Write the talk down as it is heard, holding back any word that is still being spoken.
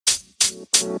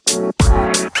You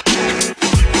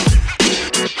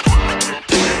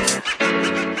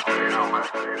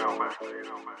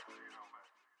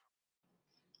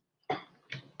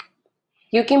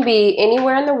can be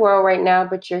anywhere in the world right now,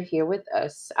 but you're here with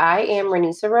us. I am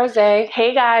Renisa Rose.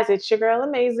 Hey guys, it's your girl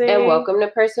Amazing. And welcome to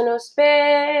Personal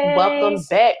Space. Welcome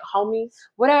back, homies.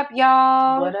 What up,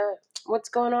 y'all? What up? What's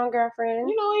going on, girlfriend?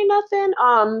 You know, ain't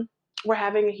nothing. We're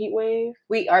having a heat wave.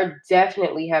 We are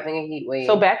definitely having a heat wave.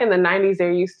 So back in the 90s,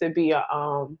 there used to be a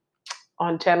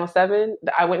on Channel 7,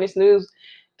 the Eyewitness News,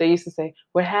 they used to say,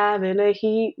 we're having a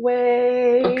heat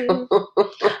wave.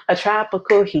 A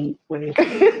tropical heat wave.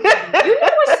 You know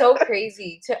what's so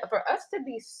crazy? For us to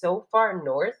be so far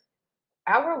north,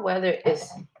 our weather is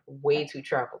way too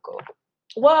tropical.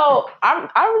 Well, I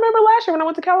remember last year when I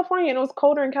went to California and it was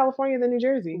colder in California than New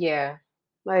Jersey. Yeah.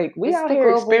 Like, we out here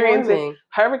experiencing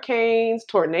hurricanes,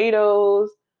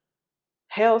 tornadoes,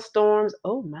 hailstorms.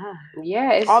 Oh my.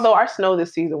 Yeah. Although our snow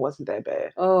this season wasn't that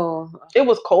bad. Oh. It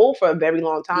was cold for a very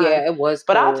long time. Yeah, it was cold.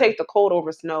 But I'll take the cold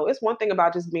over snow. It's one thing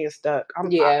about just being stuck.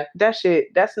 Yeah.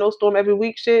 That snowstorm every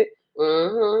week shit.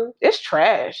 Mm-hmm. It's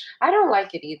trash. I don't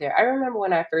like it either. I remember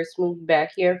when I first moved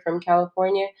back here from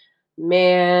California,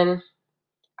 man,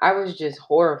 I was just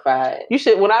horrified.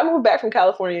 When I moved back from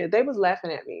California, they was laughing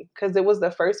at me because it was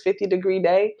the first 50-degree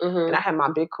day and I had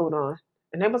my big coat on.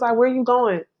 And they was like, where are you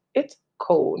going? It's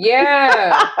cold.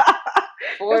 Yeah.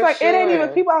 It's like, it ain't even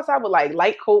people outside with like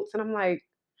light coats. And I'm like,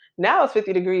 now it's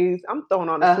 50 degrees. I'm throwing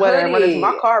on a sweater and running to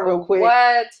my car real quick.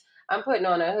 What? I'm putting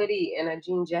on a hoodie and a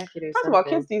jean jacket or something. First of all,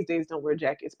 kids these days don't wear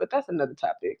jackets, but that's another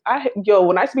topic.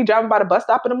 When I used to be driving by the bus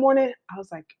stop in the morning, I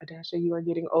was like, Adasha, you are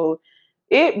getting old.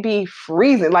 It be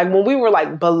freezing. Like when we were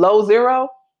like below zero,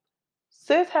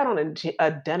 sis had on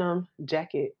a denim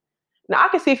jacket. Now I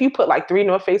can see if you put like 3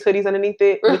 North Face hoodies underneath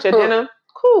it with your denim,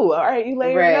 cool. All right, you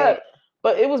layer it up.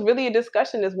 But it was really a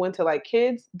discussion this winter. Like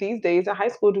kids these days in high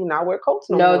school do not wear coats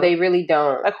no more. No, they really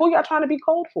don't. Like who y'all trying to be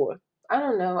cold for? I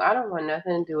don't know. I don't want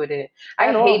nothing to do with it.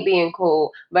 I hate being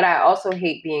cold, but I also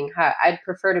hate being hot. I'd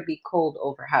prefer to be cold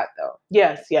over hot though.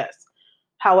 Yes.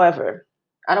 However,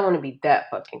 I don't want to be that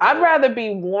fucking cold. I'd rather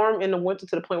be warm in the winter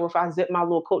to the point where if I zip my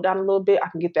little coat down a little bit, I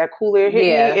can get that cool air hit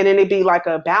me and then it'd be like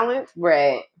a balance.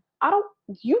 Right.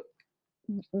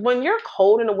 When you're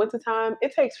cold in the wintertime,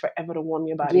 it takes forever to warm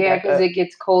your body back up. Yeah, because it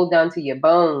gets cold down to your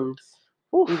bones.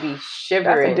 Oof, you be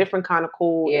shivering. That's a different kind of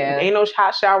cold. Yeah. Ain't no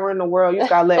hot shower in the world. You just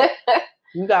gotta let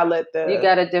you gotta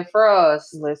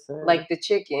defrost. Listen. Like the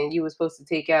chicken you were supposed to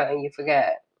take out and you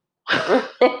forgot.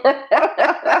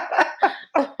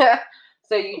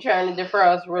 So you trying to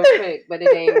defrost real quick, but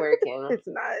it ain't working. It's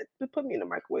not. Just put me in the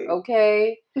microwave.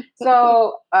 Okay.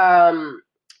 So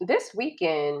this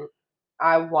weekend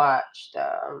I watched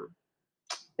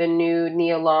the new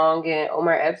Nia Long and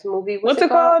Omar Epps movie. What's it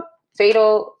called?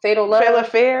 Fatal Love? Fatal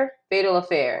Affair? Fatal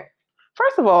Affair.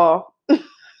 First of all.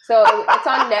 So it's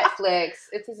on Netflix.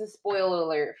 It's a spoiler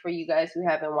alert for you guys who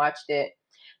haven't watched it.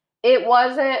 It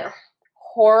wasn't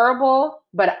horrible,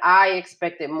 but I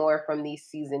expected more from these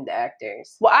seasoned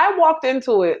actors. Well, I walked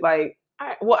into it like,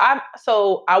 I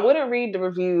wouldn't read the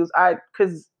reviews.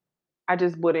 Because I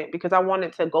just wouldn't, because I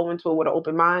wanted to go into it with an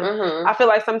open mind. Mm-hmm. I feel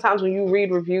like sometimes when you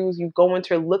read reviews, you go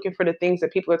into looking for the things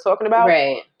that people are talking about.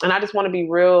 Right. And I just want to be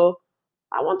real.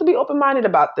 I want to be open-minded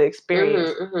about the experience.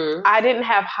 Mm-hmm, mm-hmm. I didn't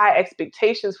have high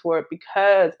expectations for it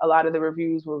because a lot of the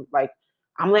reviews were like,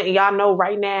 I'm letting y'all know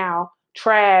right now,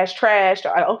 trash.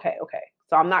 Okay.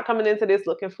 So I'm not coming into this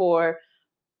looking for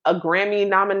a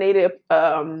Grammy-nominated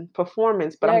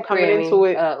performance, but I'm coming into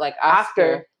it like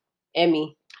Oscar,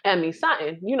 Emmy,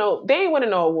 something. You know, they ain't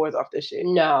winning no awards off this shit.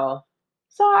 No.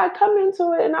 So I come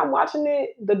into it and I'm watching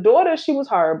it. The daughter, she was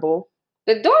horrible.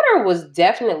 The daughter was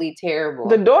definitely terrible.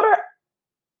 The daughter,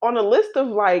 on a list of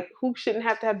like who shouldn't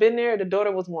have to have been there, the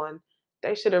daughter was one.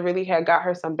 They should have really got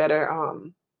her some better.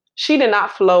 She did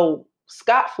not flow.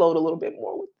 Scott flowed a little bit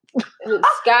more.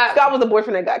 Scott was the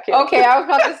boyfriend that got killed. Okay, I was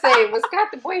about to say, was Scott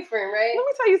the boyfriend, right? Let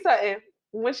me tell you something.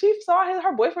 When she saw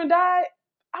her boyfriend died,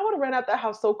 I would have ran out that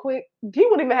house so quick. He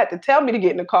wouldn't even have to tell me to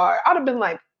get in the car. I'd have been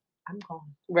like, I'm gone.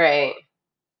 Right.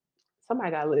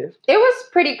 Somebody gotta live. It was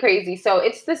pretty crazy. So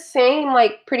it's the same,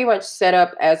 like, pretty much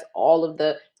setup as all of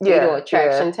the Fatal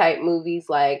Attraction type movies.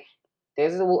 Like,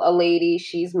 there's a lady,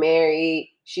 she's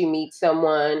married, she meets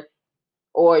someone,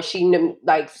 or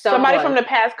somebody from the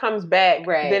past comes back.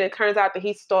 Right. Then it turns out that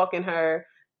he's stalking her,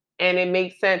 and it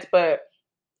makes sense. But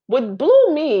what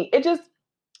blew me, it just,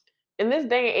 in this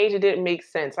day and age, it didn't make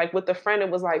sense. Like with the friend, it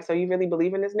was like, so you really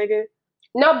believe in this nigga?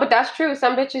 No, but that's true.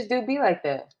 Some bitches do be like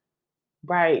that.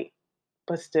 Right.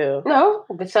 But still. No,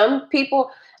 but some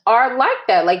people, are like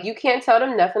that. Like, you can't tell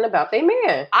them nothing about their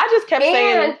man. I just kept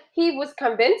saying. And he was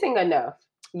convincing enough.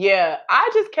 Yeah, I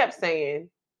just kept saying,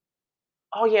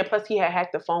 oh yeah, plus he had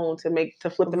hacked the phone to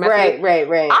flip the message.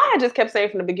 Right. I had just kept saying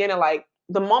from the beginning, like,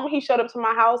 the moment he showed up to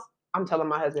my house, I'm telling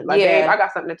my husband, like, babe, I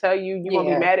got something to tell you. You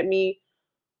gonna be mad at me.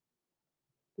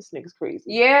 This nigga's crazy.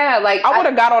 Yeah, like, I would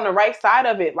have got on the right side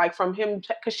of it, like, from him,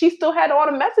 because she still had all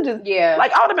the messages. Yeah.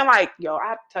 Like, I would have been like, yo, I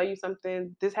have to tell you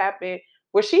something. This happened.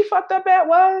 Where she fucked up at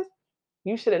was,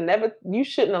 you shouldn't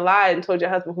have lied and told your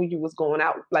husband who you was going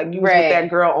out. Like, you was with that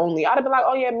girl only. I'd have been like,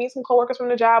 oh yeah, me and some coworkers from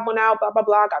the job went out, blah, blah,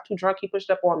 blah. Got too drunk, he pushed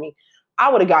up on me. I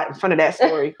would have got in front of that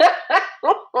story.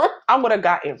 I would have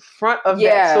got in front of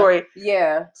that story.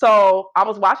 Yeah. So I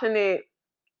was watching it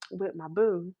with my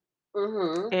boo.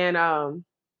 Mm-hmm. And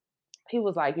he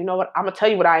was like, you know what? I'm going to tell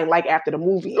you what I ain't like after the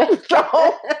movie.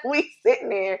 So we sitting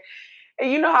there.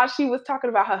 And you know how she was talking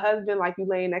about her husband, like, you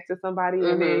laying next to somebody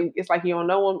and then it's like you don't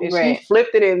know him. And she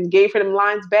flipped it and gave her them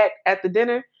lines back at the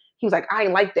dinner. He was like, I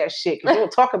ain't like that shit because you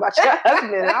don't talk about your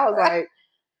husband. And I was like,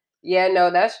 yeah, no,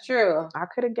 that's true. I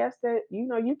could have guessed that,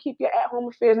 you keep your at-home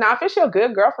affairs. Now, if it's your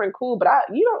good girlfriend, cool. But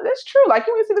that's true. Like,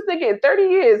 you ain't see this nigga in 30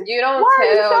 years. You don't Why are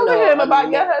you telling him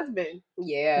about your husband?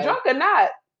 Yeah. Drunk or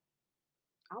not.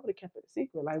 I would have kept it a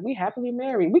secret. Like, we happily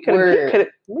married. We could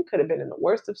have been in the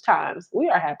worst of times. We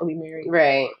are happily married.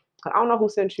 Right. I don't know who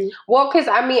sent you. Well, because,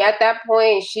 I mean, at that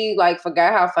point, she, like,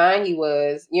 forgot how fine he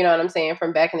was, you know what I'm saying,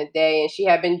 from back in the day. And she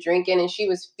had been drinking and she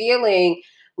was feeling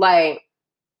like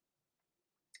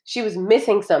she was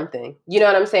missing something. You know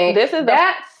what I'm saying?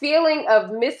 That feeling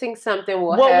of missing something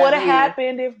will what would have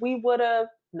happened if we would have...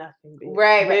 Nothing, bitch.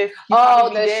 Right. Oh,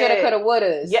 the shoulda, coulda,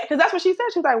 wouldas. Yeah, because that's what she said.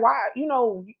 She was like, why,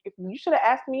 if you should have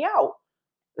asked me out.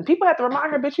 And people have to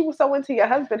remind her, bitch, you were so into your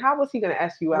husband. How was he going to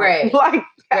ask you out? Right. Like,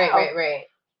 right.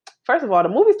 First of all, the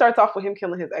movie starts off with him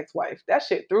killing his ex-wife. That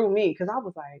shit threw me because I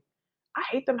was like, I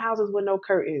hate them houses with no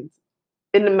curtains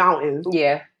in the mountains.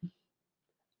 Yeah.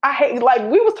 I hate, like,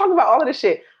 we was talking about all of this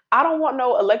shit. I don't want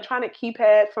no electronic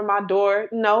keypad for my door.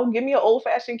 No, give me an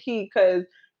old-fashioned key because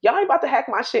y'all ain't about to hack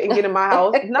my shit and get in my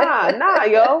house. Nah,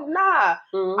 yo. Nah.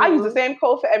 Mm-hmm. I use the same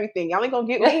code for everything. Y'all ain't gonna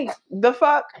get me. The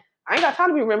fuck? I ain't got time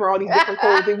to remember all these different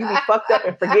codes and you be fucked up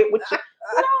and forget what you...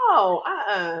 No,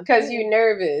 Because you're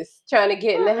nervous trying to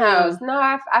get in the house. No,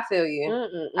 I feel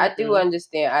you. I do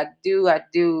understand. I do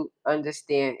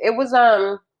understand. It was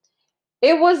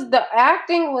the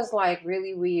acting was like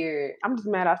really weird. I'm just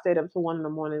mad I stayed up till 1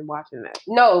 a.m. watching that.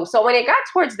 No, so when it got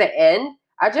towards the end,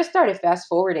 I just started fast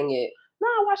forwarding it. No,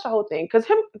 I watched the whole thing. Because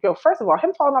first of all,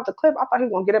 him falling off the cliff, I thought he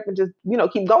was going to get up and just,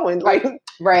 keep going. Like,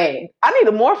 right. I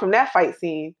needed more from that fight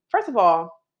scene. First of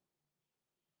all,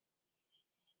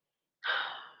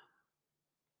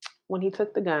 when he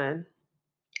took the gun,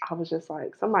 I was just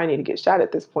like, somebody need to get shot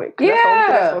at this point. Yeah. That's the only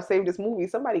thing that's going to save this movie.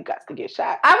 Somebody got to get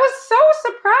shot. I was so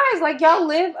surprised. Like, y'all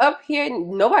live up here.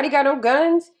 Nobody got no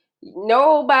guns.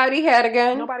 Nobody had a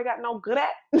gun. Nobody got no good at.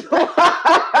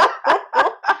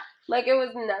 Like, it was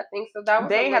nothing. So that was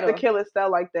they ain't have to kill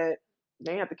Estelle like that.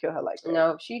 They ain't have to kill her like that.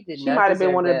 No, she did not. She might have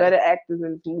been one of the better actors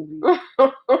in this movie.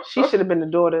 She should have been the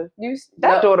daughter.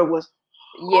 That daughter was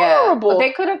horrible. But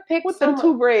they could have picked with them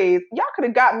 2 braids. Y'all could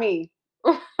have got me.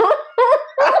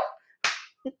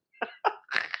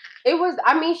 It was,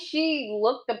 I mean, she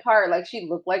looked the part. Like, she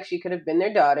looked like she could have been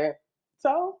their daughter.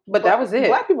 So? But that was it.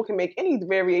 Black people can make any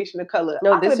variation of color.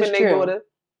 No, this is true. Daughter.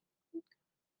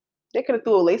 They could have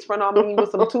threw a lace front on me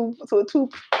with some two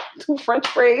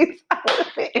French braids.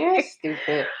 You're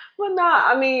stupid. But nah,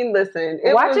 I mean, listen.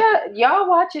 Y'all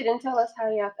watch it and tell us how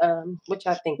what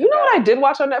y'all think. You know what I did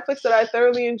watch on Netflix that I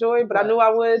thoroughly enjoyed, but I knew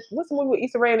I would? What's the movie with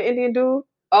Issa Rae and the Indian dude?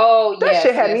 Oh, that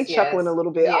shit had me chuckling a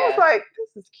little bit. Yeah. I was like,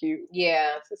 this is cute.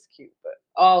 Yeah. This is cute. But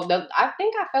I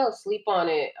think I fell asleep on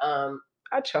it.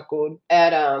 I chuckled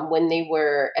at when they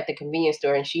were at the convenience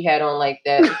store and she had on like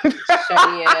that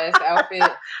shiny ass outfit.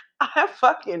 I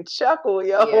fucking chuckled,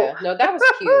 yo. Yeah, no, that was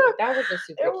cute. That was a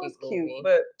super cute movie.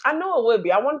 But I know it would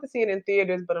be. I wanted to see it in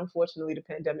theaters, but unfortunately the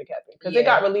pandemic happened because it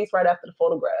got released right after The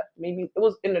Photograph. Maybe it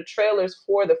was in the trailers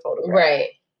for The Photograph. Right.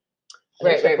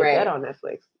 Put that on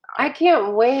Netflix. I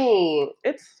can't wait.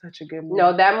 It's such a good movie.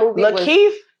 No, that movie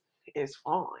Lakeith is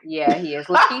fine. Yeah, he is.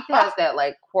 Lakeith has that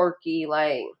like quirky,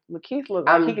 like Lakeith looks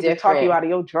like he can just talk you out of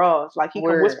your drawers. Like he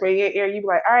can whisper in your ear. You be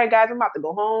like, all right, guys, I'm about to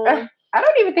go home. I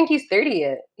don't even think he's 30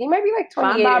 yet. He might be like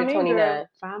 28 or 29. Girl.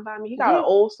 Fine by me. He got an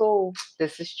old soul.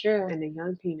 This is true. And a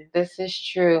young penis. This is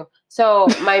true. So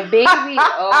my baby,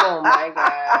 oh my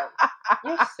God.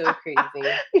 You're so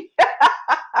crazy.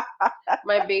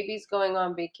 My baby's going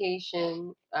on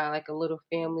vacation, like a little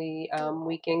family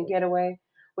weekend getaway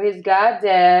with his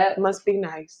goddad. Must be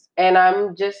nice. And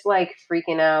I'm just like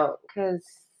freaking out because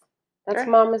that's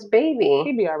mama's baby.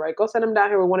 He be all right. Go send him down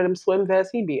here with one of them swim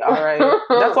vests. He be all right.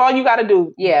 That's all you got to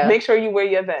do. Yeah. Make sure you wear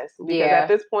your vest. Because at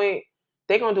this point,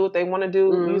 they going to do what they want to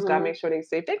do. You just got to make sure they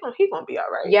safe. He going to be all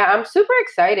right. Yeah, I'm super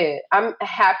excited. I'm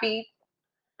happy.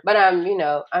 But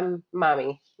I'm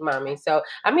mommy. So,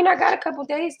 I mean, I got a couple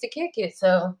days to kick it.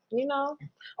 So,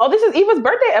 Oh, this is Eva's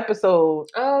birthday episode.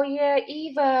 Oh, yeah.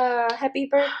 Eva. Happy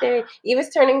birthday.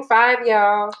 Eva's turning 5,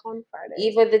 y'all. On Friday.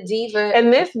 Eva the diva.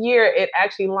 And this year, it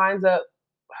actually lines up.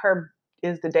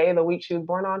 Is the day of the week she was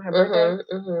born on, her birthday.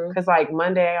 Because, like,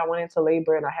 Monday, I went into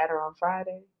labor and I had her on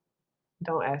Friday.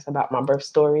 Don't ask about my birth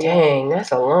story. Dang,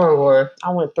 that's a long one. I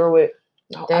went through it.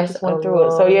 I just went through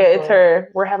it. So yeah, it's her.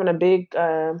 We're having a big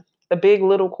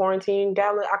little quarantine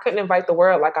gala. I couldn't invite the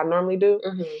world like I normally do,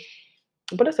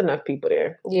 but it's enough people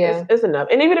there. Yeah, it's enough.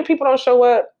 And even if people don't show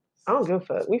up, I don't give a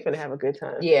fuck. We finna have a good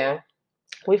time. Yeah,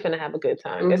 we finna have a good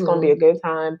time. It's gonna be a good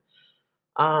time.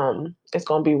 It's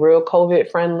gonna be real COVID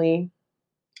friendly.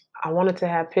 I wanted to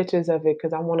have pictures of it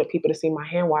because I wanted people to see my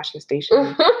hand washing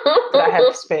station that I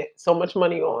have spent so much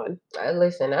money on.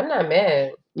 Listen, I'm not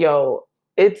mad. Yo,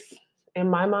 it's. In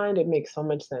my mind, it makes so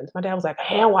much sense. My dad was like, a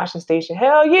hand washing station.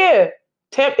 Hell yeah.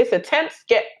 It's a temp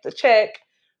skip to check,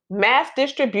 mass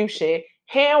distribution,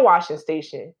 hand washing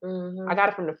station. I got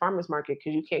it from the farmer's market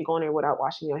because you can't go in there without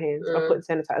washing your hands or putting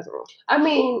sanitizer on. I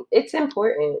mean, it's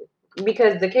important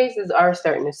because the cases are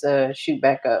starting to shoot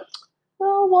back up.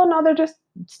 Well, no, they're just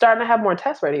starting to have more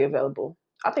tests ready available.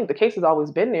 I think the case has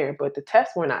always been there, but the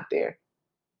tests were not there.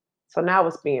 So now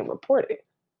it's being reported.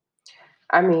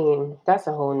 I mean, that's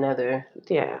a whole nother.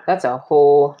 Yeah. That's a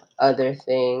whole other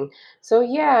thing. So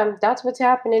yeah, that's what's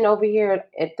happening over here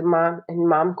at the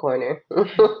mom corner.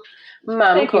 Thank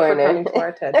corner. You for coming to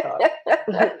our TED Talk.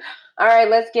 All right,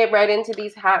 let's get right into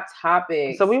these hot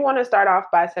topics. So we want to start off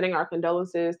by sending our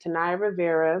condolences to Naya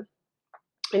Rivera.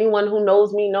 Anyone who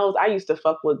knows me knows I used to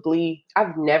fuck with Glee.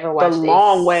 I've never watched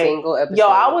single episode. Yo,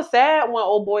 I was sad when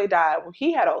old boy died.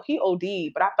 He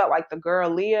OD'd, but I felt like the girl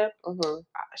Leah,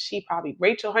 she probably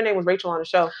Rachel. Her name was Rachel on the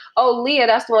show. Oh, Leah,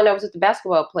 that's the one that was with the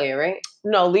basketball player, right?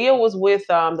 No, Leah was with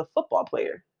the football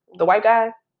player, the white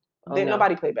guy.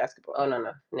 Nobody played basketball. Oh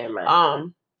no, never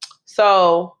mind.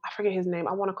 So I forget his name.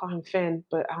 I want to call him Finn,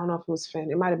 but I don't know if it was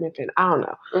Finn. It might have been Finn. I don't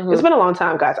know. It's been a long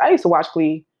time, guys. I used to watch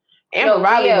Glee. Amber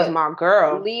Riley was my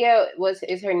girl. Leah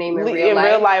is her name in real life? In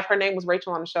real life, her name was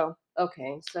Rachel on the show.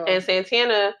 Okay, so. And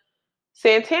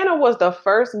Santana was the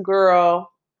first girl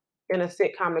in a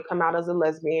sitcom to come out as a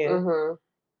lesbian.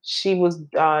 She was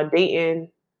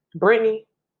dating Brittany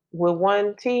with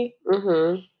one T.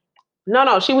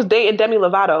 No, she was dating Demi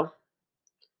Lovato.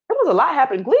 There was a lot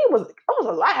happening. There was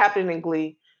a lot happening in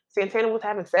Glee. Santana was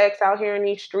having sex out here in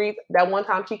these streets. That one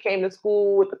time she came to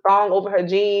school with the thong over her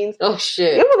jeans. Oh,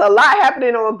 shit. It was a lot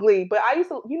happening on Glee. But I used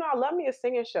to, I love me a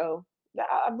singing show.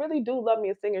 I really do love me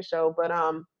a singing show. But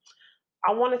I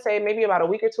want to say maybe about a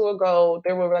week or two ago,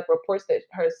 there were like reports that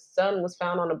her son was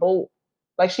found on a boat.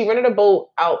 Like she rented a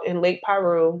boat out in Lake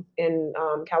Piru in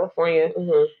California.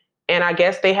 And I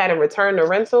guess they hadn't returned the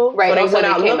rental. Right. So they went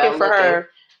out looking for her.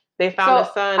 They found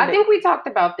the son. I think we talked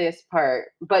about this part,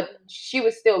 but she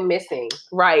was still missing.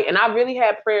 Right. And I really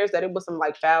had prayers that it was some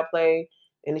like foul play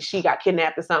and she got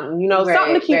kidnapped or something,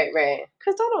 something to keep. Right.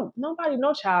 Because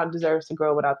no child deserves to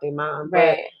grow without their mom.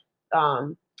 Right.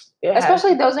 But,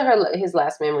 especially those are his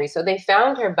last memories. So they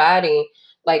found her body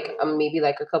like maybe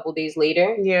like a couple days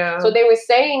later. Yeah. So they were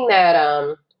saying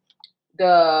that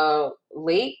the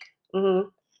lake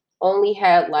only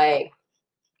had like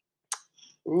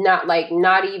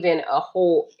not even a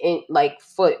whole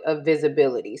foot of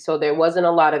visibility. So there wasn't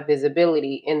a lot of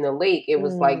visibility in the lake. It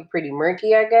was like pretty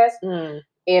murky, I guess.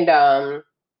 And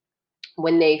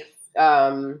when they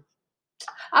I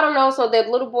don't know, so that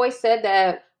little boy said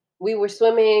that we were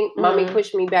swimming, mommy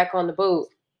pushed me back on the boat.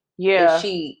 Yeah. And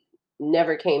she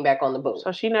never came back on the boat.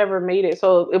 So she never made it.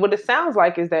 So what it sounds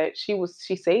like is that she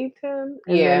saved him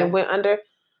and then it went under.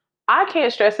 I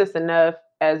can't stress this enough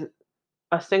as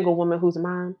a single woman who's a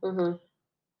mom.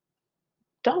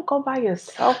 Don't go by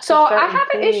yourself. So I have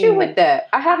an issue with that.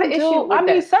 I have an issue with that. I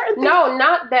mean, certain things. No,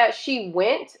 not that she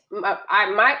went.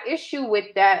 My issue with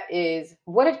that is,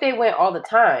 what if they went all the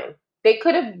time? They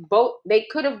could have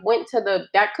went to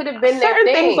that could have been their thing.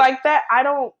 Certain things like that, I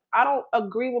don't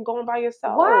agree with going by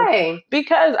yourself. Why?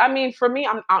 Because I mean, for me,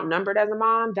 I'm outnumbered as a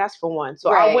mom. That's for one.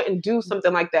 So I wouldn't do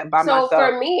something like that by myself. So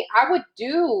for me, I would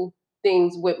do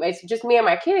things with just me and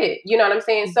my kid. You know what I'm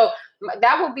saying? So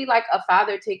that would be like a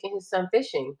father taking his son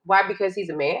fishing. Why? Because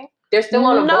he's a man. They're still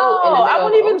on a boat in the middle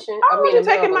of the ocean. I wouldn't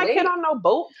taking my kid on no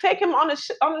boat. Take him on a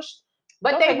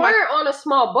But they weren't on a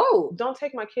small boat. Don't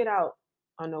take my kid out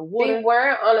on the water. They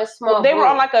weren't on a small boat. They were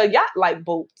on like a yacht-like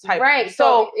boat type. Right.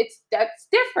 So that's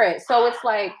different. So it's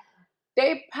like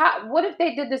what if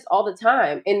they did this all the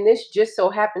time and this just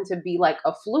so happened to be like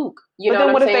a fluke? You know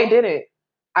what I'm saying? If they didn't?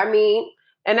 I mean,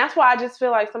 and that's why I just feel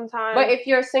like sometimes. But if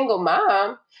you're a single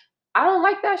mom, I don't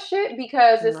like that shit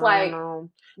because it's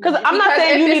because I'm not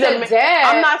saying you need a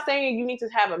dad. I'm not saying you need to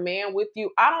have a man with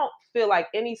you. I don't feel like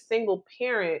any single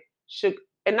parent should,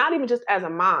 and not even just as a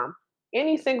mom,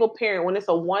 any single parent, when it's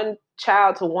a one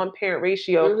child to one parent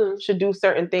ratio, should do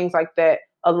certain things like that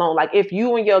alone. Like if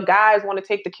you and your guys want to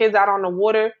take the kids out on the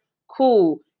water,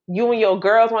 cool. You and your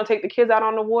girls want to take the kids out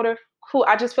on the water, cool.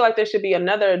 I just feel like there should be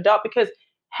another adult, because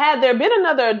had there been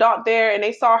another adult there and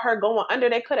they saw her going under,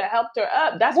 they could have helped her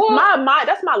up. That's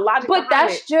that's my logic. But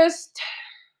that's just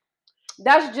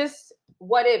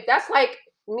what if. That's like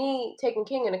me taking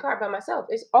King in the car by myself.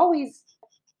 It's always,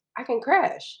 I can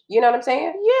crash. You know what I'm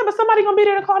saying? Yeah, but somebody gonna be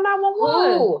there to call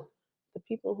 911. Who? The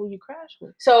people who you crash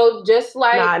with. So just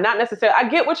like... Nah, not necessarily. I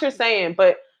get what you're saying,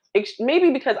 but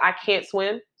maybe because I can't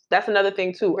swim. That's another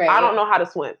thing too. Right. I don't know how to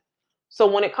swim. So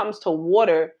when it comes to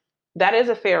water, that is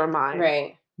a fear of mine.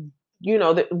 Right. You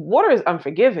know, the water is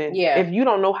unforgiving if you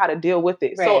don't know how to deal with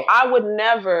it. Right. So I would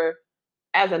never,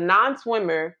 as a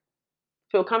non-swimmer,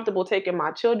 feel comfortable taking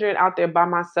my children out there by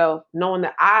myself, knowing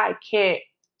that I can't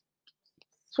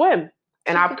swim.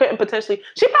 And I couldn't potentially...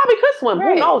 She probably could swim.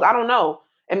 Right. Who knows? I don't know.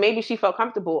 And maybe she felt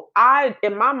comfortable.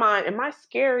 In my mind, in my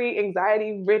scary,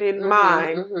 anxiety-ridden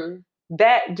mind,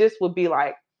 that just would be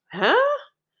like, huh?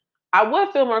 I would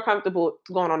feel more comfortable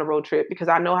going on a road trip because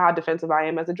I know how defensive I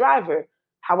am as a driver.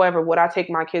 However, would I take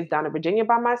my kids down to Virginia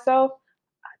by myself?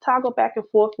 I toggle back and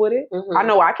forth with it. I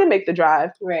know I can make the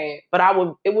drive. Right. But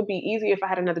it would be easy if I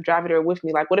had another driver there with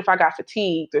me. Like, what if I got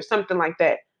fatigued or something like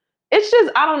that? It's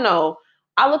just, I don't know.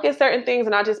 I look at certain things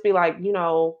and I just be like, you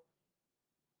know,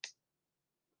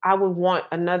 I would want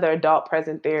another adult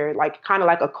present there, like kind of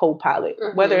like a co-pilot,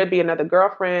 whether it be another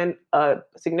girlfriend, a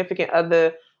significant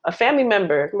other, a family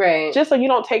member. Right. Just so you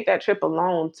don't take that trip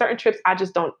alone. Certain trips,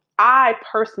 I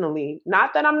personally,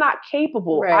 not that I'm not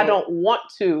capable, I don't want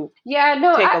to. Yeah,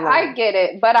 no, I get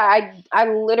it. But I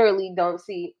literally don't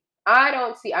see,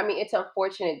 I mean, it's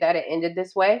unfortunate that it ended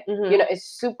this way. You know, it's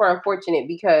super unfortunate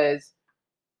because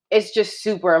it's just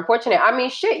super unfortunate. I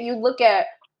mean, shit, you look at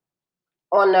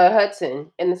on the Hudson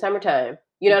in the summertime,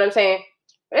 you know what I'm saying?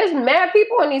 There's mad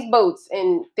people in these boats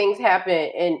and things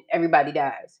happen and everybody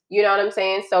dies. You know what I'm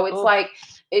saying? So it's like,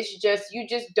 it's just, you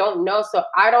just don't know. So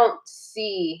I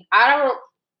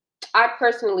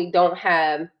personally don't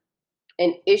have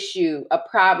an issue, a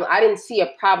problem. I didn't see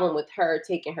a problem with her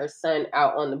taking her son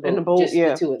out on the boat, just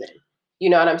the two of them. You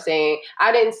know what I'm saying?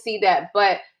 I didn't see that,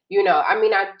 but you know, I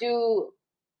mean, I do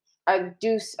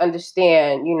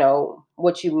understand, you know,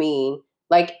 what you mean.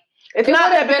 Like, it's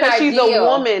not that because she's a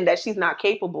woman that she's not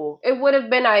capable. It would have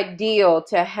been ideal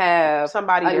to have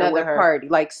somebody another party,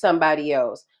 like somebody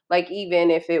else. Like even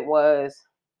if it was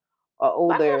an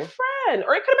older like friend,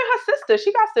 or it could have been her sister.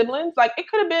 She got siblings. Like it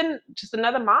could have been just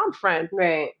another mom friend.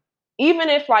 Right. Even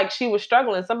if like she was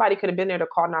struggling, somebody could have been there to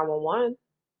call 911.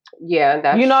 Yeah,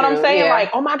 that's you know true. What I'm saying? Yeah. Like,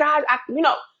 oh my God,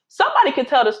 somebody could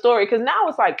tell the story, because now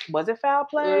it's like, was it foul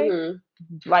play?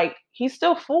 Like he's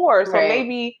still 4, so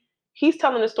maybe he's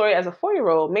telling the story as a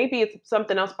 4-year-old. Maybe it's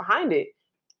something else behind it.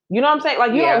 You know what I'm saying?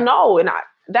 Like you don't know, and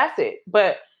that's it.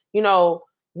 But you know,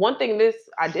 one thing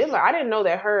I didn't know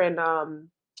that her and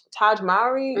Taj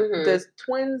Mowry, the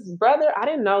twins' brother, I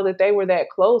didn't know that they were that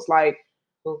close. Like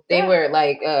they were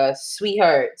like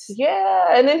sweethearts.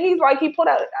 Yeah, and then he put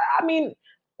out. I mean,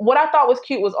 what I thought was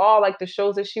cute was all like the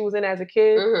shows that she was in as a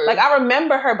kid. Like I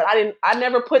remember her, but I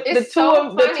never put the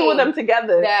two of them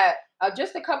together. That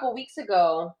just a couple weeks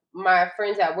ago, my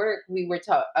friends at work, we were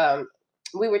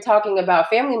talking about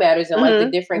Family Matters and like the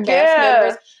different cast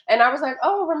members, and I was like,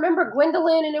 "Oh, remember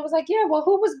Gwendolyn?" And it was like, "Yeah, well,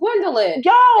 who was Gwendolyn?" And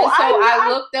so I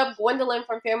looked up Gwendolyn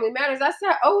from Family Matters. I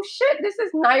said, "Oh shit, this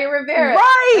is Naya Rivera."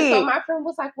 Right. And so my friend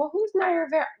was like, "Well, who's Naya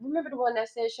Rivera? Remember the one that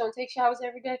said Sean takes showers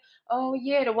every day?" "Oh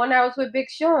yeah, the one that was with Big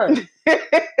Sean." And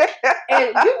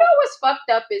you know what's fucked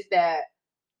up is that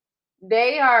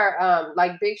they are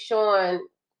like Big Sean.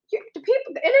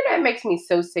 The internet makes me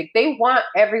so sick. They want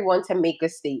everyone to make a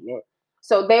statement.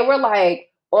 So they were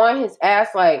like on his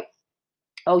ass, like,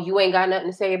 "Oh, you ain't got nothing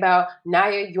to say about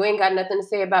Naya. You ain't got nothing to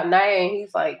say about Naya." And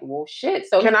he's like, "Well, shit."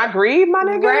 So can I grieve, my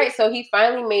nigga? Right. So he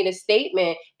finally made a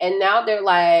statement, and now they're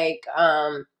like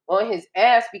on his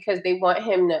ass because they want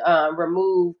him to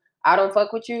remove "I Don't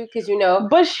Fuck With You," because you know.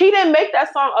 But she didn't make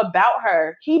that song about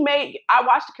her. I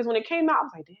watched it because when it came out, I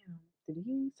was like, damn, did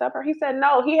he sub her? He said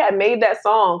no. He had made that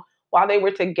song while they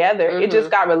were together. Mm-hmm. It just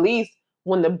got released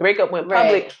when the breakup went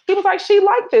public. He was like, she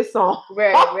liked this song.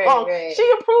 Right.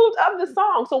 She approved of the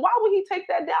song. So why would he take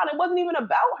that down? It wasn't even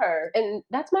about her. And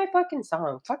that's my fucking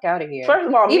song. Fuck out of here. First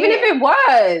of all, even if it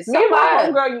was. Me and my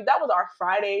homegirl, that was our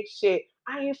Friday shit.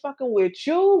 I ain't fucking with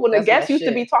you. When the guests used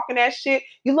to be talking that shit,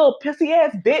 you little pissy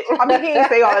ass bitch. I mean, he didn't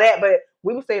say all of that, but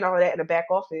we were saying all of that in the back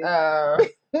office.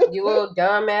 You little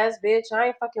dumb ass bitch. I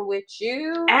ain't fucking with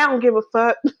you. I don't give a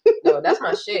fuck. No, that's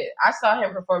my shit. I saw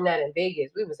him perform that in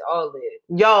Vegas. We was all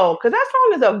lit. Yo, because that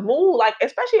song is a mood, like,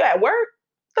 especially at work.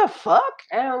 The fuck?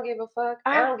 I don't give a fuck.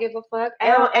 I don't give a fuck.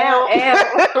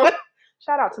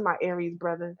 Shout out to my Aries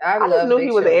brother. I just knew Big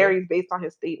he was Sean. an Aries based on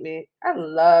his statement. I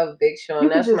love Big Sean.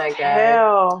 That's my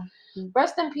guy.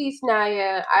 Rest in peace,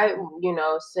 Naya. I,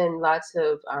 send lots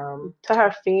of to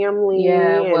her family,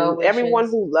 and everyone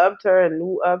who loved her and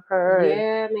knew of her.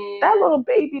 Yeah, man. That little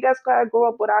baby that's gotta grow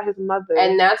up without his mother.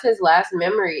 And that's his last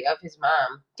memory of his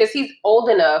mom, because he's old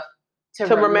enough to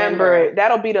remember it.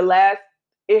 That'll be the last.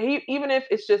 Even if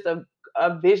it's just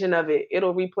a vision of it,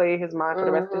 it'll replay his mind for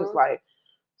the rest of his life.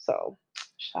 So,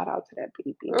 shout out to that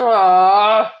baby.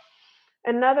 Aww.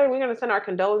 We're going to send our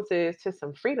condolences to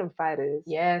some freedom fighters.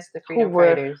 Yes, the freedom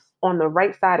fighters. On the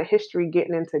right side of history,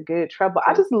 getting into good trouble.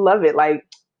 I just love it. Like,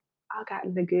 I got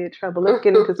into good trouble. Let's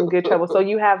get into some good trouble. So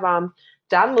you have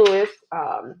John Lewis.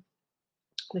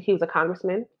 He was a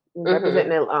congressman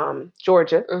representing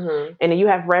Georgia. And then you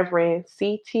have Reverend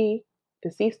C.T. The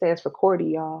C stands for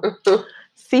Cordy, y'all.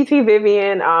 C.T.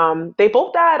 Vivian. They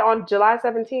both died on July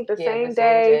 17th, the same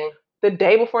day. The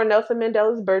day before Nelson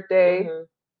Mandela's birthday.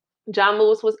 John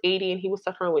Lewis was 80 and he was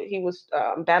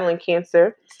battling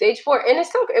cancer. Stage 4. And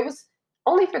it was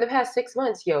only for the past 6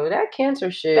 months, yo. That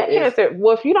cancer shit. Cancer,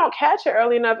 well, if you don't catch it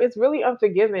early enough, it's really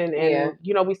unforgiving. And,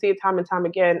 we see it time and time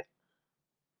again.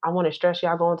 I want to stress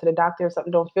y'all going to the doctor if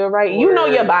something don't feel right. You know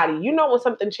your body. You know when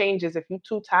something changes. If you're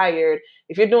too tired,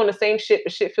 if you're doing the same shit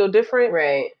but shit feel different.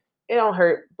 Right. It don't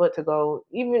hurt but to go.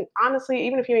 Even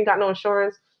if you ain't got no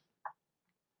insurance,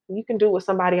 you can do what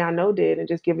somebody I know did and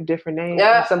just give a different name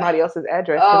and somebody else's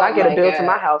address. Because I get a bill to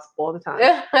my house all the time.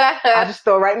 I just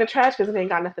throw it right in the trash because it ain't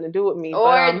got nothing to do with me.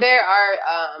 Or there are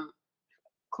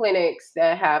clinics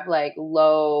that have like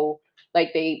low,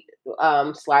 like they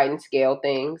slide and scale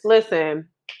things. Listen.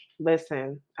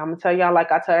 I'm gonna tell y'all,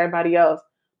 like I tell everybody else,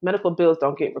 medical bills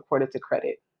don't get recorded to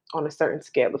credit on a certain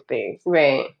scale of things.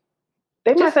 Right.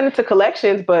 They might send it to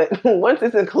collections, but once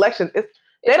it's in collections,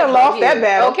 they done lost that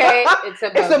battle. Okay, it's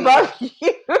above you.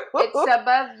 It's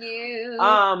above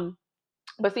you.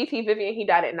 But C.T. Vivian, he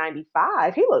died at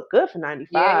 95. He looked good for 95.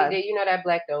 Yeah, he did. You know that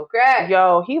black don't crack.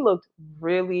 Yo, he looked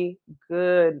really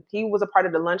good. He was a part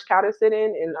of the lunch counter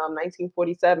sit-in in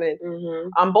 1947.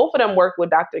 Both of them worked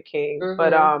with Dr. King.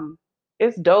 But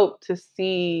it's dope to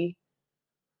see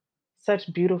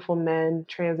such beautiful men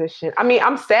transition. I mean,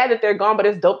 I'm sad that they're gone, but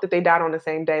it's dope that they died on the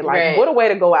same day. Like, what a way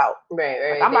to go out.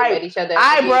 Right. Like, I met each other.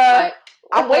 Bruh.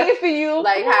 I'm waiting for you.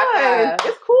 Like,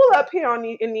 it's cool up here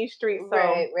in these streets. So.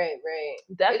 Right.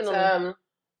 Definitely.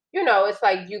 It's it's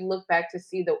like you look back to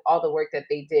see all the work that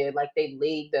they did. Like, they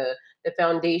laid the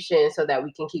foundation so that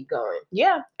we can keep going.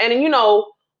 Yeah. And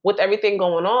with everything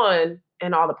going on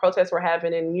and all the protests we're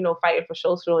having and, fighting for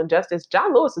social injustice,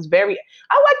 John Lewis is I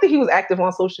like that he was active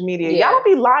on social media. Yeah. Y'all don't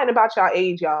be lying about y'all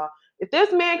age, y'all. If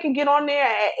this man can get on there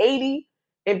at 80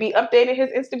 and be updating his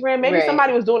Instagram, maybe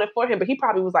somebody was doing it for him, but he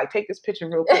probably was like, take this picture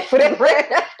real quick for the gram.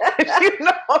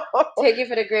 Take it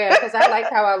for the gram, because I like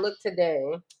how I look today.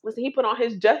 Listen, he put on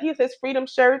his freedom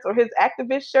shirts or his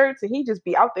activist shirts, and he just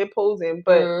be out there posing.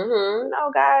 But,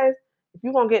 guys, if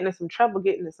you want to get into some trouble,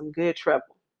 get into some good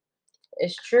trouble.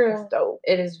 It's true.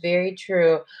 It is very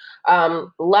true.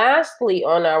 Lastly,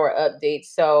 on our update,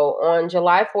 so on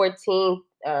July 14th,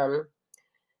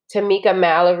 Tamika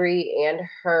Mallory and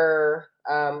her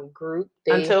group,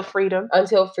 Until Freedom,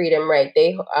 right?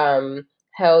 They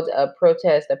held a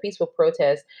peaceful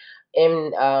protest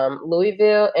in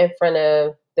Louisville in front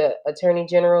of the Attorney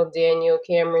General Daniel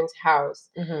Cameron's house,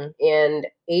 and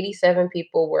 87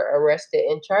 people were arrested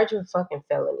and charged with fucking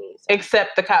felonies.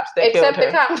 Except the cops that killed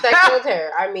killed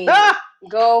her. I mean,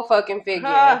 go fucking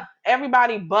figure.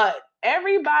 Everybody but the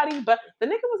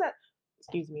nigga was at.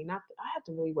 Excuse me, I have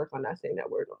to really work on not saying that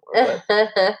word no more.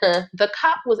 But the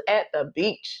cop was at the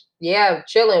beach. Yeah,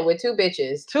 chilling with two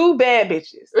bitches. Two bad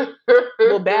bitches.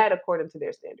 Well, bad according to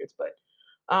their standards, but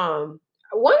one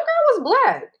girl was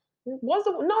black. The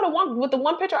one with the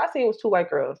one picture I seen was two white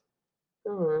girls.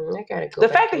 I gotta go. The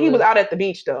fact that he was out at the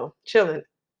beach though, chilling,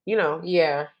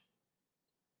 Yeah.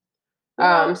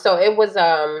 So it was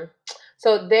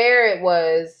so there it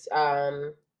was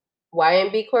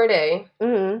YNB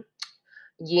Cordae.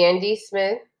 Yandy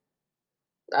Smith,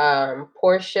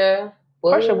 Portia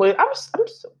Williams. I'm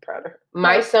so proud of her.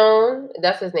 Mysone,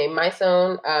 that's his name.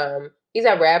 Mysone. He's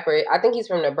a rapper. I think he's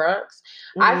from the Bronx.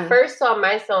 I first saw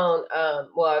Mysone.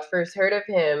 I first heard of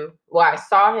him. Well, I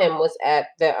saw him was at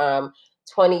the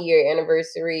 20-year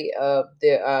anniversary of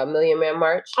the Million Man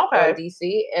March on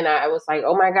DC, and I was like,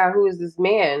 oh my god, who is this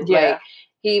man? Yeah. Like,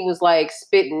 he was like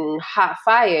spitting hot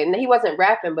fire, and he wasn't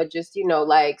rapping, but just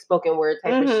like spoken word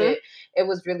type of shit. It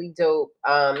was really dope.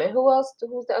 And who else?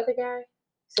 Who's the other guy?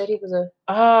 Said he was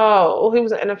he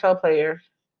was an NFL player.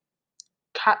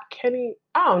 Kenny,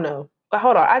 I don't know. But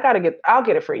hold on, I'll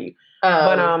get it for you.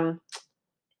 Yeah.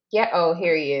 Oh,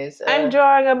 here he is. I'm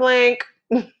drawing a blank.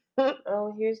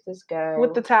 Oh, here's this guy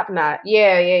with the top knot.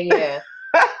 Yeah.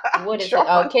 What is it?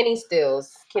 Oh, Kenny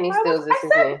Stills. Kenny Stills is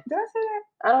his name. Did I say that?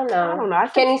 I don't know.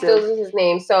 Kenny Stills is his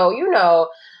name. So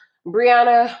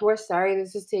Brianna, we're sorry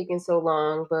this is taking so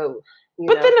long,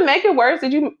 but then to make it worse,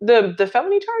 did you the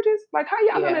felony charges? Like, how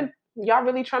y'all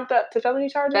really trumped up to felony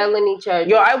charges? Felony charges.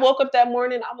 Yo, I woke up that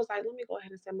morning. I was like, let me go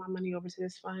ahead and send my money over to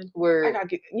this fund. I gotta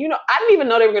get. I didn't even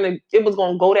know it was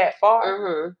gonna go that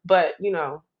far. But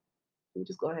you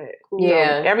just go ahead.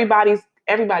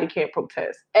 Everybody can't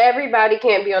protest. Everybody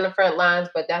can't be on the front lines,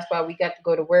 but that's why we got to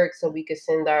go to work so we could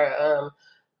send our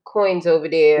coins over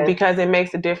there because it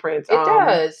makes a difference. It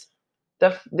does.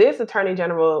 This attorney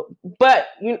general, but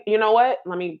you know what?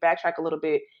 Let me backtrack a little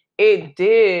bit. It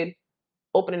did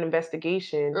open an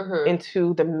investigation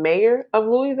into the mayor of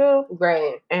Louisville,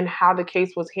 right, and how the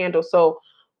case was handled. So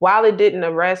while it didn't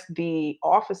arrest the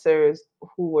officers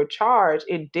who were charged,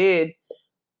 it did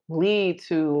lead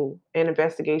to an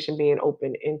investigation being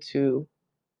opened into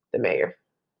the mayor,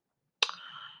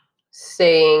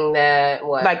 saying that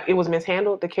what, like it was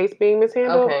mishandled, the case being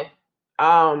mishandled. Okay.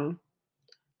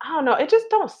 I don't know. It just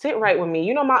don't sit right with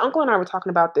me. My uncle and I were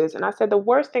talking about this, and I said the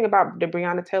worst thing about the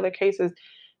Breonna Taylor case is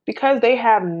because they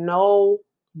have no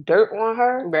dirt on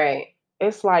her. Right.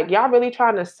 It's like y'all really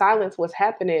trying to silence what's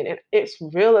happening, and it's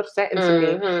real upsetting to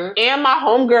me. And my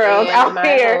homegirls out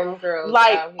here,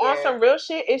 on some real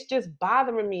shit. It's just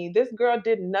bothering me. This girl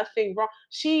did nothing wrong.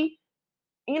 She.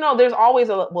 There's always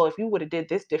if you would have did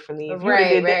this differently, if you would have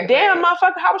did that, damn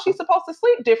motherfucker, how was she supposed to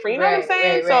sleep different? You know what I'm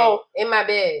saying? So in my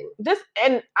bed.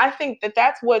 And I think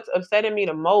that's what's upsetting me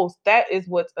the most. That is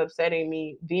what's upsetting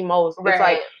me the most. It's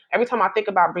like every time I think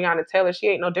about Breonna Taylor, she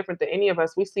ain't no different than any of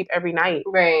us. We sleep every night.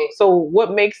 Right. So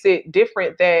what makes it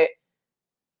different that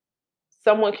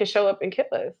someone can show up and kill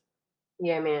us?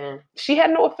 Yeah, man. She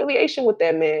had no affiliation with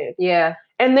that man. Yeah.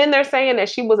 And then they're saying that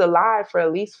she was alive for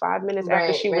at least 5 minutes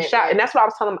after she was shot. And that's what I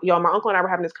was telling y'all. My uncle and I were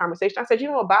having this conversation. I said, you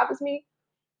know what bothers me?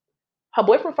 Her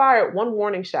boyfriend fired one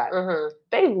warning shot.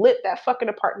 They lit that fucking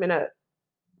apartment up.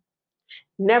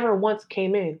 Never once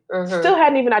came in. Still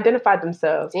hadn't even identified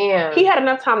themselves. Damn. He had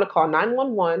enough time to call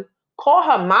 911, call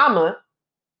her mama.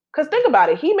 Because think about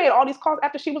it. He made all these calls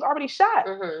after she was already shot.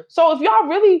 So if y'all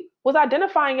really was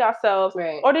identifying yourselves,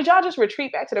 or did y'all just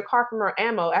retreat back to the car from her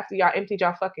ammo after y'all emptied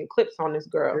y'all fucking clips on this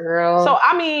girl? So,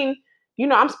 I mean,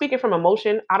 I'm speaking from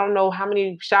emotion. I don't know how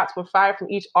many shots were fired from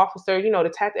each officer.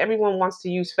 Everyone wants to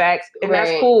use facts, and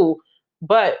that's cool.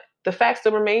 But the fact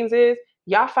still remains is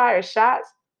y'all fired shots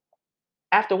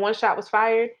after one shot was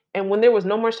fired. And when there was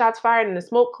no more shots fired and the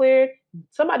smoke cleared,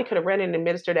 somebody could have ran in and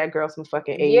administered that girl some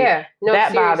fucking aid. Yeah, no,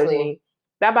 that seriously. bothers me.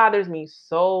 That bothers me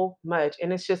so much.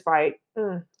 And it's just like,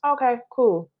 okay,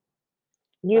 cool.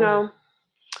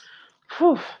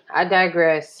 Whew. I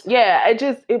digress. Yeah, it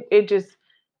just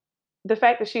the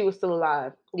fact that she was still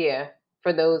alive. Yeah, for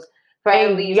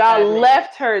at least y'all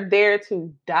left her there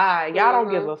to die. Y'all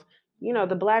don't give a.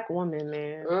 The black woman,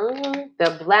 man.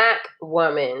 The black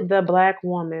woman. The black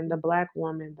woman. The black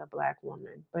woman. The black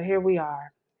woman. But here we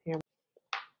are.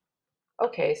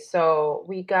 Okay, so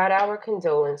we got our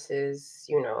condolences,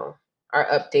 our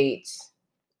updates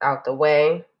out the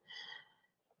way.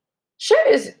 Shit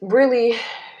is really,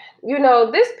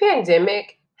 this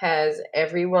pandemic has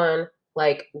everyone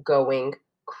going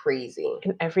crazy.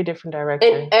 In every different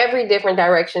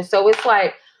direction. So it's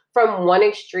like from one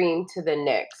extreme to the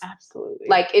next. Absolutely.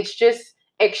 It's just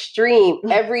extreme.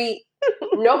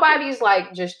 Nobody's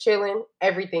just chilling.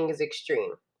 Everything is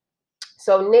extreme.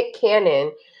 So Nick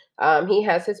Cannon, he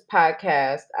has his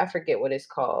podcast. I forget what it's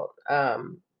called.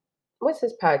 What's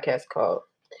his podcast called?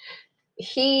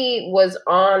 He was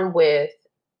on with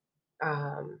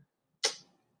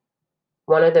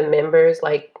one of the members,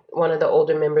 one of the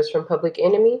older members from Public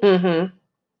Enemy.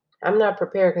 I'm not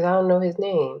prepared because I don't know his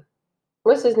name.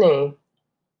 What's his name?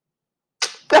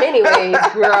 Anyways,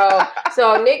 girl.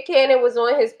 So Nick Cannon was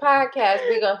on his podcast.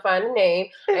 We're gonna find a name,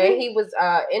 and he was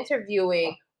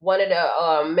interviewing one of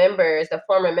the members, the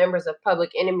former members of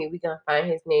Public Enemy, we gonna find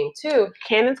his name too.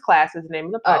 Cannon's Class is the name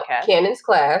of the podcast. Cannon's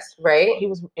Class, right? He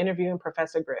was interviewing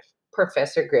Professor Griff.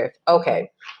 Professor Griff. Okay.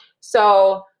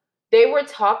 So they were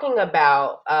talking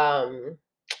about,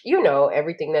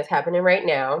 everything that's happening right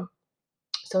now.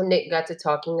 So Nick got to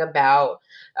talking about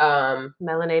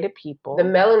melanated people. The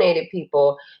melanated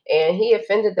people. And he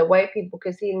offended the white people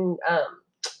because he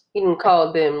didn't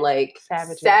call them like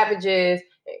savages,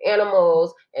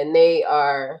 animals, and they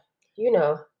are,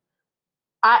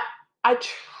 I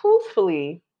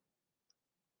truthfully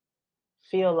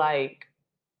feel like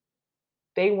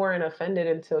they weren't offended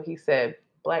until he said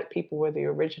Black people were the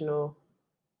original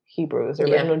Hebrews, the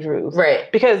original Jews.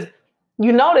 Right. Because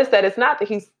you notice that it's not that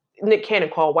Nick Cannon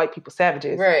called white people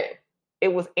savages. Right.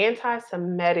 It was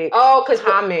anti-Semitic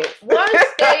comments. Once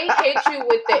they hit you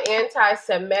with the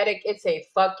anti-Semitic, it's a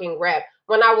fucking wrap.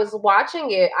 When I was watching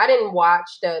it, I didn't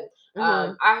watch the,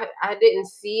 I didn't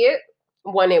see it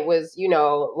when it was,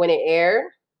 when it aired.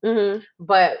 Mm-hmm.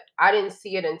 But I didn't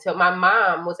see it until my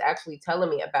mom was actually telling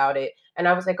me about it. And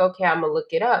I was like, okay, I'm going to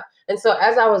look it up. And so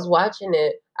as I was watching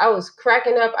it, I was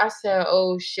cracking up. I said,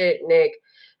 oh shit, Nick,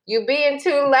 you being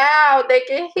too loud. They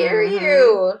can hear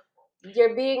you.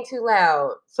 You're being too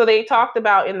loud. So they talked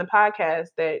about in the podcast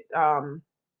that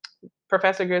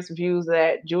Professor Griff's views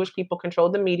that Jewish people control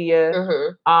the media,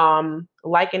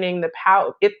 likening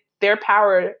their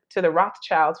power to the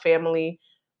Rothschild family,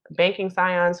 banking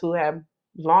scions who have been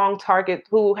long targets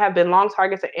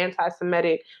of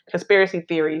anti-Semitic conspiracy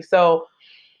theory. So,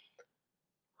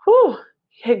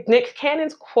 Nick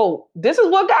Cannon's quote, this is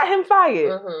what got him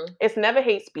fired. It's never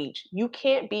hate speech. You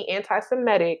can't be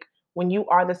anti-Semitic when you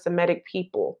are the Semitic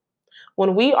people.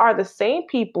 When we are the same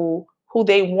people who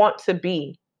they want to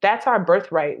be, that's our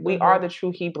birthright. We are the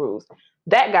true Hebrews.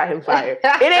 That got him fired.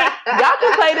 It ain't, y'all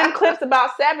can play them clips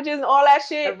about savages and all that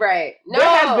shit. Right. No. There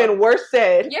has been worse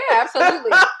said. Yeah,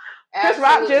 absolutely. Chris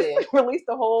Rock just released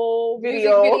a whole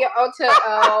video.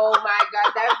 Oh my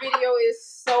God, that video is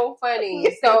so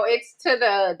funny. So it's to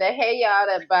the Hey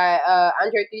Yada by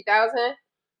Andre 3000.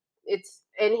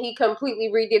 And he completely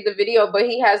redid the video, but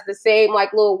he has the same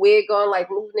like little wig on, like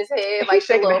moving his head, like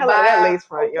shaking the hell out of that lace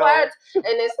front, yo. And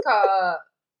it's called,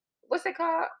 what's it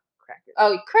called? Crackers.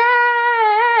 Oh,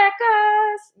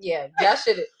 Crackers. Yeah, that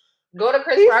should go to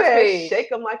Chris Rock's page. Shake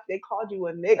them like they called you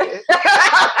a nigga.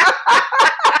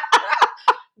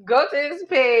 Go to his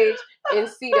page and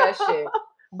see that shit.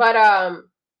 But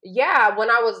when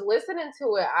I was listening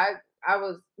to it, I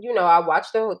was, I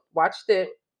watched it,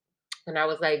 and I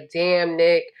was like, damn,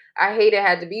 Nick, I hate it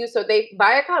had to be you. So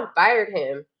Viacom fired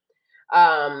him.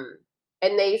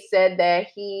 And they said that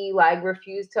he like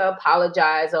refused to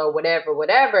apologize or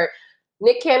whatever.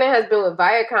 Nick Cannon has been with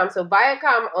Viacom. So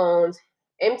Viacom owns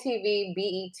MTV,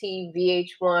 BET,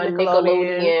 VH1,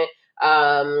 Nickelodeon,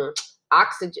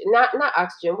 Oxygen, not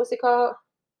Oxygen. What's it called?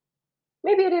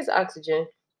 Maybe it is Oxygen.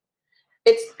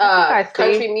 It's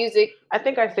country music. I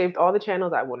think I saved all the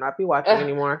channels I will not be watching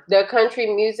anymore. The country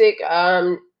music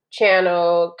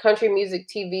channel, country music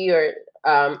TV, or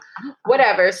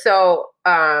whatever. So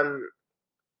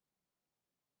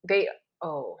they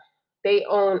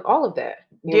own all of that.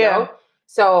 You know?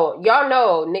 So y'all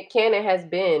know Nick Cannon has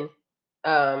been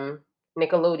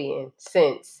Nickelodeon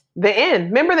since The End.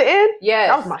 Remember The End? Yes.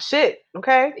 That was my shit.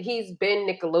 Okay. He's been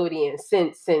Nickelodeon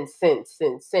since.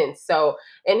 So,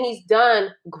 and he's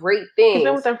done great things. He's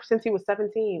been with them since he was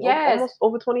 17. Yes. Almost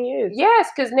over 20 years. Yes,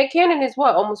 because Nick Cannon is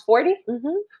what, almost 40?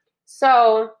 Mm-hmm.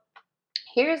 So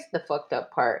here's the fucked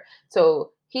up part.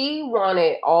 So he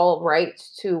wanted all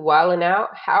rights to Wildin'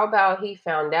 Out. How about he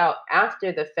found out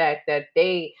after the fact that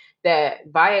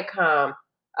Viacom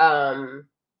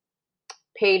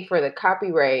paid for the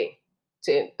copyright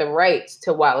to the rights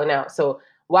to Wildin' Out. So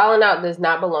Wildin' Out does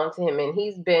not belong to him, and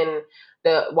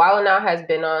Wildin' Out has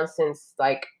been on since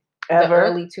like the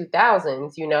early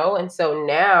 2000s, and so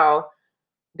now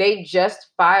they just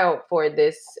filed for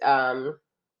this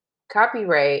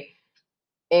copyright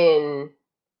in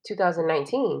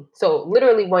 2019. So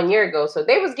literally 1 year ago. So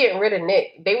they was getting rid of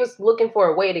Nick. They was looking for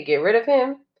a way to get rid of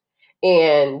him,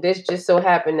 and this just so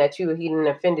happened that he didn't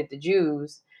offended the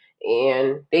Jews.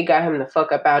 And they got him the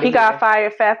fuck up out of here. He got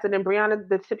fired faster than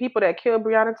the people that killed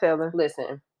Breonna Taylor.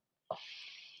 Listen.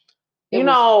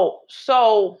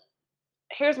 So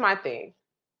here's my thing.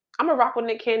 I'm going to rock with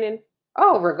Nick Cannon.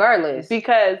 Oh, regardless.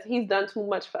 Because he's done too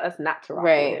much for us not to rock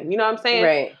with him. You know what I'm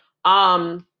saying?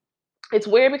 Right. It's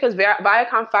weird because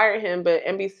Viacom fired him, but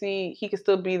NBC, he could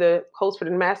still be the host for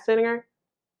The Masked Singer.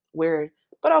 Weird.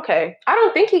 But okay. I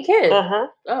don't think he can.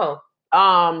 Oh.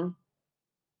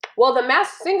 Well, The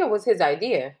Masked Singer was his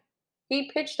idea. He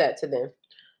pitched that to them.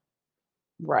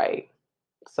 Right.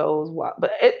 So it was wild.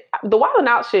 But the wilding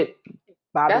out shit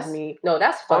bothers me. No,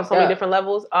 that's fucked on so many different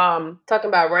levels. Talking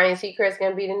about Ryan Seacrest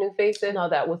gonna be the new face. No,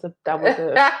 that was a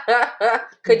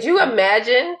Could you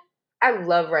imagine? I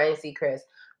love Ryan Seacrest,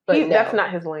 but that's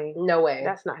not his lane. No way.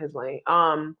 That's not his lane.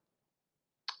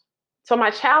 So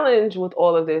my challenge with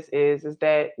all of this is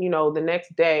that, you know, the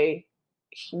next day,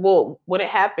 well, when it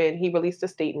happened, he released a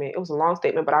statement. It was a long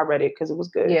statement, but I read it because it was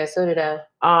good. Yeah, so did I.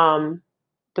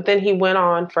 But then he went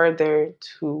on further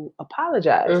to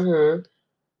apologize. Mm-hmm.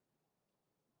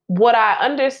 What I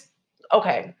understand,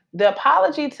 okay, the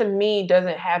apology to me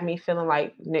doesn't have me feeling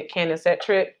like Nick Cannon set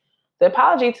trip. The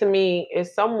apology to me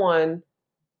is someone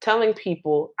telling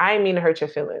people, I didn't mean to hurt your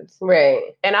feelings. Right.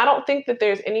 And I don't think that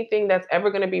there's anything that's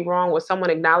ever going to be wrong with someone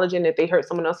acknowledging that they hurt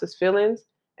someone else's feelings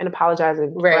and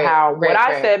apologizing for how what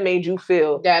I said made you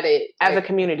feel as a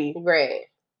community. Right.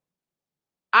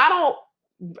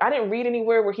 I didn't read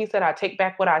anywhere where he said, I take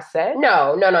back what I said.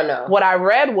 No. What I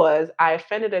read was, I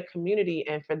offended a community,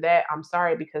 and for that, I'm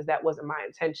sorry because that wasn't my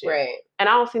intention. Right. And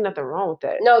I don't see nothing wrong with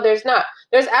that. No, there's not.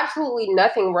 There's absolutely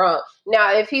nothing wrong.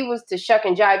 Now, if he was to shuck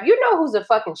and jive, you know who's a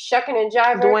fucking shucking and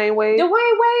jiver? Dwayne Wade. Dwayne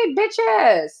Wade, bitch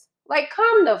ass. Like,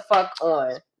 come the fuck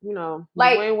on. You know,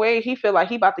 like, Dwayne Wade, he feel like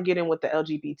he about to get in with the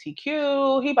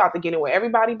LGBTQ. He about to get in with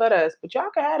everybody but us. But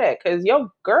y'all can have that because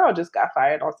your girl just got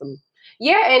fired on some...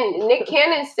 Yeah, and Nick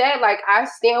Cannon said, like, I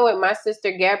stand with my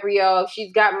sister Gabrielle.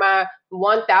 She's got my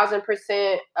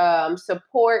 1,000%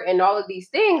 support and all of these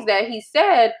things that he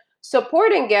said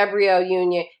supporting Gabrielle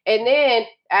Union. And then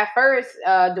at first,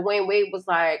 Dwayne Wade was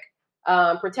like,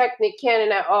 protect Nick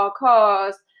Cannon at all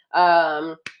costs.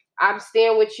 I'm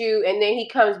staying with you. And then he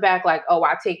comes back like, oh,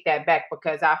 I take that back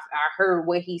because I heard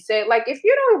what he said. Like, if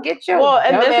you don't get your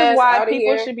and this is why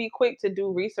people should be quick to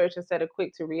do research instead of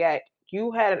quick to react.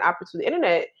 You had an opportunity. The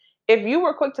internet, if you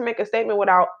were quick to make a statement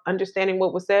without understanding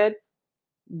what was said,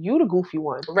 you the goofy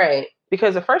one. Right.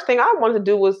 Because the first thing I wanted to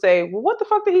do was say, well, what the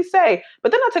fuck did he say?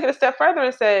 But then I took it a step further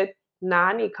and said, nah,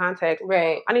 I need context.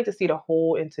 Right. I need to see the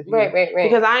whole interview. Right.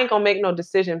 Because I ain't going to make no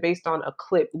decision based on a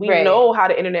clip. We know how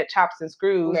the internet chops and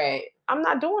screws. Right. I'm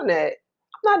not doing that.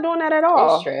 I'm not doing that at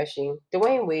all. It's trashy.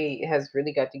 Dwayne Wade has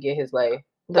really got to get his life.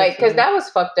 Like, because that was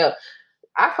fucked up.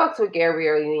 I fucked with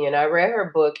Gabrielle Union. I read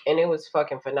her book and it was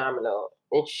fucking phenomenal.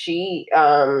 And she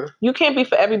you can't be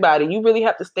for everybody. You really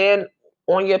have to stand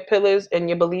on your pillars and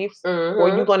your beliefs, or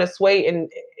you're gonna sway in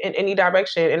any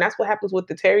direction. And that's what happens with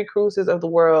the Terry Cruzes of the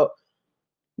world.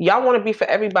 Y'all want to be for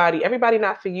everybody. Everybody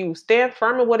not for you. Stand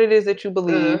firm in what it is that you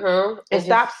believe and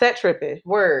stop set tripping.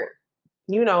 Word.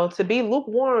 You know, to be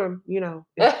lukewarm, you know,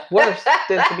 it's worse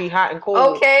than to be hot and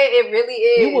cold. Okay, it really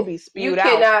is. You will be spewed out.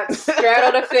 You cannot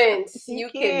straddle the fence. You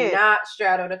cannot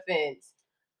straddle the fence.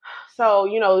 So,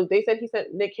 you know, they said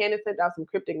Nick Cannon sent out some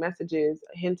cryptic messages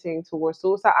hinting towards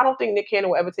suicide. I don't think Nick Cannon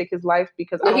will ever take his life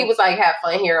because he was like, have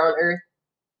fun here on Earth.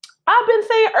 I've been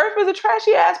saying Earth is a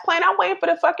trashy ass planet. I'm waiting for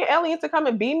the fucking aliens to come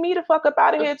and beam me the fuck up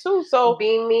out of here too. So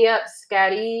beam me up,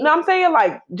 Scotty. No, I'm saying,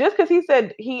 like, just because he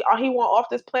said he want off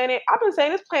this planet, I've been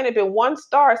saying this planet been one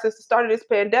star since the start of this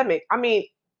pandemic. I mean,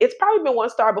 it's probably been one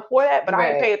star before that, but I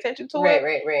didn't pay attention to it.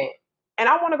 Right. And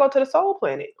I want to go to the Soul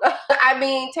Planet. I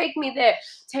mean, take me there.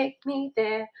 Take me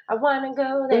there. I want to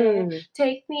go there.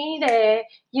 Take me there.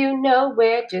 You know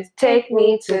where. Just take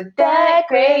me to that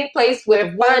great place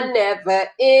where fun never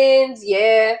ends.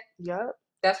 Yeah. Yep.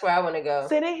 That's where I want to go.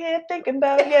 Sitting here thinking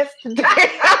about yesterday.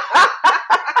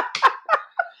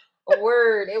 A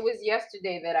word. It was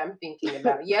yesterday that I'm thinking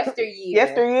about. Yesteryear.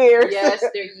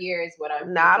 Yesteryear is what I'm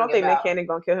thinking about. I don't think Nick Cannon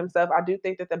gonna kill himself. I do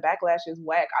think that the backlash is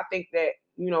whack. I think that,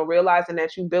 you know, realizing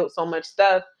that you built so much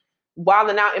stuff,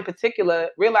 Wildin' Out in particular,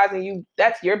 realizing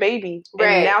that's your baby.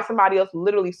 And now somebody else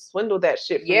literally swindled that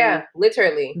shit for you. Yeah,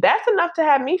 literally. That's enough to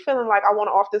have me feeling like I want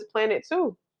to off this planet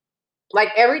too. Like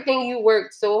everything you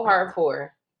worked so hard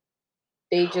for,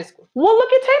 they just... Well,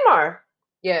 look at Tamar.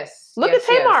 Yes. Look at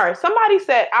Tamar. Yes. Somebody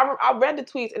said, I read the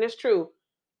tweets and it's true.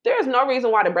 There's no reason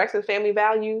why the Braxton family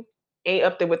value ain't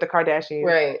up there with the Kardashians.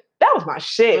 Right. That was my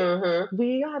shit.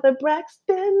 We are the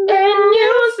Braxton and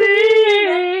you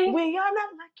see. We are not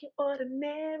like your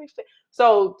ordinary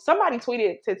So somebody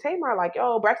tweeted to Tamar like,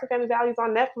 yo, Braxton family values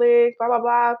on Netflix, blah, blah,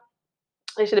 blah.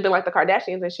 It should have been like the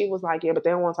Kardashians. And she was like, yeah, but they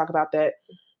don't want to talk about that.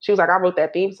 She was like, I wrote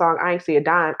that theme song. I ain't see a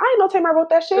dime. I didn't know Tamar wrote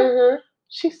that shit.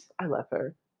 I love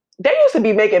her. They used to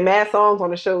be making mad songs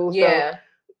on the shows. Yeah.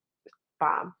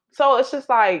 Bomb. So it's just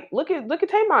like, look at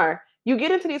Tamar. You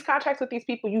get into these contracts with these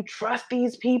people, you trust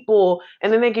these people,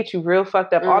 and then they get you real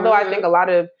fucked up. Although I think a lot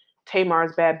of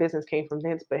Tamar's bad business came from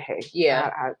Vince, but hey,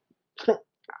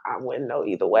 I wouldn't know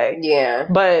either way. Yeah.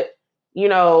 But, you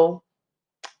know,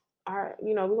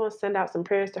 we're gonna send out some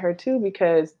prayers to her too,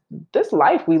 because this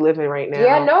life we live in right now.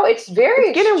 Yeah, no, it's very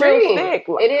it's getting extreme. real sick.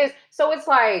 It is. So it's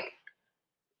like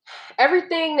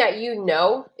everything that you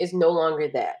know is no longer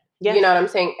that. Yes. You know what I'm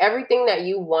saying? Everything that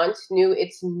you once knew,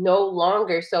 it's no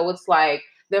longer. So it's like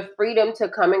the freedom to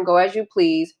come and go as you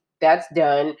please, that's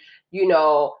done. You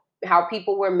know, how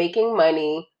people were making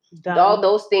money, done. All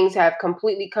those things have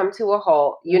completely come to a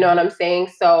halt. You know what I'm saying?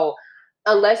 So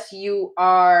unless you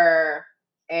are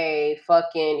a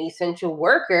fucking essential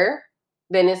worker,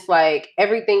 then it's like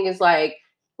everything is like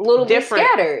a little different. Bit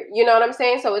scattered. You know what I'm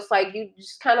saying? So it's like you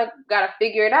just kind of got to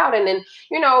figure it out. And then,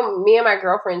 me and my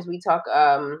girlfriends, we talk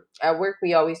at work,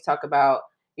 we always talk about,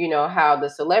 how the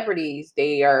celebrities,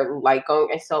 they are like going.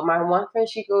 And so my one friend,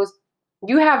 she goes,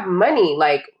 you have money.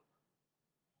 Like,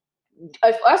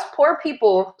 if us poor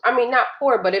people, I mean, not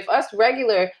poor, but if us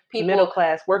regular people, middle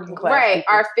class, working class, right,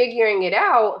 people are figuring it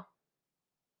out,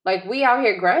 like we out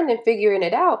here grinding, figuring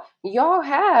it out, you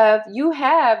have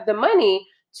the money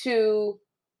to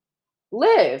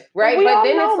live, right? But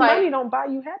then it's like money don't buy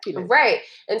you happiness, right?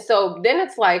 And so then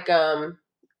it's like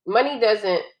money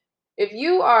doesn't. If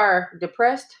you are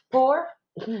depressed, poor,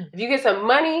 if you get some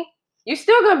money, you're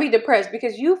still gonna be depressed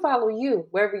because you follow you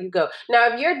wherever you go. Now,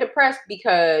 if you're depressed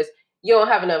because you don't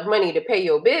have enough money to pay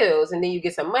your bills, and then you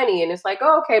get some money, and it's like,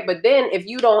 oh, okay. But then if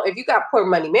you got poor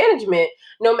money management,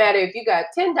 no matter if you got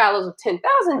 $10 or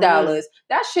 $10,000,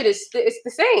 that shit is it's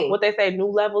the same. What they say, new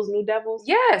levels, new devils.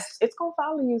 Yes, it's gonna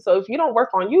follow you. So if you don't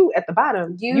work on you at the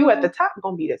bottom, you at the top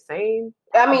gonna be the same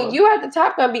problem. I mean, you at the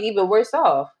top gonna be even worse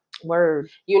off. Word.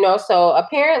 So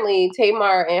apparently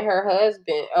Tamar and her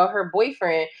husband, her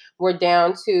boyfriend, were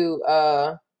down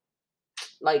to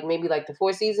like maybe like the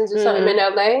Four Seasons or something in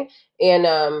LA,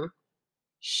 and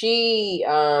she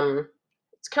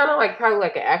it's kind of like probably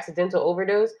like an accidental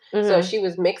overdose. So she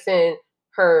was mixing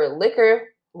her liquor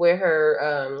with her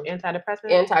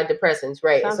antidepressants,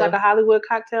 right? Sounds like a Hollywood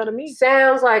cocktail to me.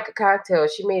 Sounds like a cocktail.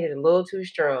 She made it a little too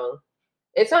strong.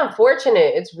 It's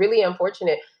unfortunate. It's really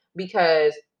unfortunate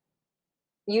because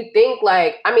you think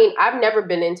like, I mean, I've never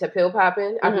been into pill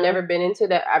popping. I've never been into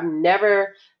that. I've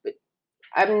never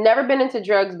been into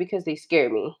drugs because they scare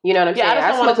me. You know what I'm saying? I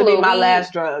just don't want it to be my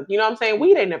last drug. You know what I'm saying?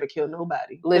 Weed ain't never killed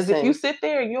nobody. Because if you sit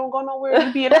there and you don't go nowhere,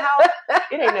 you be in the house,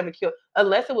 it ain't never killed.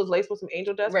 Unless it was laced with some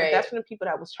angel dust. Right. But that's from the people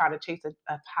that was trying to chase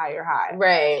a higher high.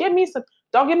 Right.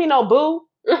 Don't give me no boo.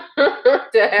 To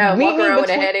hell, walk around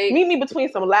with a headache. Meet me between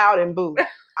some loud and boo.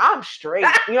 I'm straight.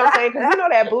 You know what I'm saying? Because you know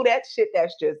that boo, that shit,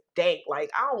 that's just dank. Like,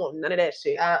 I don't want none of that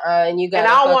shit. And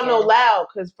I don't want no loud,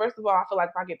 because first of all, I feel like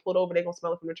if I get pulled over, they're going to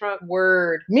smell it from the trunk.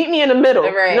 Word. Meet me in the middle.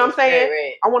 Right. You know what I'm saying?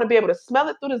 Right. I want to be able to smell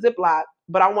it through the Ziploc,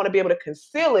 but I want to be able to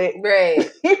conceal it. Right.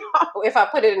 You know? If I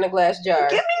put it in a glass jar.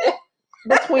 Give me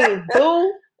between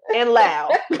boo and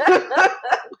loud.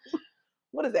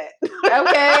 What is that? Okay.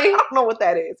 I don't know what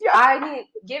that is. Yeah.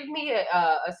 Give me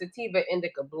a sativa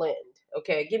indica blend.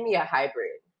 Okay. Give me a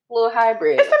hybrid. A little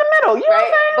hybrid. It's in the middle. You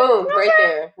right? know what I'm saying? Boom. You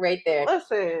know right there.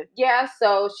 Listen. Yeah.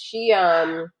 So she,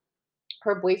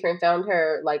 her boyfriend found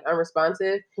her like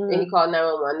unresponsive, and he called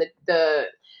 911. The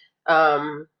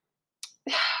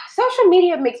social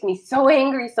media makes me so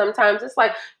angry sometimes. It's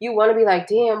like you want to be like,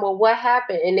 damn, well, what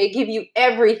happened? And they give you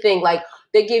everything. Like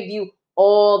they give you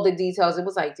all the details. It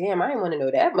was like, damn, I didn't want to know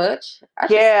that much.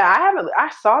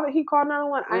 I saw that he called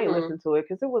 911. I didn't listen to it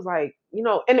because it was like,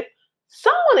 and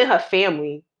someone in her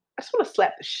family, I just want to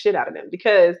slap the shit out of them,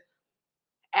 because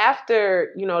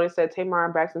after, they said Tamar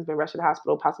Braxton's been rushed to the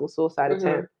hospital, possible suicide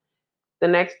attempt. The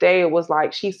next day it was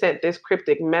like she sent this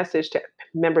cryptic message to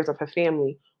members of her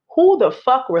family. Who the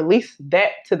fuck released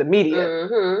that to the media?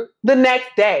 The next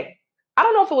day. I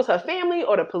don't know if it was her family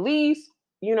or the police,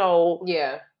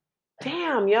 Yeah.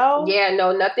 Damn, yo. Yeah,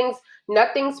 no, nothing's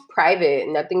private.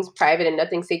 Nothing's private and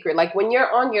nothing's secret. Like when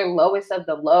you're on your lowest of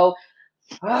the low,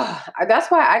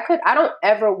 that's why I don't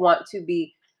ever want to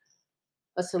be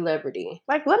a celebrity.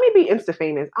 Like, let me be Insta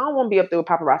famous. I don't want to be up there with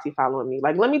paparazzi following me.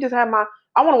 Like, let me just have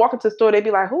I want to walk into the store. They'd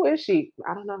be like, who is she?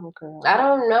 I don't know, girl. I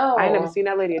don't know. I ain't never seen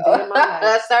that lady a day in my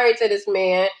life. Sorry to this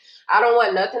man. I don't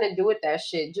want nothing to do with that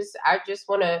shit. I just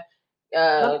want to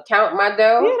count my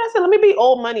dough. Yeah, that's it. Let me be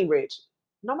old money rich.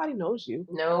 Nobody knows you.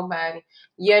 Nobody.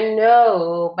 You're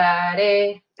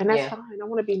nobody. And that's fine. I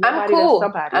want to be nobody. I'm cool.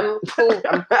 Somebody. I'm cool.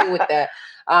 I'm cool with that.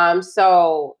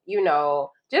 So,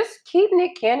 just keep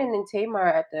Nick Cannon and Tamar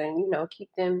at keep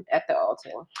them at the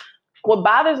altar. What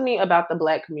bothers me about the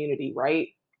Black community, right,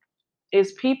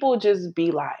 is people just be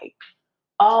like,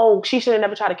 oh, she should have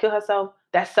never tried to kill herself.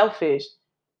 That's selfish.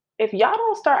 If y'all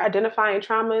don't start identifying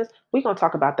traumas, we're going to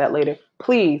talk about that later.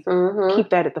 Please keep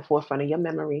that at the forefront of your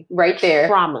memory. Right there.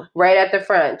 Trauma. Right at the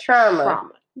front. Trauma.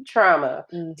 trauma.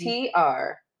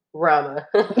 TR Rama.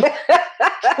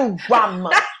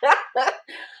 Rama.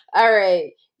 All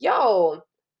right. Yo,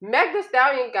 Meg Thee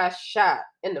Stallion got shot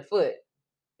in the foot.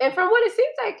 And from what it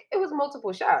seems like, it was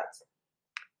multiple shots.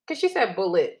 Because she said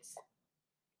bullets.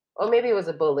 Or maybe it was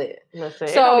a bullet. Listen,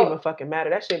 it don't even fucking matter.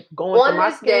 That shit going to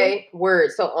my skin.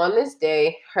 On this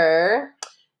day, her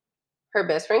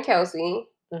best friend Kelsey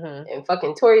and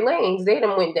fucking Tory Lanez, they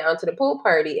done went down to the pool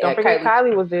party. Don't forget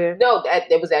Kylie was there. No,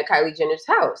 it was at Kylie Jenner's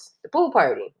house, the pool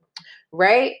party.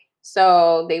 Right?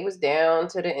 So they was down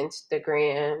to the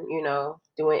Instagram,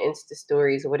 doing Insta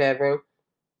stories or whatever.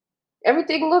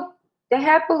 Everything looked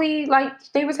happily like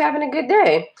they was having a good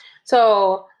day.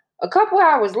 So a couple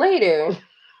hours later,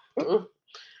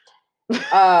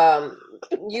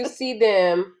 you see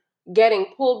them getting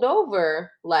pulled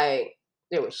over, like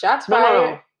there was shots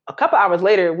fired. No. A couple hours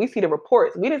later, we see the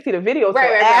reports. We didn't see the video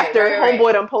after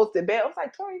Homeboy done posted bail. I was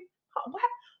like, Tory, what?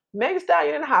 Meg Thee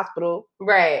Stallion in the hospital.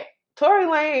 Right. Tory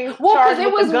Lanez. Well, because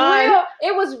it was real.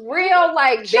 It was real,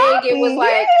 like choppy, big. It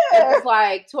was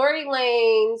like Tory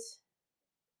Lanez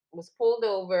was pulled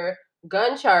over,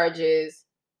 gun charges.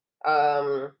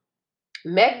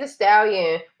 Meg Thee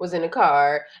Stallion was in the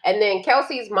car, and then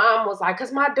Kelsey's mom was like,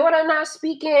 "Cause my daughter not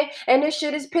speaking, and this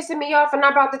shit is pissing me off, and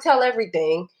I'm about to tell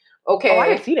everything." Okay. Oh, I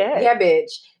didn't see that. Yeah,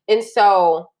 bitch. And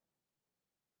so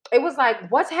it was like,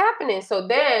 what's happening? So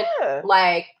then,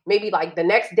 like, maybe like the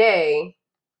next day,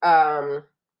 the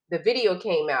video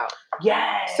came out.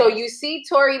 Yeah. So you see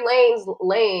Tory Lanez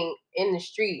laying in the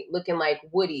street looking like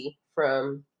Woody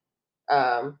from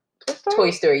Toy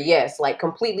Story. Yes, like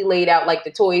completely laid out like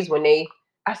the toys when they...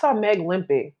 I saw Meg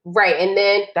limping. Right, and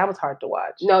then... That was hard to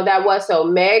watch. No, that was... So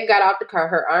Meg got out the car,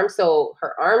 her arms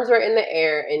were in the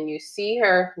air, and you see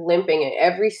her limping, and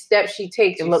every step she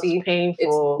takes, it looks painful.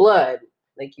 It's blood.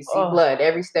 Like, you see blood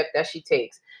every step that she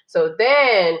takes. So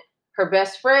then her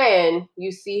best friend,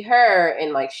 you see her,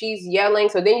 and like she's yelling.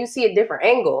 So then you see a different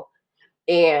angle,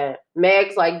 and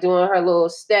Meg's like doing her little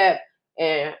step,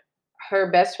 and her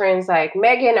best friend's like,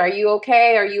 "Megan, are you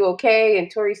okay? Are you okay?"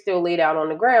 And Tori's still laid out on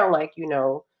the ground, like,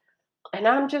 And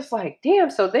I'm just like,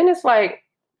 damn. So then it's like,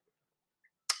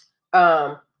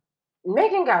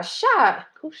 Megan got shot.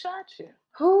 Who shot you?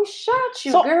 Who shot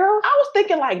you, so, girl? I was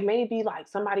thinking like maybe like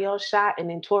somebody else shot, and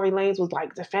then Tory Lanez was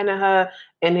like defending her,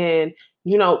 and then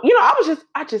I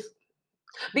just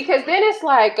because then it's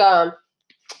like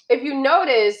if you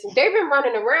notice, they've been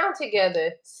running around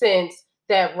together since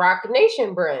that Rock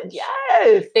Nation brunch.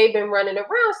 Yes, they've been running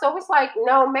around, so it's like,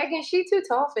 no, Megan, she too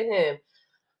tall for him.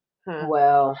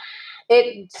 Well,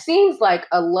 it seems like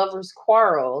a lover's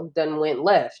quarrel done went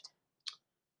left.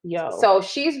 Yo. So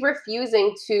she's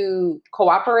refusing to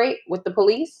cooperate with the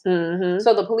police. Mm-hmm.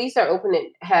 So the police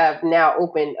have now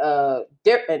opened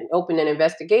an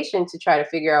investigation to try to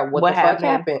figure out what the fuck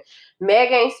happened.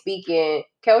 Meg ain't speaking.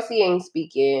 Kelsey ain't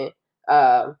speaking.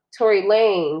 Tory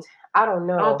Lanez, I don't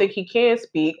know. I don't think he can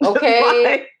speak.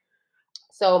 Okay.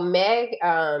 So Meg,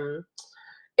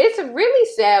 it's really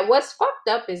sad. What's fucked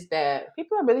up is that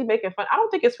people are really making fun. I don't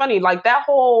think it's funny. Like that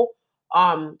whole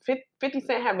 50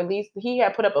 Cent had released, he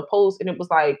had put up a post, and it was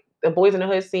like the Boys in the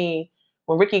Hood scene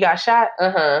when Ricky got shot.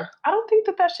 I don't think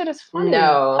that shit is funny.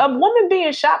 No. A woman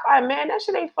being shot by a man, that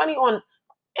shit ain't funny. On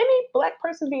any black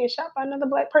person being shot by another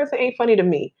black person ain't funny to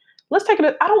me. Let's take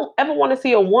it. I don't ever want to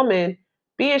see a woman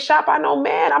being shot by no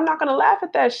man. I'm not gonna laugh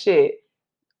at that shit.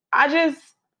 I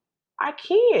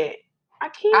can't.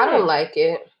 I don't like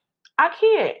it. I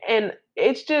can't. And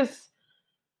it's just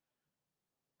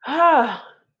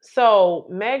so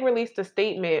Meg released a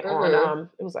statement on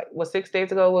it was like 6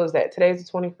 days ago. What was that? Today's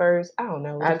the 21st. I don't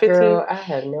know. Girl, I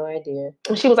have no idea.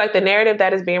 She was like, the narrative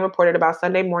that is being reported about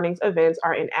Sunday morning's events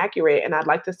are inaccurate, and I'd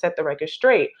like to set the record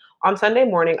straight. On Sunday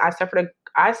morning, I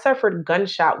suffered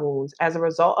gunshot wounds as a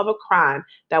result of a crime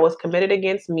that was committed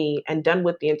against me and done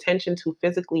with the intention to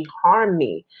physically harm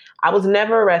me. I was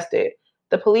never arrested.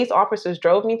 The police officers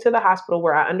drove me to the hospital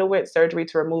where I underwent surgery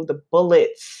to remove the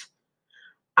bullets.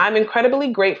 I'm incredibly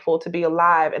grateful to be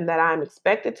alive and that I am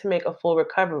expected to make a full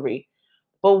recovery.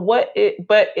 But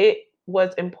it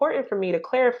was important for me to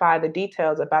clarify the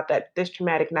details about this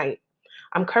traumatic night.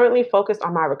 I'm currently focused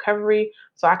on my recovery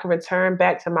so I can return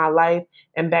back to my life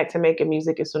and back to making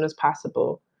music as soon as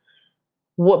possible.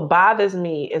 What bothers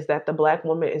me is that the Black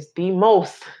woman is the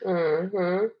most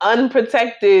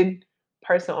unprotected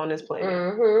person on this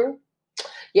planet.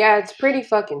 Yeah, it's pretty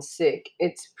fucking sick.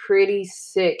 It's pretty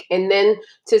sick. And then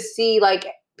to see like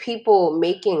people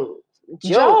making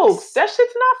jokes. That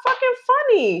shit's not fucking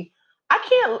funny.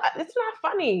 It's not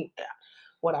funny.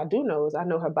 What I do know is I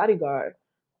know her bodyguard.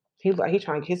 He's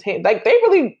trying to get his hand. Like they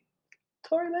really,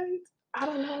 Tory Lanez, I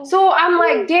don't know. So I'm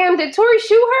like, damn, did Tory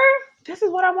shoot her? This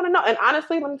is what I want to know. And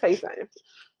honestly, let me tell you something.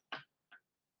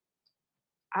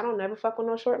 I don't never fuck with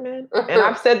no short men. And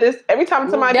I've said this every time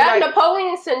somebody that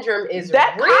Napoleon syndrome is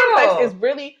that real. complex is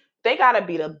really, they gotta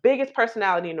be the biggest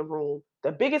personality in the room,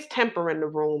 the biggest temper in the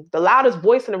room, the loudest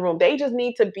voice in the room. They just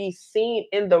need to be seen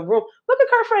in the room. Look at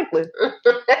Kurt Franklin.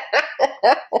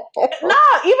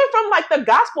 Nah, even from like the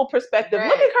gospel perspective, right.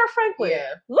 Look at Kurt Franklin.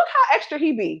 Yeah. Look how extra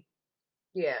he be.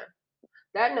 Yeah.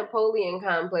 That Napoleon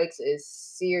complex is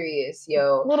serious,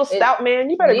 yo. Little stout man,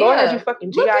 you better go ahead, you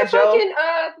fucking G.I. Joe. Fucking,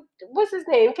 what's his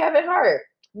name? Kevin Hart.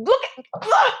 Look at,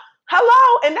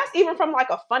 hello, and that's even from like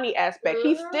a funny aspect. Mm-hmm.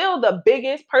 He's still the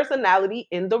biggest personality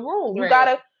in the room. You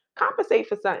gotta compensate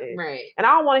for something, right? And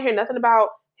I don't want to hear nothing about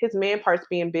his man parts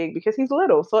being big because he's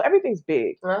little, so everything's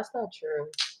big. No, that's not true.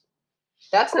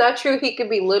 That's not true. He could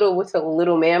be little with a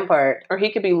little man part, or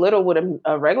he could be little with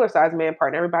a regular size man part,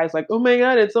 and everybody's like, "Oh my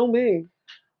god, it's so big."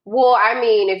 Well, I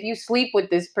mean, if you sleep with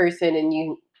this person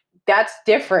and that's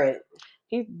different.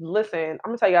 Listen, I'm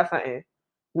gonna tell y'all something.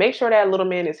 Make sure that little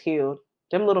man is healed.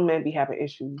 Them little men be having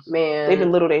issues. Man. They've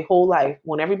been little their whole life.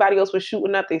 When everybody else was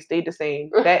shooting up, they stayed the same.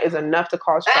 That is enough to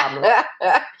cause trauma.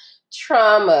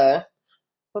 Trauma.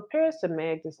 But Paris to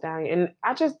Meg Thee Stallion.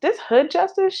 And this hood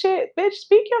justice shit, bitch,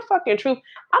 speak your fucking truth.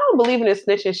 I don't believe in this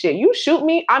snitching shit. You shoot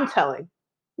me, I'm telling.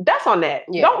 That's on that.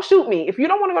 Yeah. Don't shoot me. If you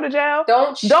don't want to go to jail,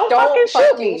 don't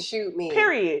fucking shoot me.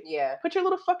 Period. Yeah. Put your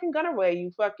little fucking gun away,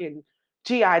 you fucking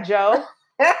G.I. Joe.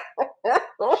 Shit.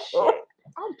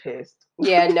 I'm pissed.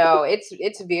 Yeah, no,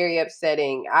 it's very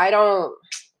upsetting.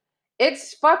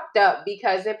 It's fucked up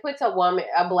because it puts a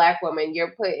black woman,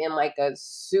 you're put in like a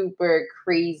super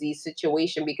crazy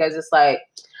situation because it's like,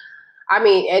 I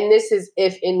mean, and this is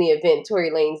if in the event Tory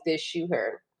Lanez did shoot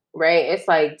her, right? It's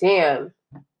like, damn,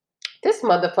 this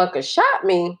motherfucker shot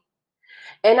me.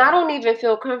 And I don't even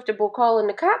feel comfortable calling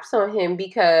the cops on him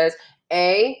because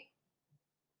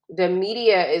the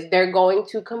media they're going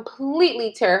to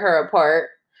completely tear her apart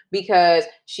because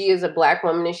she is a black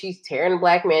woman and she's tearing a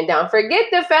black man down. Forget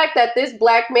the fact that this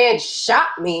black man shot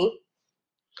me.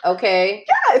 Okay?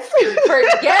 Yes.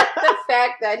 Forget the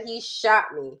fact that he shot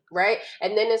me, right?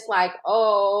 And then it's like,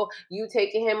 oh, you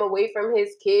taking him away from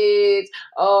his kids.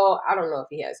 Oh, I don't know if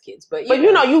he has kids, but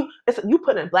you know, you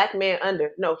putting a black man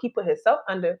under. No, he put himself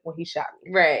under when he shot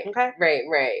me. Right. Okay?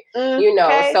 Right. You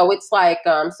know, so it's like,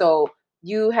 so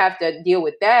you have to deal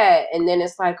with that. And then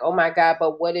it's like, oh my God,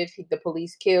 but what if the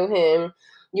police kill him?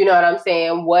 You know what I'm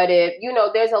saying? What if,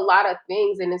 there's a lot of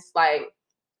things. And it's like,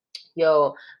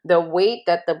 yo, the weight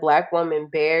that the black woman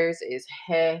bears is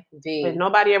heavy. And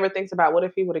nobody ever thinks about what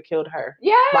if he would have killed her.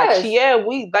 Yes.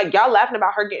 Like, y'all laughing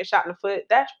about her getting shot in the foot.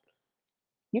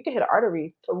 You can hit an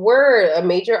artery. A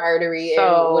major artery.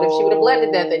 So, and what if she would have bled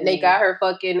to death and they got her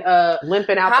fucking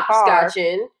limping out the car.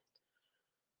 Hopscotching.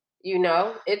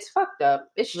 It's fucked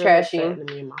up. It's really trashy.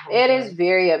 It is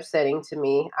very upsetting to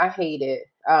me. I hate it.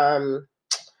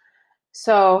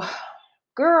 So,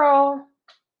 girl,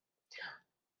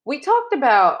 we talked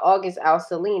about August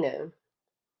Alsina.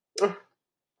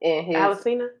 And his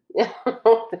Alsina?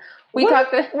 We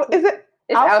talked. Is it?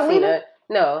 It's Alsina.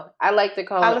 No, I like to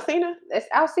call Alsina? It's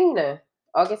Alsina.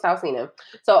 August Alsina.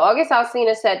 So August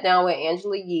Alsina sat down with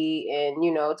Angela Yee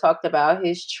and, talked about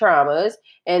his traumas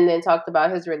and then talked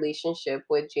about his relationship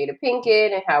with Jada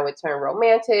Pinkett and how it turned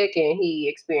romantic and he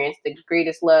experienced the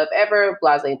greatest love ever,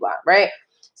 blah, blah, blah, right?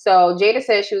 So Jada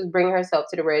said she was bringing herself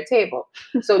to the red table.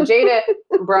 So Jada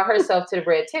brought herself to the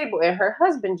red table and her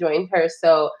husband joined her.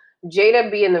 So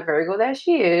Jada, being the Virgo that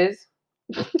she is,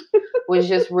 was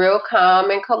just real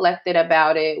calm and collected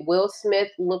about it. Will Smith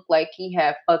looked like he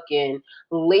had fucking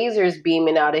lasers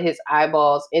beaming out of his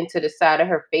eyeballs into the side of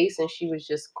her face, and she was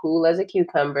just cool as a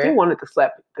cucumber. He wanted to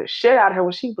slap the shit out of her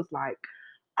when she was like,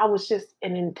 I was just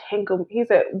an entanglement. He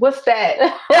said, what's that?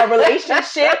 A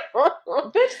relationship?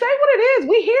 Bitch, say what it is.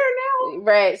 We here now.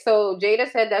 Right. So Jada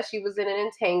said that she was in an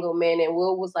entanglement and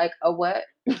Will was like, a what?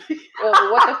 What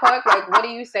the fuck? Like, what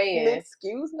are you saying?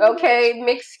 Excuse me? Okay,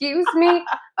 excuse me?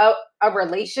 A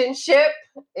relationship?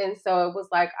 And so it was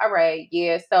like, all right,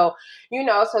 yeah. So,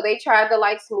 so they tried to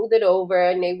like smooth it over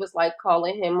and they was like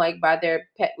calling him like by their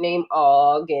pet name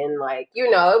Og and like,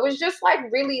 it was just like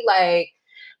really like,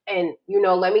 and,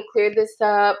 let me clear this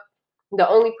up. The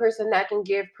only person that can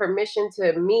give permission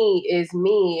to me is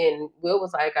me. And Will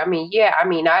was like, I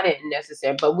didn't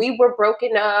necessarily, but we were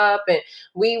broken up and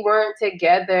we weren't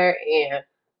together and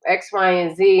X, Y,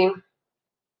 and Z.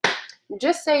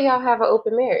 Just say y'all have an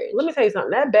open marriage. Let me tell you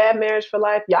something. That bad marriage for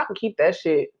life, y'all can keep that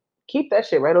shit. Keep that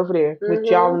shit right over there with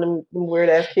y'all and them weird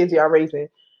ass kids y'all raising.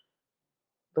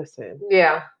 Listen.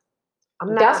 Yeah.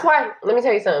 That's why, let me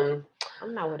tell you something.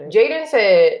 I'm not with it. Jaden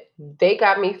said, they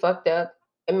got me fucked up.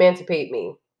 Emancipate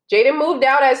me. Jaden moved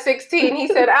out at 16. He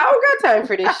said, I don't got time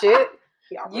for this shit.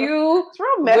 You,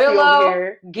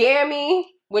 Willow,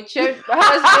 Gammy, with your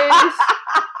husbands,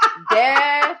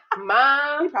 dad,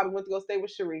 mom. He probably went to go stay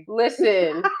with Cherie.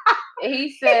 Listen,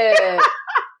 he said,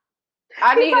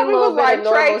 I need a little bit of normalcy.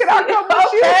 Trey, can I come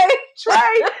with you?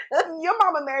 Trey, your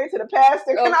mama married to the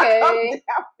pastor. Can I come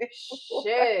down?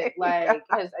 Shit, like,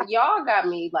 because y'all got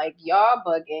me, like, y'all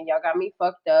bugging. Y'all got me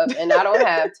fucked up, and I don't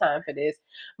have time for this.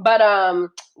 But,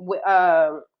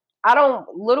 Lil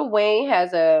Wayne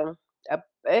has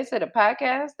is it a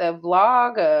podcast, a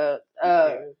vlog,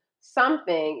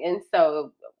 something, and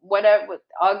so whatever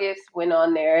August went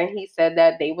on there, and he said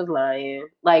that they was lying.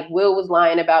 Like, Will was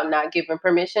lying about not giving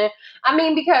permission. I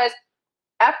mean, because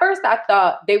at first I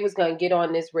thought they was gonna get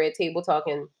on this red table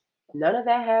talking. None of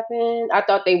that happened. I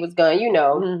thought they was gonna,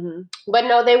 but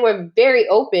no, they were very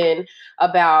open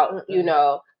about,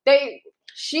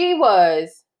 she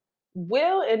was.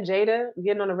 Will and Jada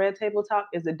getting on the red table talk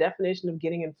is the definition of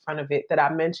getting in front of it that I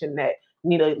mentioned that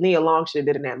Nia Long should have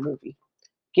did in that movie.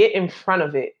 Get in front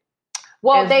of it.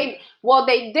 Well, they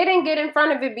didn't get in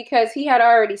front of it because he had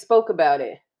already spoke about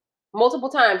it multiple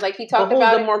times. Like, he talked about it.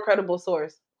 Who's the more credible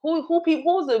source? Who's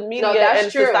the media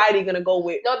and society gonna go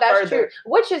with? No, that's true.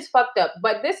 Which is fucked up.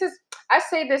 But I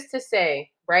say this to say,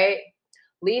 right?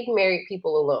 Leave married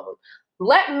people alone.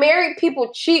 Let married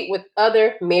people cheat with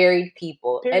other married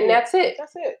people. Period. And that's it.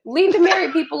 That's it. Leave the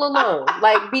married people alone.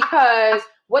 Like, because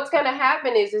what's gonna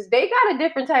happen is they got a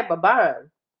different type of bond.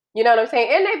 You know what I'm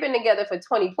saying? And they've been together for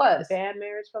 20 plus. Bad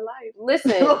marriage for life.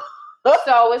 Listen.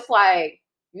 So it's like,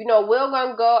 Will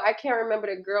gonna go. I can't remember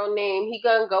the girl name. He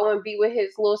gonna go and be with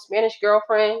his little Spanish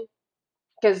girlfriend.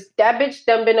 Because that bitch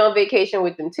done been on vacation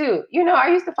with them too. I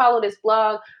used to follow this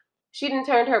blog. She done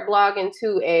turned her blog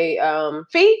into a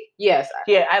Fee? Yes.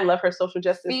 Yeah, I love her social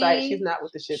justice site. She's not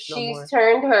with the shit no more. She's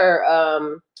turned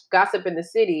her Gossip in the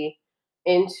City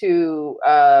into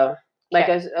like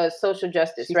a social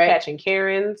justice, She's right? Catching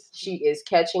Karens. She is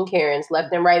catching Karens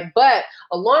left and right. But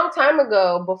a long time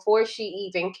ago, before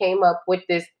she even came up with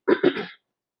this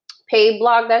paid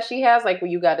blog that she has, like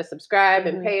where you got to subscribe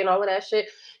and pay and all of that shit,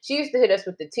 she used to hit us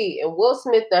with the tea. And Will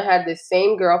Smith done had this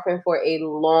same girlfriend for a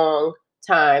long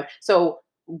time. So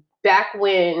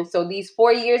these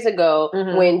 4 years ago,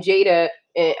 when Jada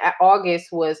in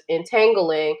August was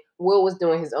entangling, Will was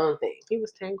doing his own thing. He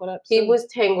was tangled up too. He was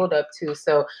tangled up too.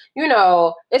 So,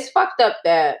 it's fucked up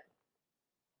that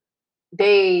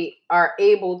they are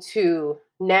able to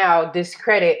now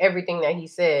discredit everything that he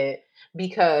said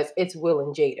because it's Will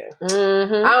and Jada.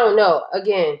 I don't know.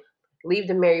 Again, leave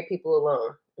the married people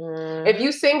alone. If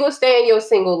you single, stay in your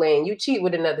single lane. You cheat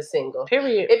with another single.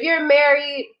 Period. If you're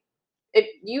married, if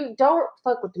you don't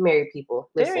fuck with the married people.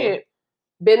 Listen. Period.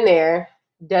 Been there,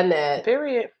 done that.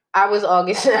 Period. I was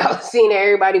August and I was seeing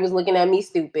everybody was looking at me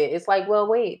stupid. It's like, well,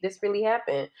 wait, this really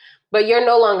happened. But you're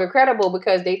no longer credible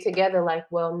because they together like,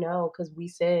 well, no, because we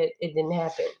said it didn't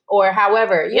happen. Or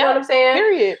however, you know what I'm saying?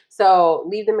 Period. So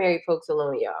leave the married folks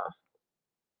alone, y'all.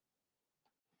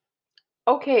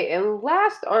 Okay, and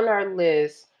last on our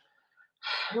list,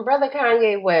 Brother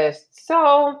Kanye West.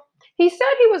 So he said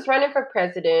he was running for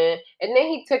president and then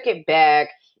he took it back,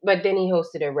 but then he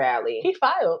hosted a rally. He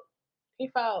filed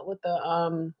with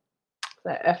the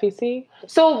FEC.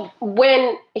 So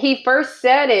when he first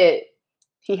said it,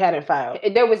 he hadn't filed.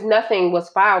 There was nothing was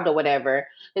filed or whatever.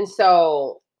 And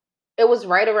so it was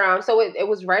right around, it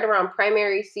was right around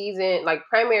primary season, like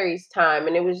primaries time.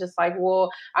 And it was just like,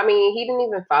 well, I mean, he didn't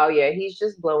even file yet. He's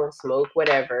just blowing smoke,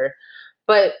 whatever.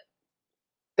 But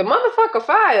the motherfucker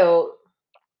filed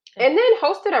and then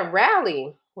hosted a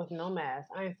rally. With no mask.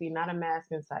 I didn't see not a mask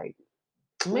in sight.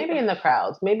 Maybe in the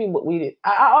crowds. Maybe what we did.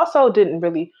 I also didn't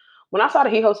really, when I saw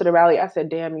that he hosted a rally, I said,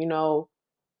 damn,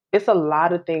 it's a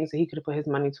lot of things that he could have put his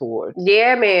money towards.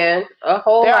 Yeah, man. A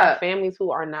whole lot. There are families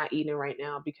who are not eating right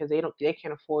now because they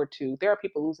can't afford to. There are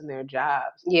people losing their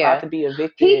jobs. Yeah. About to be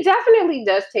evicted. He definitely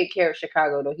does take care of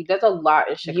Chicago though. He does a lot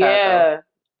in Chicago. Yeah.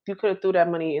 You could have threw that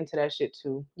money into that shit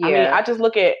too. Yeah. I mean, I just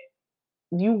look at,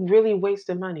 you really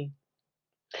wasted money.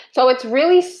 So it's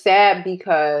really sad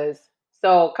because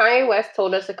Kanye West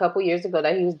told us a couple years ago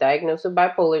that he was diagnosed with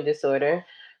bipolar disorder.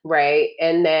 Right.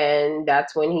 And then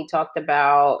that's when he talked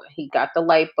about he got the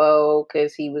lipo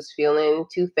because he was feeling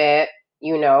too fat,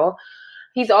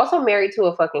 He's also married to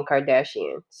a fucking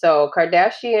Kardashian. So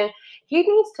Kardashian, he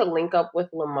needs to link up with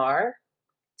Lamar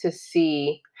to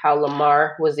see how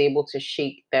Lamar was able to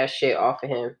shake that shit off of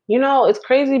him. It's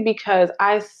crazy because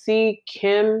I see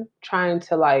Kim trying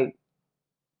to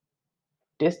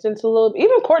distance a little bit.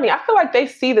 Even Courtney, I feel like they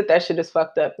see that shit is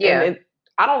fucked up. Yeah. And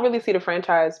I don't really see the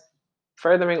franchise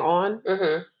furthering on.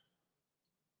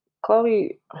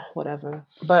 Khloe, whatever.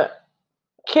 But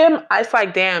Kim, it's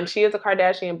like, damn, she is a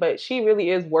Kardashian, but she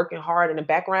really is working hard in the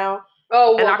background.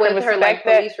 Oh, and I can with her respect like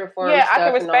that. police reform Yeah, stuff I can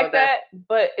and all respect that.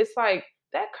 But it's like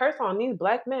that curse on these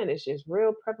black men is just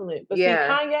real prevalent. But see,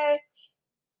 Kanye,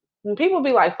 when people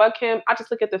be like, fuck him, I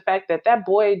just look at the fact that that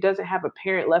boy doesn't have a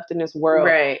parent left in this world.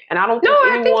 Right. And I don't think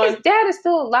anyone, I think his dad is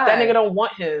still alive. That nigga don't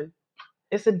want him.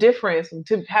 It's a difference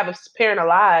to have a parent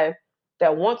alive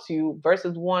that wants you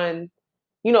versus one,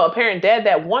 you know, a parent dead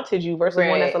that wanted you versus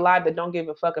one that's alive that don't give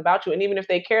a fuck about you. And even if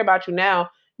they care about you now,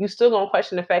 you still gonna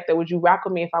question the fact that would you rock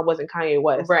with me if I wasn't Kanye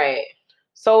West? Right.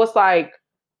 So it's like,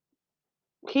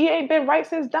 he ain't been right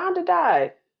since Donda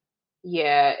died.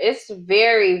 Yeah, it's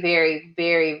very, very,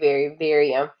 very, very,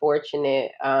 very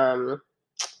unfortunate.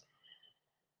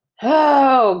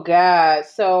 Oh God.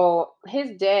 So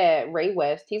his dad, Ray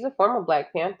West, he's a former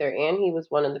Black Panther, and he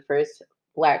was one of the first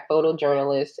Black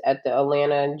photojournalists at the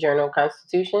Atlanta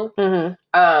Journal-Constitution.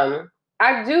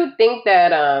 I do think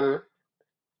that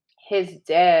his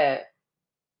dad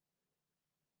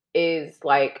is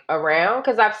like around,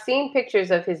 because I've seen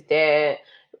pictures of his dad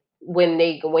when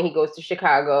he goes to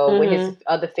Chicago with his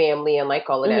other family and like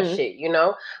all of that shit, you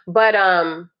know? But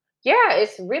yeah,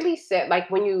 it's really sad.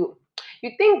 Like when you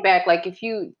think back, like if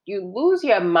you lose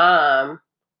your mom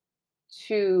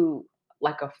to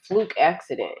like a fluke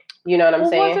accident, you know what I'm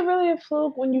saying? Was it really a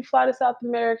fluke when you fly to South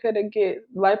America to get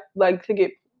to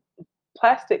get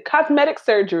cosmetic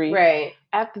surgery? Right.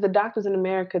 After the doctors in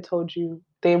America told you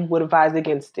they would advise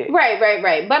against it. Right.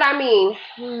 But I mean,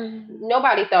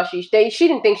 nobody thought she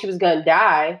didn't think she was gonna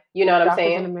die. You know what I'm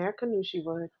saying? Doctors in America knew she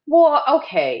would. Well,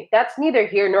 okay, that's neither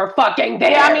here nor fucking there.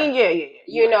 Yeah, I mean, yeah.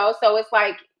 You know, so it's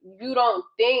like you don't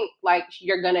think like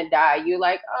you're gonna die. You're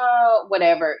like, oh,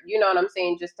 whatever. You know what I'm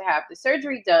saying? Just to have the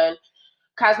surgery done,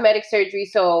 cosmetic surgery.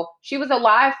 So she was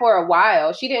alive for a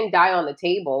while. She didn't die on the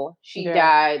table. She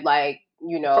died like,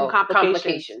 you know, from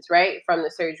complications, right? From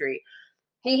the surgery.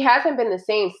 He hasn't been the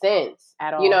same since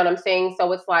at all. You know what I'm saying?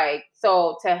 So it's like,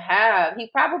 he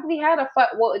probably had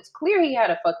it's clear he had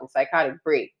a fucking psychotic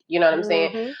break. You know what I'm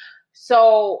saying?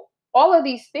 So all of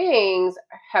these things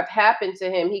have happened to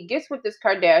him. He gets with this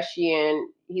Kardashian.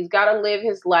 He's got to live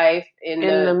his life in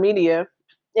the media.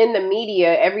 In the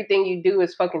media, everything you do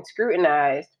is fucking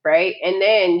scrutinized, right? And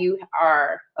then you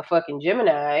are a fucking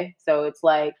Gemini. So it's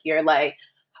like, you're like,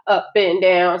 up and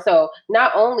down. So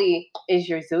not only is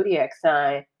your zodiac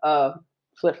sign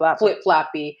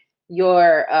flip-floppy,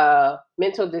 your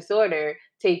mental disorder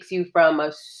takes you from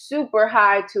a super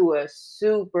high to a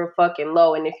super fucking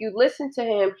low. And if you listen to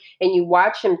him and you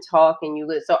watch him talk and you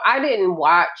listen, so I didn't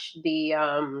watch the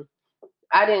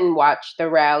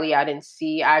rally.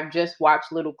 I just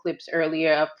watched little clips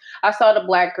earlier. I saw the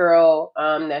black girl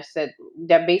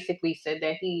that basically said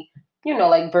that he, you know,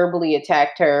 like verbally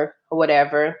attacked her or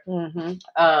whatever.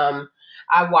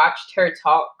 I watched her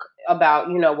talk about,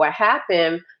 you know, what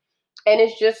happened. And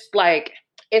it's just like,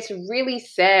 it's really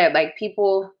sad. Like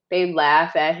people, they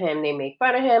laugh at him. They make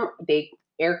fun of him. They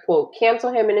air quote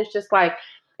cancel him. And it's just like,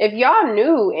 if y'all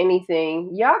knew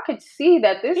anything, y'all could see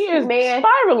that this man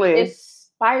is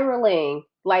spiraling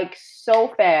like so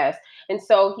fast. And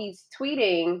so he's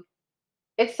tweeting.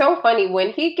 It's so funny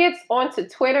when he gets onto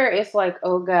Twitter. It's like,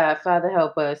 oh God, Father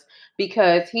help us,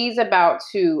 because he's about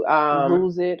to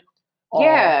lose it.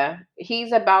 Yeah,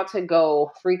 he's about to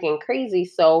go freaking crazy.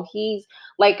 So he's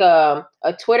like a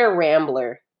Twitter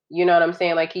rambler. You know what I'm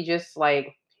saying? Like he just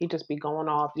be going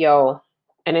off. Yo.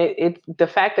 And it's the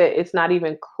fact that it's not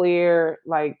even clear,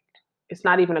 like it's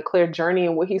not even a clear journey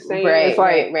in what he's saying. Right, it's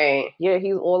like, right. Yeah,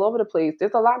 he's all over the place.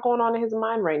 There's a lot going on in his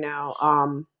mind right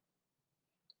now.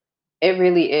 It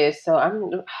really is. So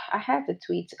I had the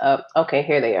tweets up. Okay,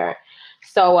 here they are.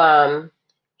 So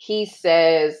he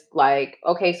says like,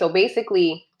 okay, so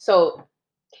basically, so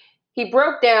he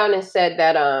broke down and said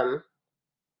that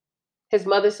his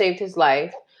mother saved his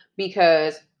life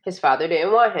because his father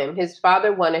didn't want him. His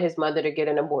father wanted his mother to get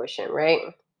an abortion, right?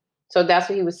 So that's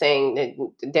what he was saying, that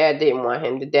the dad didn't want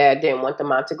him. The dad didn't want the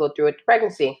mom to go through with the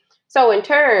pregnancy. So in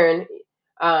turn,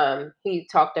 he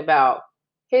talked about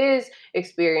his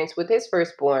experience with his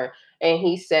firstborn. And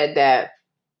he said that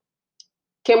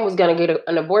Kim was going to get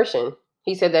an abortion.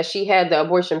 He said that she had the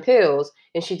abortion pills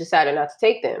and she decided not to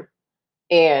take them.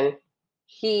 And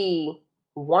he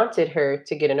wanted her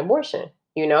to get an abortion,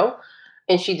 you know,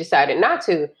 and she decided not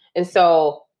to. And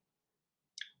so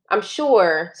I'm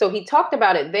sure, so he talked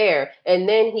about it there, and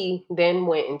then he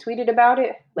went and tweeted about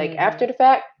it, like after the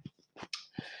fact.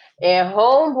 And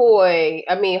homegirl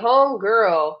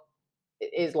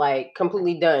is like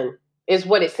completely done. is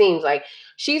what it seems like.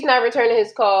 She's not returning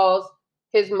his calls.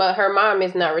 Her mom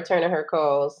is not returning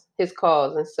his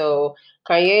calls, and so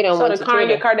Kanye don't want to. So the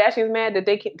Kanye Kardashians mad that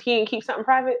he didn't keep something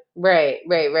private. Right.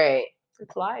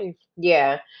 It's life.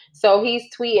 Yeah. So he's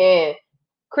tweeting,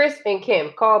 Chris and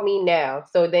Kim, call me now.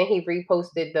 So then he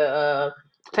reposted the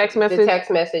text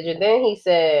message. And then he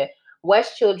said,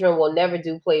 West children will never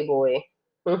do Playboy.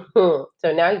 So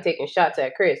now he's taking shots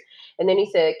at Chris. And then he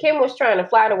said, Kim was trying to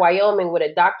fly to Wyoming with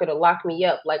a doctor to lock me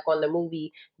up, like on the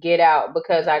movie Get Out,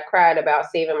 because I cried about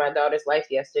saving my daughter's life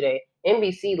yesterday.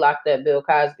 NBC locked up Bill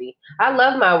Cosby. I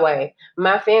love my wife.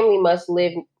 My family must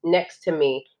live next to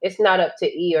me. It's not up to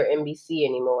E or NBC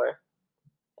anymore.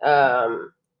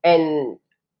 And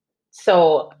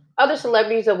so other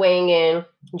celebrities are weighing in.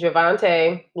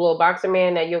 Javante, little boxer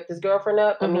man that yoked his girlfriend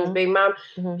up, I mean his big mom.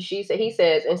 He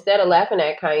says, instead of laughing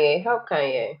at Kanye, help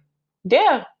Kanye.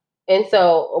 Yeah. And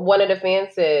so one of the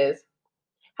fans says,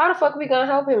 how the fuck are we gonna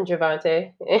help him,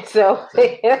 Javante? And so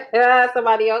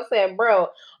somebody else said, bro,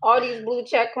 all these blue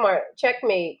check marks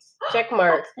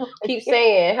keep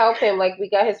saying help him like we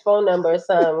got his phone number or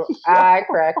something. I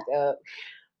cracked up.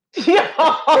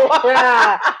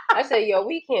 I said, yo,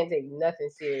 we can't take nothing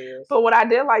serious. But what I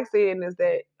did like seeing is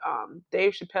that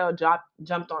Dave Chappelle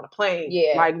jumped on a plane.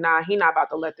 Yeah. Like, nah, he not about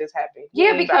to let this happen.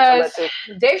 Yeah, because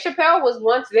Dave Chappelle was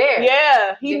once there.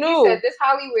 Yeah, he knew. He said this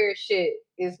Hollywood shit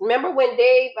is. Remember when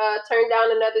Dave turned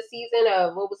down another season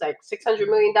of what was like $600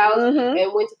 million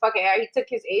and went to fucking. He took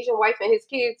his Asian wife and his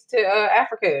kids to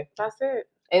Africa. That's it.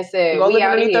 And said, go live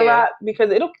underneath the rock because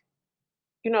it'll.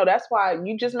 You know, that's why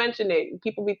you just mentioned it.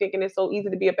 People be thinking it's so easy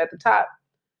to be up at the top.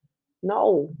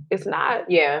 No, it's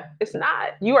not. Yeah. It's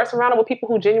not. You are surrounded with people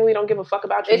who genuinely don't give a fuck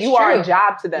about you. You are a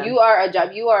job to them. You are a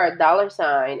job. You are a dollar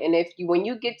sign. And when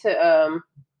you get to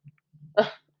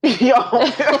my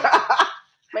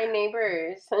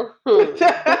neighbors.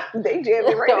 They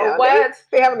jamming right now. What?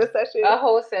 They having a session. A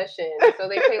whole session. So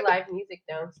they play live music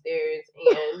downstairs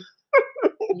and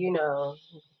you know,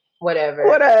 whatever.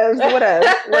 What else?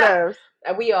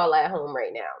 We all at home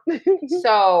right now.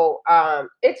 So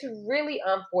it's really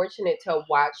unfortunate to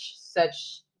watch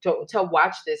to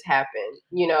watch this happen.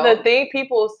 You know, the thing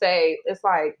people say, it's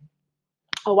like,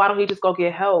 oh, why don't he just go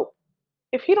get help?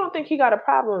 If he don't think he got a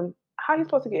problem, how are you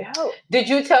supposed to get help? Did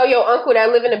you tell your uncle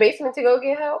that live in the basement to go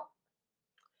get help?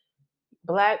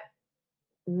 Black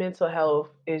mental health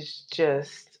is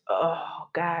just, oh,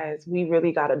 guys, we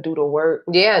really got to do the work.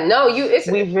 Yeah, no,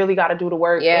 we really got to do the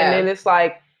work. Yeah. And then it's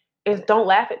like, don't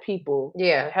laugh at people.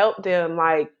 Yeah. Help them,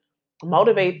 like,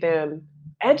 motivate them,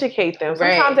 educate them.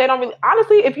 Sometimes they don't really,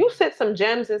 honestly, if you sit some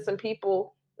gems in some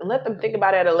people and let them think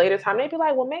about it at a later time, they'd be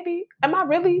like, well, maybe, am I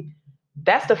really?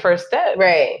 That's the first step.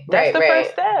 Right. That's the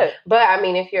first step. But I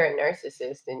mean, if you're a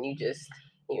narcissist, then you just,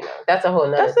 you know, that's a whole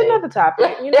nother thing. That's another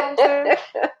topic. You know what I'm saying?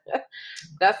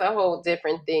 That's a whole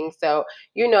different thing. So,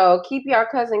 you know, keep your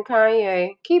cousin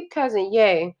Kanye, keep cousin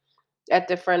Ye at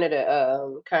the front of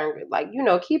the Congress. Like, you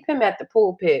know, keep him at the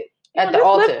pulpit, at the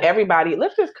altar. Lift everybody,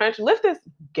 lift this country, lift this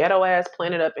ghetto ass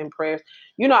planet up in prayers.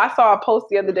 You know, I saw a post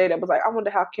the other day that was like, I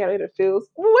wonder how Canada feels.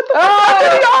 What the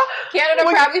fuck? Canada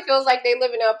probably feels like they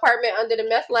live in an apartment under the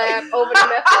meth lab, over the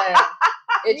meth lab.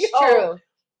 It's true.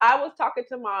 I was talking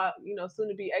to my, you know, soon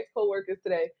to be ex co-workers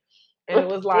today, and it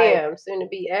was like, damn, soon to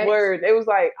be ex. Word. It was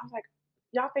like, I was like,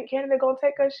 y'all think Canada gonna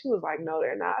take us? She was like, no,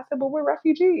 they're not. I said, but we're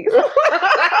refugees.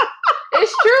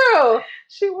 It's true.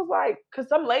 She was like, because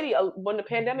some lady, when the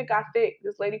pandemic got thick,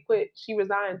 this lady quit. She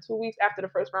resigned 2 weeks after the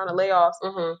first round of layoffs.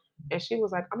 And she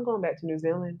was like, I'm going back to New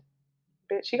Zealand.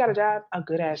 Bitch, she got a job, a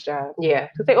good ass job. Yeah.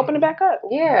 Because they opened it back up.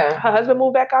 Yeah. Her husband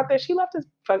moved back out there. She left his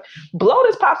blow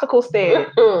this popsicle stand.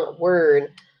 Word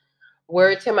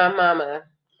to my mama.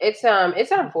 It's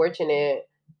unfortunate.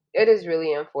 It is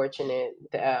really unfortunate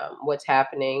what's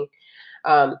happening.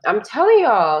 I'm telling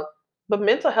y'all. But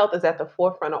mental health is at the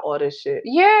forefront of all this shit.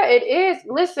 Yeah, it is.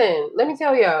 Listen, let me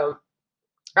tell y'all.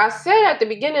 I said at the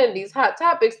beginning of these hot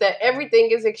topics that everything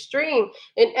is extreme.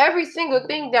 And every single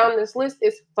thing down this list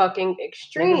is fucking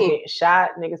extreme. Niggas getting shot.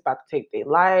 Niggas about to take their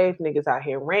life. Niggas out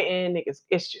here renting. Niggas,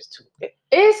 it's just too thick.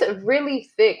 It's really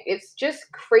thick. It's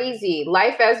just crazy.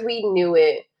 Life as we knew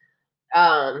it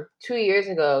 2 years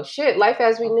ago. Shit, life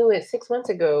as we knew it 6 months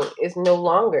ago is no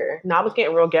longer. No, I was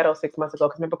getting real ghetto 6 months ago.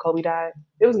 Because remember Kobe died?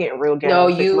 It was getting real ghetto. No,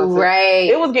 you right.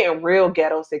 It was getting real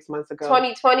ghetto 6 months ago.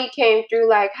 2020 came through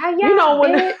like, hi, yeah, you know,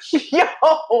 bitch.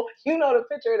 You know the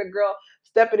picture of the girl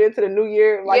stepping into the new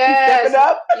year, like she's stepping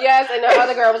up? Yes, and the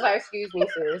other girl was like, excuse me,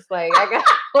 sis. Like, I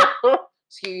got...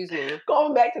 Excuse me.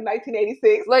 Going back to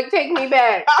 1986. Like, take me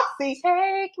back. I'll see.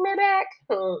 Take me back.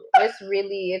 It's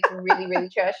really, really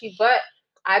trashy. But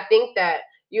I think that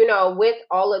you know, with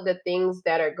all of the things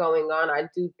that are going on, I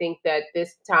do think that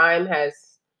this time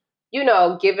has, you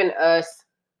know, given us,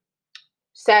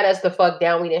 sat us the fuck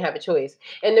down. We didn't have a choice.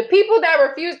 And the people that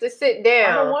refuse to sit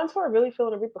down are the ones who are really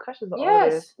feeling the repercussions of all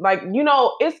of this. Like, you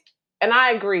know, and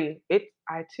I agree.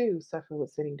 I too suffer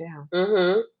with sitting down.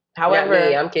 Mm-hmm. However, not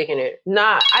me, I'm kicking it.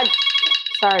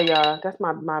 Sorry, y'all. That's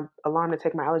my alarm to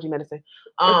take my allergy medicine.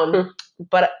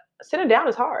 But sitting down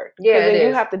is hard. Yeah, then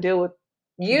you have to deal with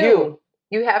you.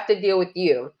 You have to deal with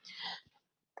you.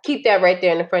 Keep that right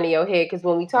there in the front of your head, because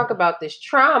when we talk about this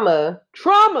trauma,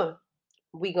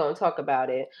 we gonna talk about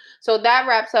it. So that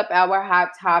wraps up our hot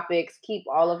topics. Keep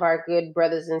all of our good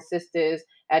brothers and sisters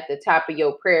at the top of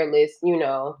your prayer list. You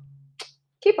know,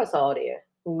 keep us all there.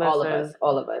 Listen,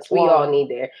 all of us. We all need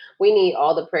there. We need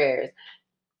all the prayers.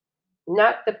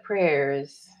 Not the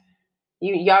prayers.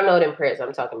 Y'all know them prayers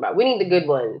I'm talking about. We need the good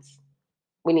ones.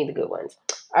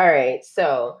 All right,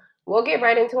 so we'll get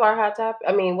right into our hot topic.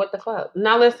 I mean, what the fuck?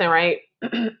 Now listen, right?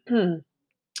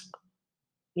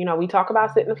 You know, we talk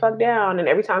about sitting the fuck down, and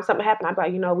every time something happened, I'd be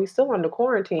like, you know, we still under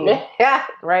quarantine,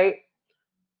 right?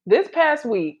 This past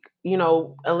week, you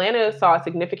know, Atlanta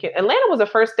was the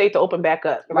first state to open back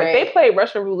up. Like, they played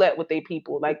Russian roulette with their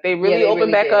people. Like, they really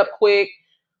opened back up quick.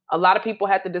 A lot of people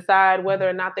had to decide whether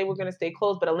or not they were going to stay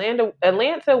closed. But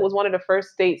Atlanta was one of the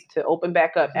first states to open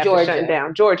back up after shutting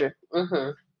down. Georgia.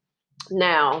 Mm-hmm.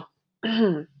 Now,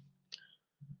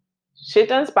 shit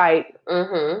done spiked.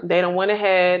 Mm-hmm. They done went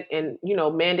ahead and, you know,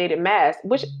 mandated masks.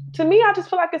 Which, to me, I just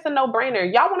feel like it's a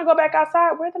no-brainer. Y'all want to go back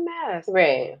outside? Wear the mask.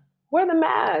 Right. Wear the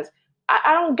mask.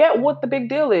 I don't get what the big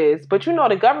deal is. But, you know,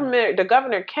 the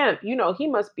Governor Kemp, you know,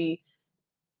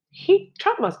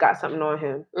 Trump must got something on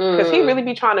him, because he really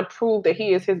be trying to prove that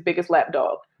he is his biggest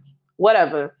lapdog.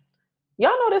 Whatever.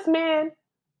 Y'all know this man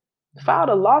filed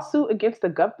a lawsuit against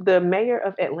the mayor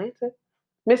of Atlanta,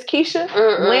 Miss Keisha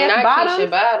Lance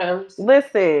Bottoms.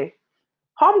 Listen,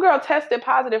 homegirl tested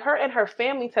positive. Her and her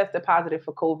family tested positive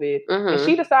for COVID, and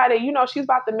she decided, you know, she's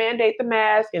about to mandate the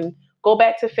mask and go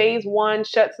back to phase 1,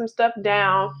 shut some stuff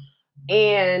down,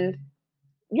 and,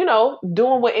 you know,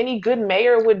 doing what any good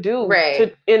mayor would do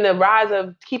in the rise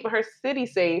of keeping her city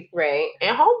safe. Right.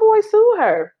 And homeboy sued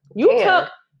her.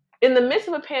 In the midst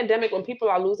of a pandemic, when people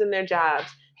are losing their jobs,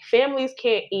 families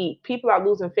can't eat, people are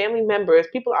losing family members,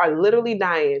 people are literally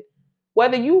dying.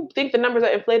 Whether you think the numbers are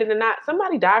inflated or not,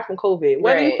 somebody died from COVID.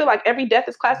 Whether you feel like every death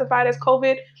is classified as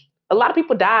COVID, a lot of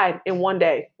people died in one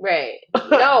day. Right.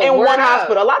 No, in one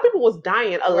hospital. A lot of people was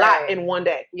dying a lot in one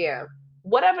day. Yeah.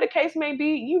 Whatever the case may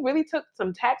be, you really took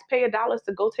some taxpayer dollars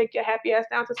to go take your happy ass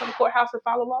down to some courthouse and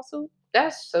file a lawsuit?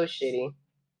 That's so shitty.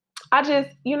 I just,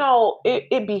 you know,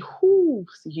 it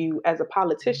behooves you as a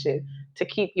politician to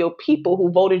keep your people who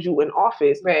voted you in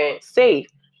office safe.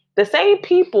 The same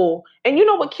people, and you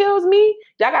know what kills me?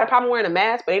 Y'all got a problem wearing a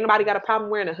mask, but ain't nobody got a problem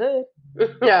wearing a hood.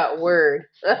 No, word.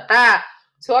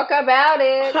 Talk about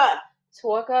it.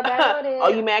 Talk about it. Oh,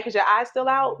 you mad because your eye's still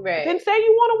out? Right. Then say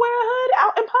you want to wear a hood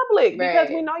out in public, because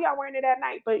we know y'all wearing it at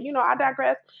night. But, you know, I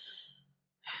digress.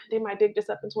 They might dig this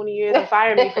up in 20 years and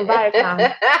fire me from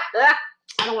Viacom.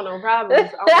 I don't want no problems.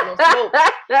 I don't want no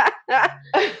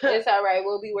smoke. It's all right.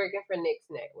 We'll be working for Nick's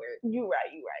Network. You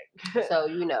right. So,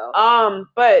 you know.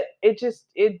 But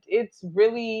it's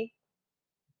really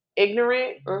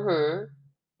ignorant. Mm-hmm.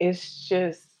 It's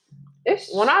just,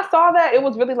 when I saw that, it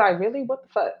was really like, really? What the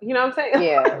fuck? You know what I'm saying?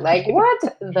 Yeah. Like, what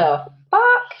the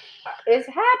fuck is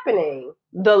happening?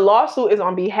 The lawsuit is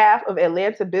on behalf of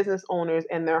Atlanta business owners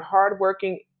and their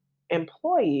hardworking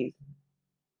employees.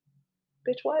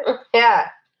 Bitch, what? Yeah.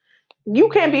 You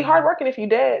can't be hardworking if you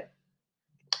dead.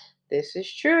 This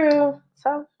is true.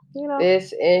 So, you know.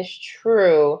 This is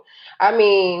true. I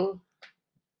mean,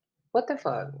 what the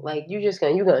fuck? Like, you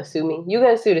gonna sue me? You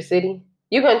gonna sue the city?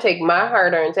 You gonna take my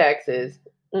hard-earned taxes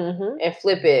and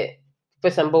flip it for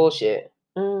some bullshit?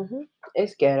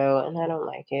 It's ghetto, and I don't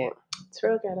like it. It's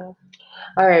real ghetto.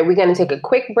 All right, we're gonna take a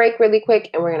quick break really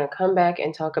quick, and we're gonna come back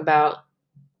and talk about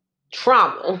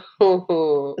trauma.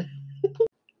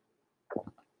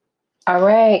 All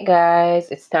right, guys,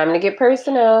 it's time to get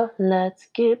personal. Let's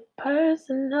get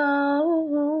personal.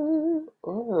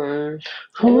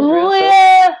 Oh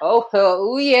yeah!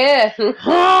 Oh yeah!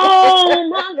 Oh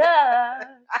my God!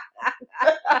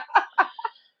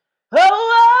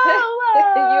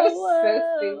 You're so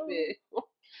stupid.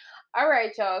 All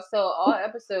right, y'all. So all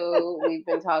episode we've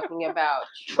been talking about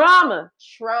trauma.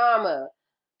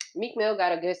 Meek Mill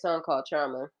got a good song called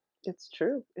Trauma. It's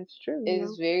true. It's true.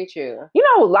 It's very true. You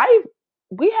know, life,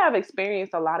 we have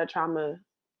experienced a lot of trauma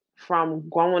from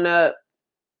growing up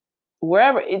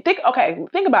wherever. Think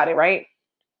about it, right?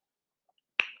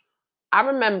 I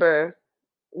remember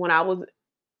when I was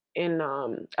in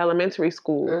elementary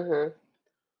school, Mm-hmm.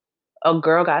 a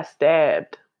girl got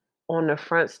stabbed on the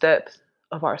front steps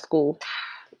of our school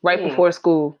right Hey, before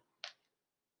school.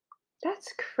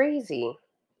 that's crazy.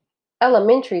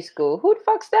 Elementary school. Who the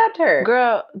fuck stabbed her?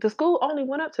 Girl, the school only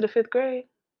went up to the 5th grade.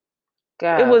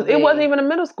 God, It wasn't even a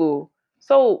middle school.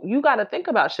 So you got to think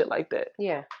about shit like that.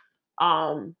 Yeah.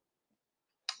 Um,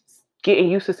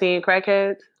 Getting used to seeing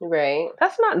crackheads. Right.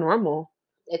 That's not normal.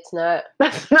 It's not.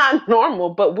 That's not normal,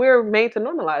 but we're made to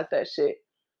normalize that shit.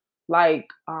 Like,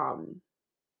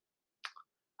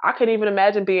 I couldn't even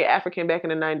imagine being African back in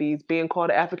the 90s, being called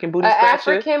an African booty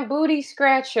scratcher. African booty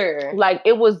scratcher. Like,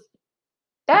 it was.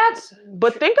 That's.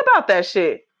 But think about that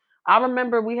shit. I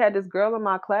remember we had this girl in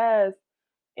my class,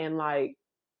 and like,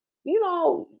 you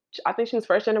know, I think she was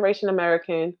first generation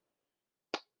American.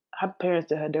 Her parents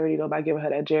did her dirty though by giving her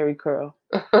that Jerry curl.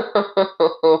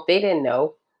 They didn't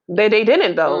know. They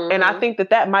didn't though, and I Mm-hmm. think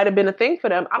that might have been a thing for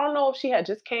them. I don't know if she had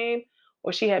just came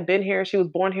or she had been here. She was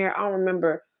born here. I don't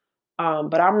remember.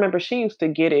 But I remember she used to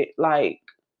get it. Like,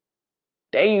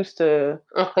 they used to.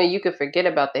 You could forget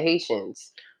about the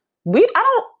Haitians.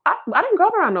 I didn't grow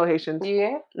up around no Haitians.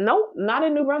 Yeah. No, not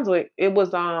in New Brunswick. It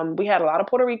was we had a lot of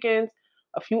Puerto Ricans,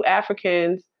 a few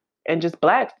Africans, and just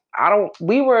blacks. I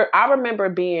remember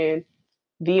being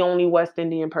the only West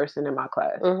Indian person in my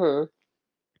class. Mm-hmm.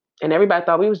 And everybody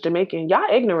thought we was Jamaican.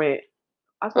 Y'all ignorant.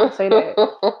 I just want to say that.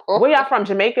 Where y'all from?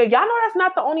 Jamaica? Y'all know that's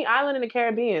not the only island in the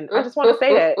Caribbean. I just want to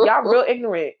say that. Y'all real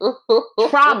ignorant.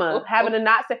 Trauma, having to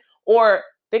not say, or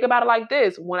think about it like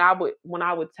this. When I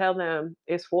would tell them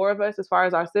it's 4 of us as far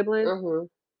as our siblings, Mm-hmm.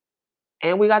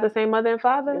 and we got the same mother and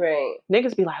father, Right.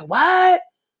 niggas be like, what?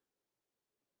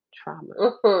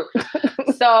 Trauma.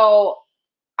 Mm-hmm. So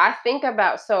I think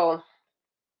about,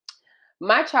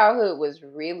 my childhood was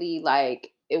really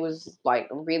it was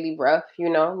really rough,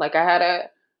 like I had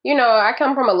I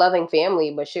come from a loving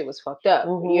family, but shit was fucked up.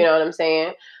 Mm-hmm. You know what I'm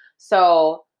saying?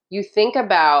 So you think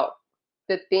about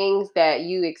the things that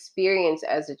you experience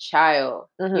as a child.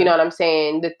 Mm-hmm. You know what I'm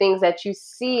saying? The things that you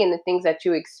see and the things that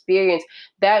you experience,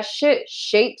 that shit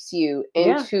shapes you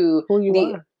into who you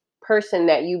the are. person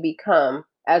that you become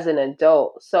as an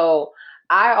adult. So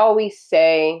I always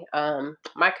say,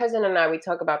 my cousin and I, we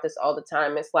talk about this all the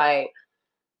time. It's like,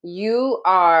 you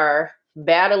are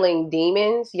battling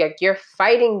demons. You're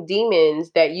fighting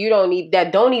demons that you don't need,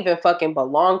 that don't even fucking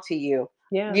belong to you.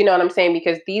 Yeah. You know what I'm saying?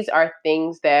 Because these are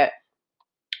things that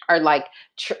are like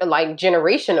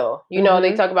generational. You know,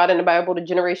 they talk about in the Bible, the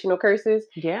generational curses.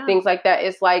 Yeah. Things like that.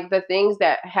 It's like the things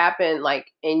that happen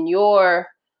like in your,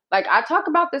 like I talk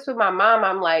about this with my mom.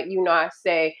 I'm like, I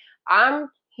say, I'm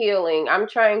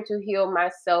trying to heal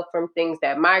myself from things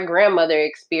that my grandmother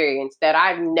experienced that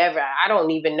I don't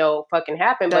even know fucking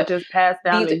happened. That But just passed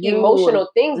down these to you. Emotional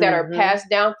things that are passed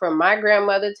down from my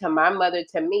grandmother to my mother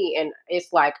to me. And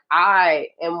it's like, I'm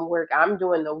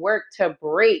doing the work to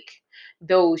break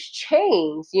those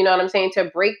chains, you know what I'm saying? To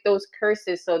break those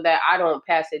curses so that I don't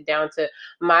pass it down to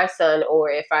my son,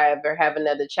 or if I ever have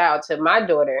another child, to my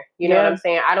daughter. You know what I'm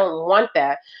saying? I don't want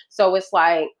that. So it's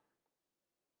like,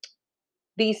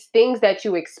 these things that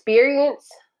you experience,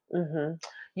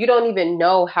 you don't even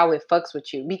know how it fucks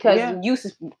with you, because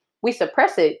we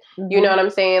suppress it. You know what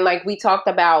I'm saying? Like, we talked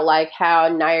about like how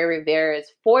Naya Rivera's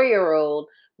 4-year-old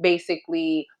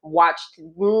basically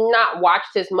not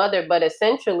watched his mother, but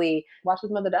essentially watched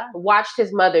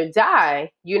his mother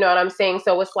die. You know what I'm saying?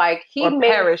 So it's like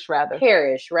perish,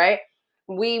 right?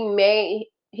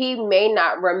 He may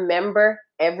not remember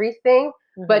everything,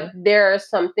 but there are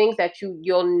some things that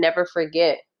you'll never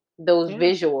forget, those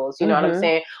visuals, you know what I'm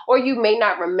saying? Or you may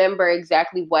not remember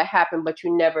exactly what happened, but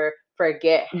you never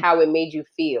forget how it made you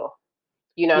feel.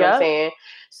 You know what I'm saying?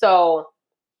 So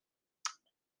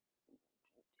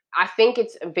I think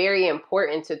it's very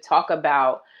important to talk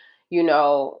about,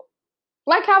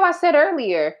 like how I said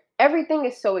earlier, everything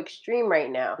is so extreme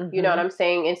right now. You know what I'm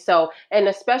saying? And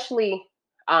especially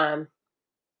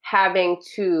having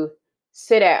to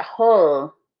sit at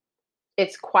home,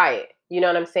 it's quiet. You know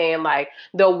what I'm saying? Like,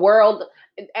 the world,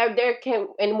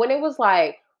 and when it was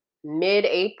like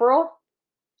mid-April,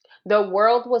 the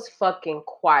world was fucking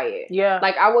quiet. Yeah.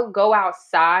 Like, I would go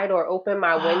outside or open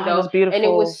my window, it was beautiful, and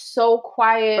it was so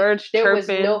quiet. Birds chirping. Was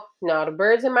the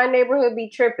birds in my neighborhood be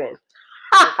tripping.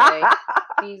 Okay.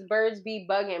 These birds be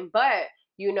bugging. But,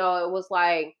 it was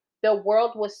like, the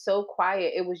world was so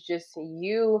quiet. It was just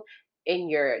you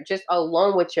and you're just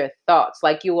alone with your thoughts.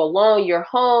 Like, you alone, you're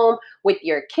home with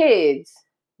your kids.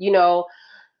 We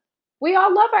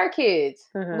all love our kids.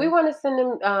 We want to send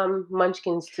them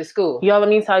munchkins to school. Yo, let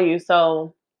me tell you.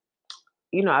 So,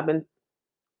 I've been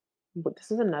but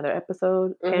this is another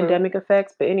episode, pandemic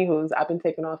effects. But anywho's, I've been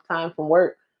taking off time from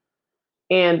work.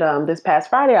 And this past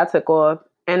Friday, I took off,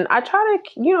 and I try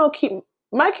to, keep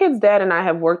my kid's dad and I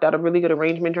have worked out a really good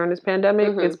arrangement during this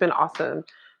pandemic. It's been awesome.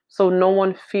 So no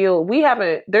one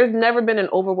there's never been an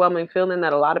overwhelming feeling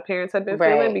that a lot of parents have been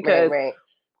feeling because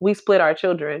we split our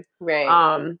children. Right.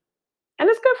 And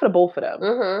it's good for the both of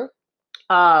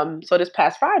them. So this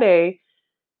past Friday,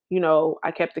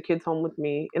 I kept the kids home with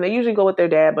me, and they usually go with their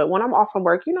dad. But when I'm off from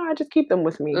work, I just keep them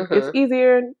with me. It's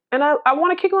easier, and I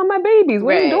want to kick on my babies.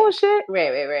 We ain't doing shit.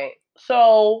 Right.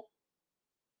 So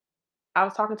I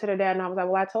was talking to their dad, and I was like,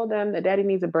 well, I told them that daddy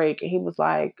needs a break. And he was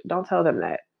like, don't tell them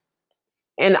that.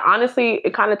 And honestly,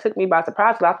 it kind of took me by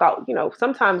surprise because I thought,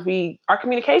 sometimes our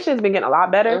communication has been getting a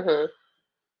lot better.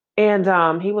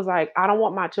 And he was like, I don't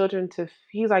want my children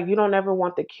he's like, you don't ever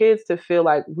want the kids to feel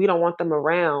like we don't want them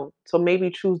around. So maybe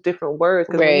choose different words.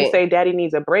 Because when you say daddy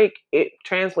needs a break, it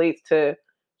translates to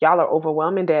y'all are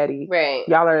overwhelming daddy. Right.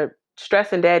 Y'all are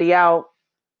stressing daddy out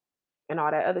and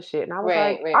all that other shit. And I was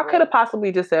I could have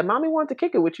possibly just said, mommy wants to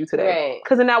kick it with you today.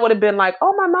 Because then that would have been like,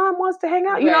 oh, my mom wants to hang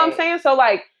out. You know what I'm saying? So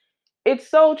like, it's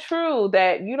so true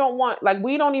that you don't want, like,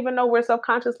 we don't even know we're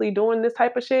subconsciously doing this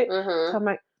type of shit. So I'm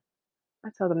like, I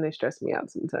tell them they stress me out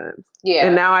sometimes. Yeah.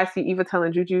 And now I see Eva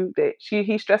telling Juju that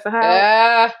he's stressing her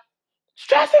out.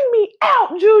 Stressing me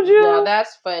out, Juju. Yeah,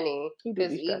 that's funny.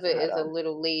 Because Eva is a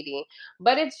little lady.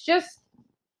 But it's just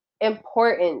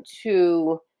important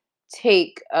to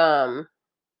take those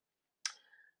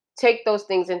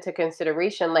things into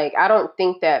consideration. Like, I don't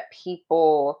think that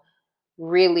people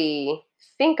really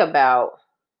think about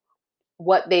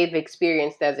what they've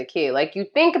experienced as a kid. Like, you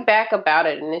think back about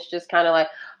it and it's just kind of like,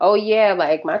 oh yeah,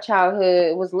 like my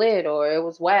childhood was lit, or it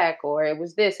was whack, or it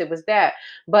was this, it was that.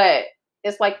 But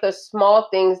it's like the small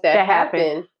things that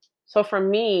happen. So for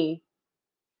me,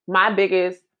 I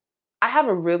have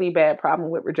a really bad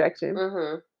problem with rejection.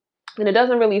 And it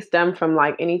doesn't really stem from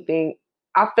like anything.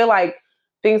 I feel like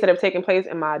things that have taken place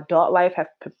in my adult life have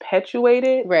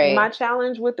perpetuated my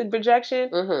challenge with the rejection.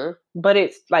 But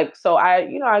it's like, so I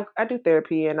do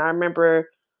therapy, and I remember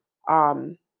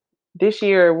this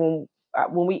year when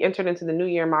we entered into the new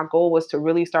year, my goal was to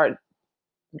really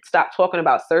stop talking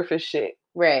about surface shit.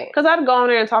 Right. Because I'd go in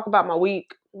there and talk about my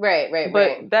week. Right.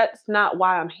 But that's not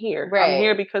why I'm here. I'm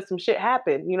here because some shit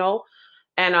happened,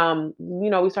 And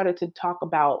we started to talk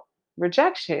about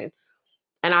rejection.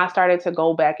 And I started to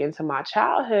go back into my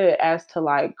childhood as to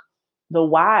like the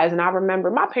whys. And I remember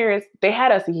my parents, they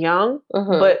had us young,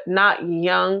 but not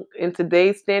young in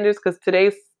today's standards, because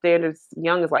today's standards,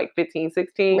 young is like 15,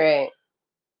 16. Right.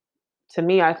 To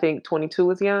me, I think 22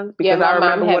 is young, because I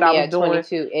remember what I was doing.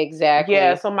 22, exactly.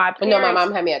 Yeah, so my parents... No, my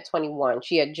mom had me at 21.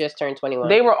 She had just turned 21.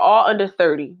 They were all under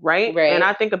 30, right? And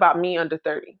I think about me under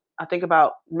 30. I think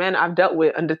about men I've dealt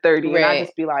with under 30, and I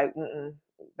just be like,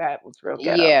 that was real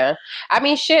ghetto. Yeah. I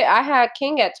mean, shit, I had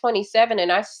King at 27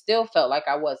 and I still felt like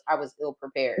I was ill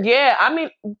prepared. Yeah, I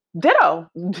mean, ditto.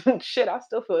 Shit, I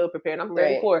still feel ill prepared. I'm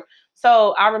 34.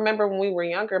 So I remember when we were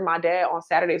younger, my dad on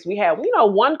Saturdays, we had,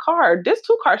 one car. This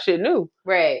 2-car shit new.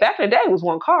 Right. Back in the day, it was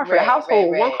 1 car for the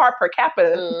household, 1 car per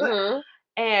capita.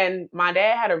 And my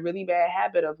dad had a really bad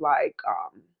habit of like,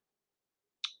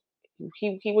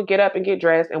 he would get up and get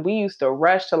dressed, and we used to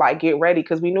rush to like get ready,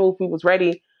 because we knew if we was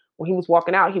ready when he was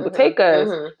walking out, he would take us.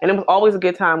 And it was always a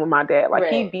good time with my dad.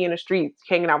 Like, he'd be in the streets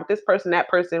hanging out with this person, that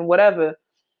person, whatever.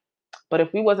 But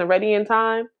if we wasn't ready in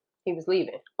time, he was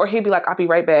leaving. Or he'd be like, I'll be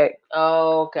right back.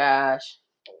 Oh, gosh.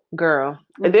 Girl.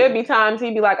 And there'd be times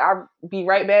he'd be like, I'll be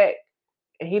right back.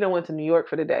 And he done went to New York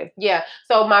for the day. Yeah.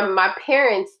 So my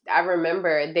parents, I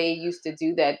remember they used to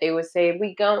do that. They would say,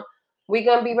 we gonna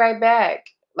be right back.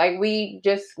 Like, we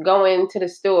just go into the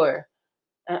store.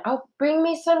 And, bring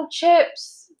me some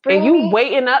chips. And you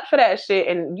waiting up for that shit,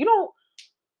 and you don't.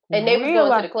 And they was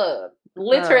going to the club.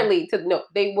 Literally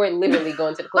they were literally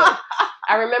going to the club.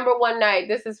 I remember one night,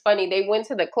 this is funny, they went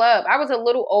to the club. I was a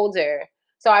little older,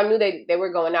 so I knew they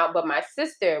were going out, but my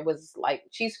sister was like,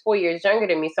 she's 4 years younger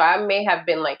than me, so I may have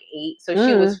been like 8. So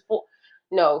she was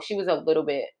she was a little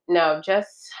bit. No,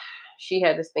 she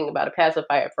had this thing about a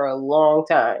pacifier for a long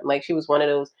time. Like, she was one of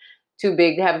those too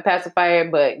big to have a pacifier,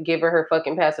 but give her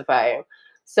fucking pacifier.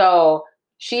 So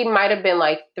she might have been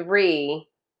like 3,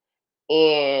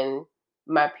 and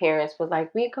my parents was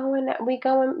like, we gonna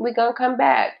come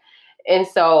back. And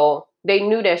so they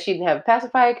knew that she didn't have a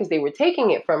pacifier because they were taking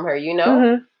it from her,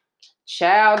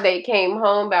 Child, they came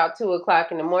home about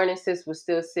 2:00 in the morning. Sis was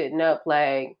still sitting up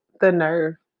like, the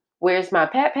nerve. Where's my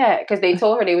pat? Because they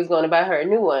told her they was going to buy her a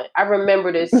new one. I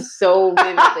remember this so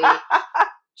vividly.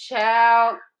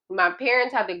 Child, my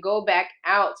parents had to go back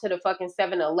out to the fucking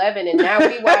 7-Eleven, and now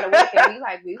we wide awake and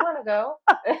we want to go.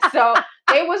 So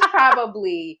they was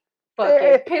probably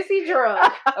fucking pissy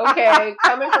drunk, okay,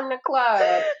 coming from the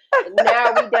club.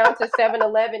 Now we down to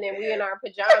 7-Eleven and we in our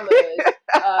pajamas,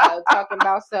 talking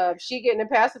about stuff. She getting a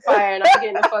pacifier and I'm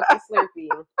getting a fucking Slurpee.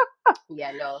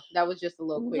 Yeah, no, that was just a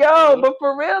little quick. But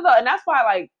for real though, and that's why,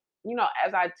 like, you know,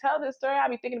 as I tell this story, I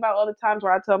be thinking about all the times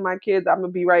where I tell my kids I'm gonna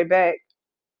be right back.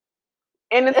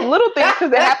 And it's little things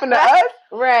because it happened to us.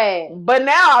 Right. But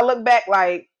now I look back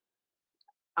like,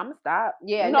 I'm gonna stop.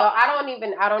 Yeah, no, I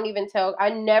don't even tell. I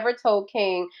never told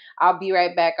King I'll be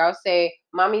right back. I'll say,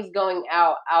 Mommy's going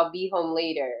out. I'll be home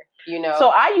later. You know. So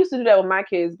I used to do that with my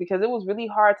kids because it was really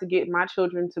hard to get my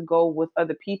children to go with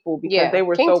other people because they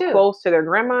were King so too. close to their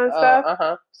grandma and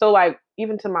stuff. So like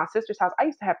even to my sister's house, I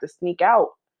used to have to sneak out.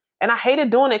 And I hated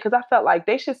doing it because I felt like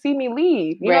they should see me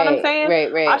leave. You know what I'm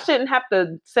saying? Right. I shouldn't have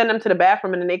to send them to the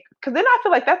bathroom and then because then I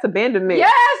feel like that's abandonment.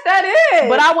 Yes, that is.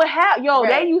 But I would have,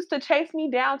 they used to chase me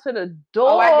down to the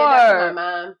door. Oh, I did that to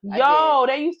my mom.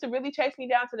 They used to really chase me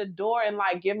down to the door and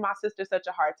like give my sister such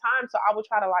a hard time. So I would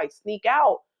try to like sneak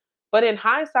out. But in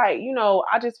hindsight, you know,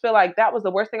 I just feel like that was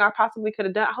the worst thing I possibly could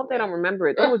have done. I hope they don't remember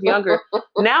it. They was younger.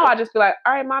 Now I just feel like,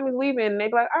 all right, Mommy's leaving. And they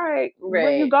be like, all right,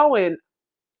 where you going?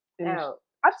 Out.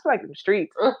 I just feel like in the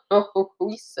streets.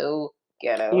 You so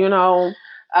ghetto. You know.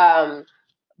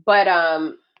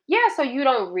 Yeah, so you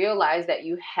don't realize that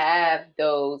you have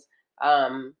those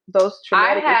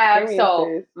traumatic experiences.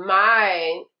 So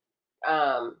I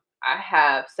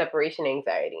have separation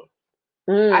anxiety.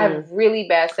 I have really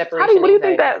bad separation anxiety. What do you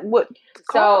think that would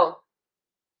cause?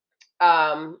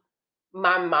 So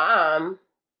my mom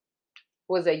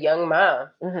was a young mom.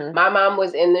 Mm-hmm. My mom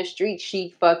was in the street.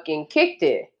 She fucking kicked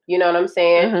it. You know what I'm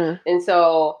saying? Mm-hmm. And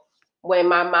so when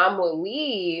my mom would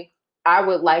leave, I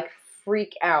would like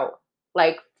freak out.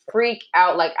 Like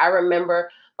I remember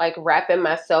like wrapping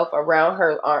myself around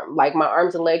her arm, like my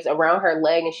arms and legs around her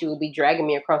leg, and she would be dragging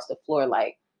me across the floor.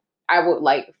 Like I would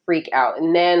like freak out.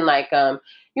 And then like,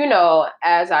 you know,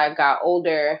 as I got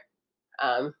older,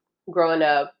 growing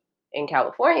up in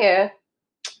California,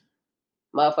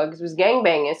 motherfuckers was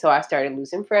gangbanging. So I started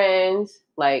losing friends,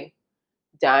 like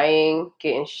dying,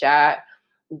 getting shot.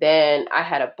 Then I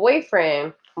had a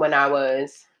boyfriend when I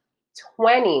was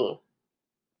 20,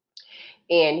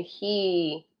 and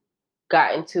he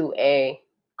got into a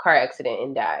car accident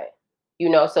and died. You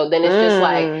know, so then it's just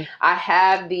like I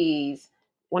have these.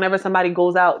 Whenever somebody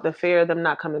goes out, the fear of them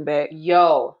not coming back.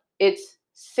 Yo, it's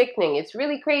sickening. It's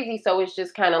really crazy. So it's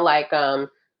just kind of like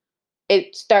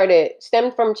it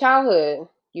stemmed from childhood,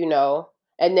 you know.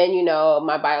 And then, you know,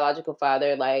 my biological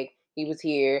father, like, he was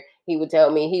here. He would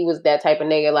tell me he was that type of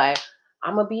nigga, like,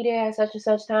 I'm going to be there at such and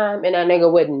such time. And that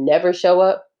nigga would never show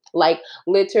up. Like,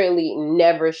 literally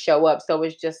never show up. So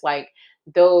it's just like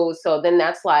those. So then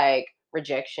that's like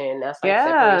rejection. That's like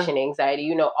separation anxiety,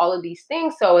 you know, all of these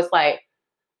things. So it's like,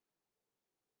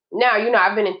 now, you know,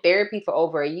 I've been in therapy for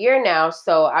over a year now.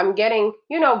 So I'm getting,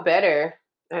 you know, better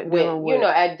at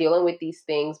dealing with these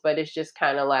things. But it's just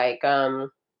kind of like,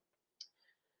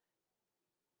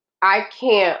 I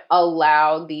can't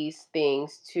allow these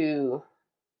things to,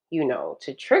 you know,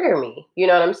 to trigger me. You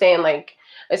know what I'm saying? Like,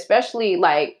 especially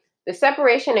like the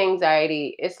separation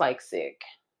anxiety, it's like sick.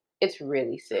 It's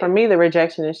really sick. For me, the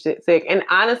rejection is sick. And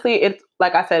honestly, it's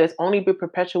like I said, it's only been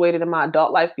perpetuated in my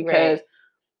adult life because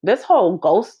this whole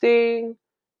ghosting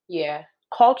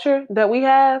culture that we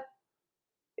have,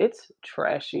 it's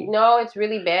trashy. No, it's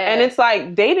really bad. And it's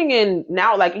like dating in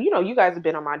now, like, you know, you guys have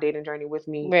been on my dating journey with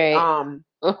me. Right.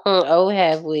 Oh,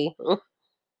 have we?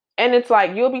 And it's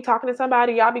like, you'll be talking to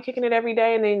somebody, y'all be kicking it every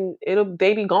day, and then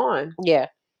they be gone. Yeah.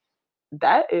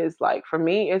 That is like, for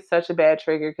me, it's such a bad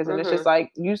trigger because then it's just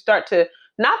like, you start to,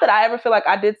 not that I ever feel like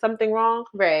I did something wrong.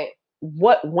 Right.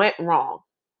 What went wrong?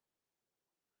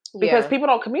 Because people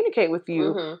don't communicate with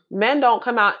you. Mm-hmm. Men don't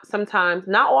come out sometimes,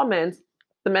 not all men,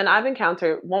 the men I've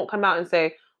encountered won't come out and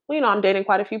say, well, you know, I'm dating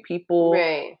quite a few people.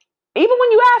 Right. Even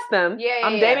when you ask them,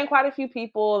 I'm dating quite a few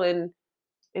people and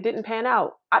it didn't pan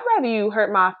out. I'd rather you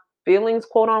hurt my feelings,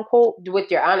 quote unquote. With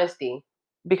your honesty.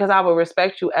 Because I will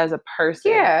respect you as a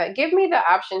person. Yeah, give me the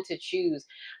option to choose.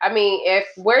 I mean, if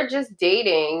we're just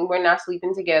dating, we're not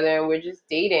sleeping together and we're just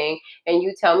dating, and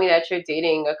you tell me that you're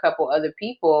dating a couple other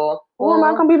people, well, I'm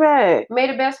not gonna be mad. May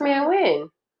the best man win.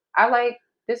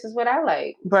 This is what I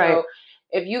like. Right. So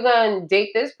if you're gonna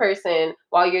date this person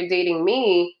while you're dating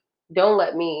me, don't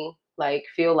let me like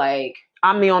feel like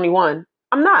I'm the only one.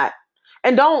 I'm not.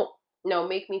 And don't. No,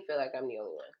 make me feel like I'm the only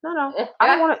one. No. I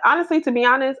don't want to, honestly, to be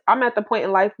honest, I'm at the point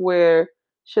in life where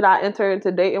should I enter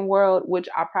into dating world, which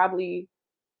I probably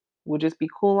we'll just be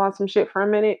cool on some shit for a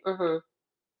minute. Mm-hmm.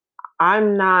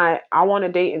 I want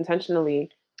to date intentionally.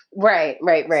 Right.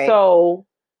 So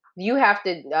you have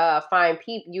to find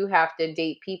people. You have to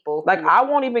date people. Like, I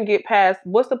won't even get past,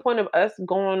 what's the point of us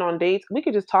going on dates? We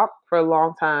could just talk for a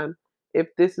long time if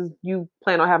this is, you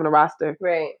plan on having a roster.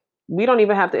 Right. We don't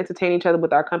even have to entertain each other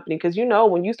with our company, because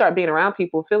when you start being around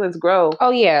people, feelings grow.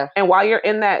 Oh, yeah. And while you're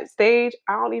in that stage,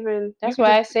 I don't even... That's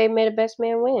why I say may the best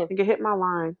man win. You can hit my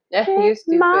line. You're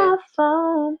stupid. My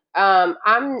phone.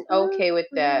 I'm okay with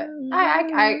that.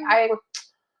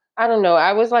 I don't know.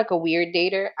 I was like a weird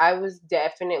dater. I was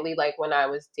definitely like, when I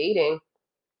was dating,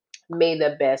 may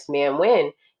the best man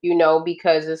win,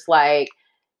 because it's like,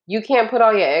 you can't put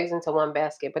all your eggs into one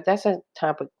basket, but that's a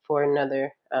topic for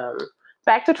another.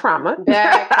 Back to trauma.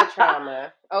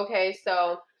 Okay,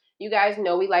 so you guys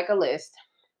know we like a list.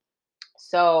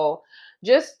 So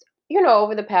just,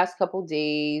 over the past couple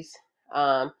days,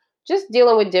 just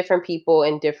dealing with different people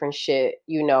and different shit,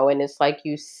 and it's like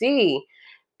you see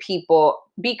people,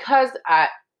 because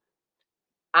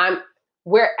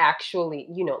we're actually,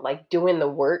 like doing the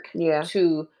work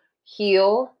to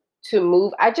heal, to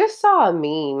move. I just saw a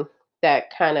meme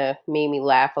that kind of made me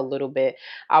laugh a little bit.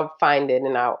 I'll find it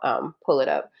and I'll pull it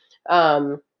up.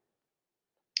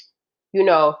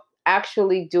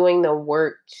 Actually doing the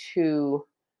work to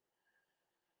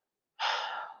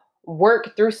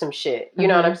work through some shit. You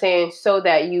know what I'm saying? So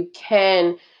that you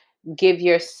can give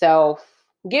your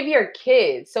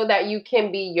kids, so that you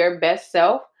can be your best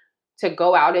self, to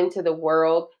go out into the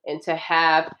world and to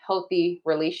have healthy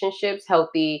relationships,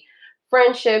 healthy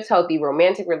friendships, healthy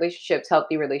romantic relationships,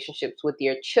 healthy relationships with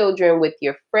your children, with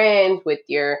your friends, with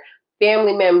your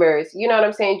family members. You know what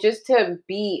I'm saying? Just to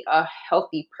be a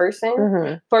healthy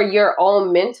person for your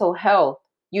own mental health,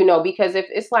 because if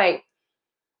it's like,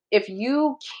 if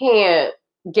you can't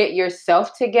get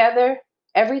yourself together,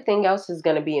 everything else is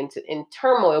going to be in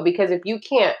turmoil. Because if you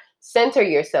can't center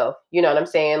yourself, you know what I'm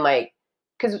saying? Like,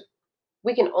 because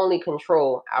we can only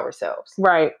control ourselves.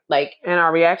 Right. Like, and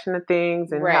our reaction to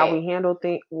things and how we handle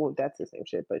things. Well, that's the same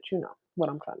shit, but you know what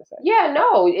I'm trying to say. Yeah,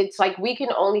 no, it's like we can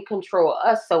only control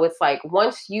us. So it's like,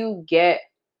 once you get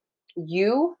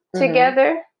you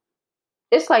together,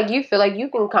 it's like you feel like you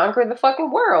can conquer the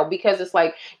fucking world, because it's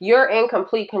like you're in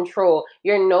complete control.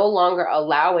 You're no longer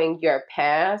allowing your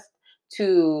past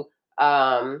to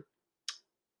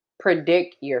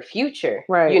predict your future.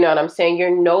 Right. You know what I'm saying?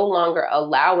 You're no longer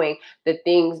allowing the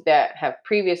things that have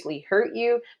previously hurt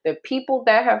you, the people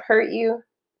that have hurt you.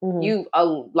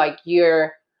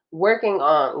 You're working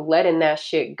on letting that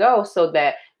shit go, so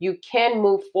that you can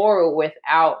move forward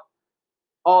without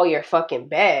all your fucking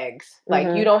bags.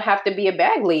 Like, you don't have to be a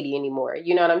bag lady anymore.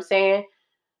 You know what I'm saying?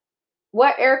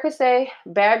 What Erica say?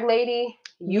 Bag lady,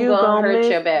 you gonna hurt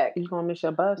your bag. You gonna miss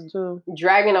your bus too.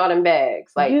 Dragging all them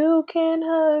bags. Like, you can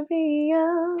hurry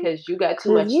up, because you got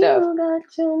too much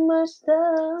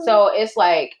stuff. So it's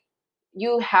like,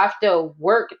 you have to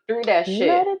work through that shit.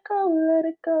 Let it go.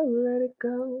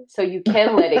 So you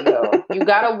can let it go. You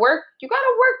gotta work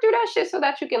through that shit so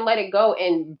that you can let it go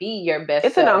and be your best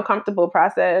self. It's an uncomfortable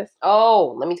process.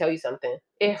 Oh, let me tell you something.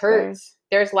 It hurts.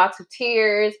 There's lots of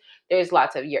tears. There's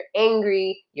lots of, you're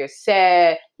angry, you're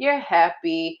sad, you're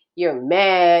happy, you're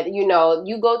mad. You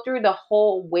go through the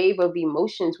whole wave of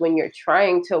emotions when you're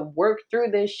trying to work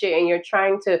through this shit, and you're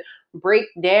trying to break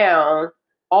down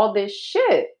all this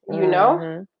shit,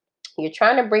 You're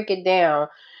trying to break it down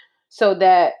so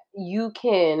that you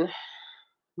can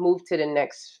move to the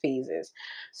next phases.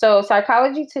 So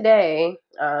Psychology Today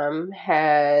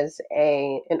has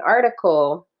an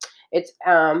article. It's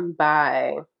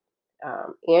by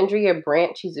Andrea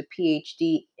Brandt. She's a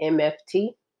PhD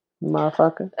MFT.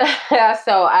 Motherfucker.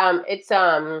 So it's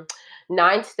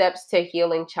 9 steps to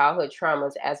healing childhood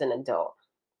traumas as an adult.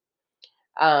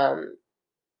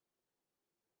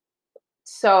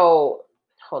 So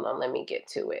hold on, let me get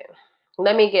to it.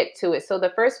 So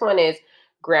the first one is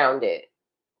grounded,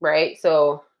 right?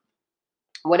 So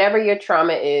whatever your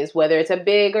trauma is, whether it's a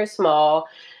big or small,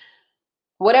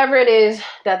 whatever it is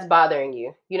that's bothering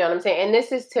you, you know what I'm saying? And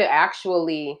this is to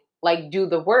actually like do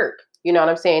the work, you know what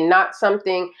I'm saying? Not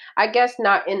something, I guess,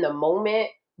 not in the moment,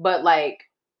 but like.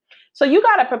 So you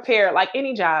got to prepare, like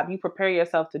any job, you prepare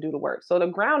yourself to do the work. So the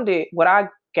grounded, what I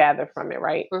gather from it,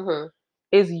 right,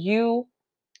 is you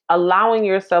allowing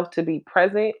yourself to be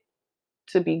present,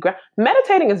 to be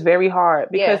meditating is very hard,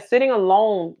 because sitting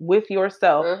alone with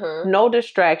yourself, no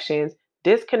distractions,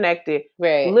 disconnected,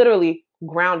 literally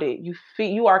grounded.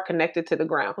 You are connected to the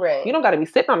ground. You don't got to be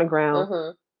sitting on the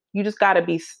ground. You just got to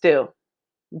be still.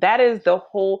 That is the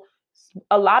whole.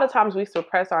 a lot of times we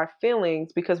suppress our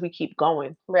feelings because we keep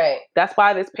going. Right. That's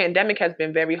why this pandemic has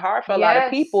been very hard for a lot of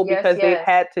people because they've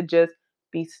had to just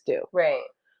be still. Right.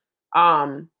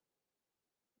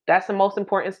 That's the most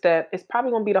important step. It's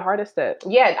probably going to be the hardest step.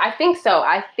 Yeah, I think so.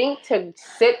 I think to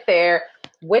sit there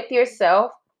with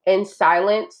yourself in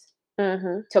silence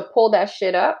to pull that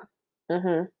shit up,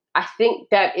 I think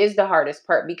that is the hardest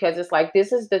part because it's like,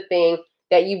 this is the thing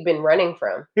that you've been running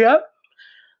from. Yep.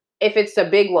 If it's a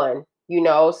big one,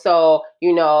 so,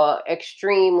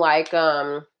 extreme, like,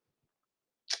 the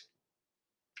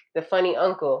funny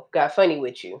uncle got funny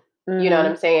with you. You know what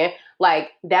I'm saying?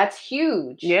 Like, that's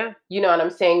huge. Yeah. You know what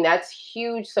I'm saying? That's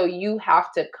huge. So you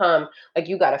have to come, like,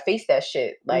 you got to face that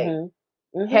shit. Like,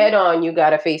 head on, you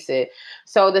got to face it.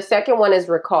 So the second one is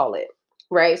recall it,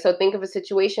 right? So think of a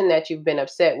situation that you've been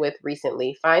upset with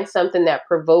recently. Find something that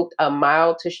provoked a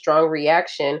mild to strong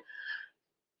reaction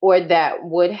or that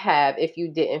would have if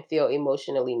you didn't feel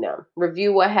emotionally numb.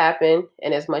 Review what happened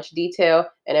in as much detail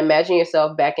and imagine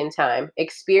yourself back in time.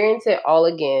 Experience it all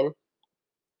again.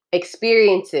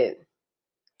 Experience it.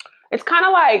 It's kind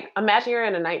of like, imagine you're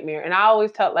in a nightmare. And I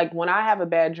always tell, like, when I have a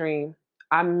bad dream,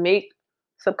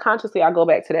 subconsciously, I go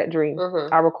back to that dream.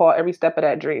 I recall every step of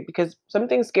that dream because some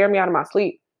things scare me out of my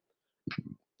sleep.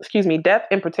 Excuse me, death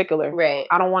in particular. Right.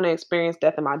 I don't want to experience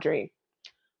death in my dream.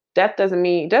 Death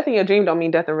in your dream don't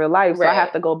mean death in real life. So I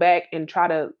have to go back and try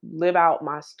to live out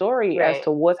my story as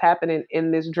to what's happening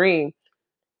in this dream.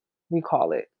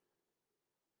 Recall it.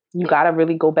 You got to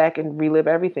really go back and relive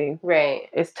everything. Right.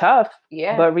 It's tough.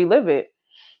 Yeah. But relive it.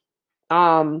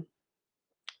 The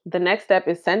next step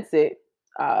is sense it.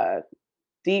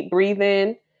 Deep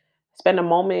breathing. Spend a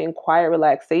moment in quiet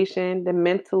relaxation. Then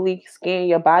mentally scan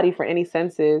your body for any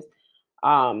senses.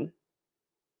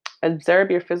 Observe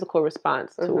your physical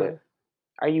response to it.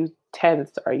 Are you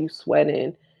tense? Are you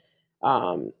sweating?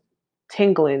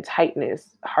 Tingling, tightness,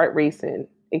 heart racing.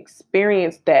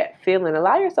 Experience that feeling.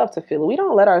 Allow yourself to feel it. We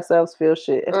don't let ourselves feel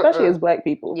shit, especially as Black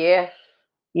people. Yeah.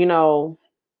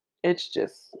 It's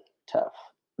just tough.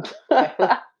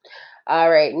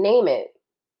 All right, name it.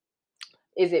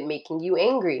 Is it making you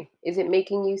angry? Is it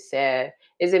making you sad?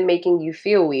 Is it making you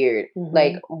feel weird?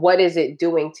 Like, what is it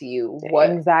doing to you?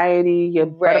 What anxiety, your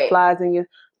butterflies in your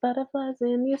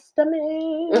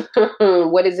stomach.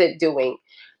 What is it doing?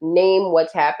 Name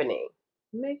what's happening.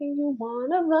 Making you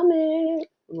wanna vomit.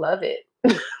 Love it.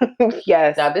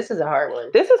 Yes. Now this is a hard one.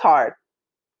 This is hard.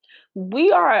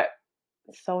 We are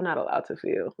so not allowed to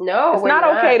feel. No, it's not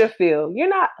okay to feel. You're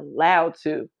not allowed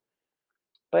to.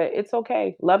 But it's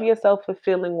okay. Love yourself for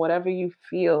feeling whatever you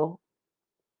feel.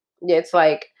 Yeah, it's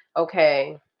like,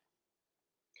 okay,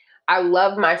 I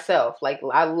love myself. Like,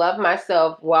 I love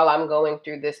myself while I'm going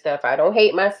through this stuff. I don't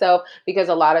hate myself because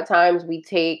a lot of times we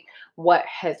take what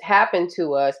has happened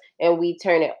to us and we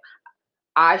turn it,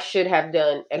 I should have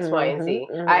done X, Y, and Z.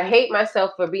 I hate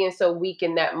myself for being so weak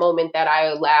in that moment that I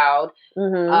allowed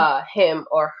him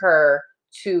or her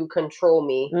to control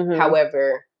me.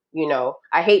 However,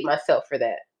 I hate myself for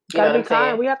that. Gotta be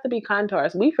kind. We have to be kind to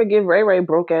ourselves. We forgive Ray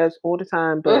broke ass all the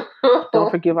time, but don't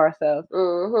forgive ourselves.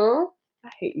 I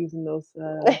hate using those.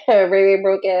 Ray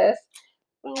broke ass.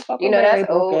 That's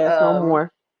old. No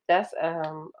more. That's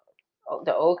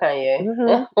the old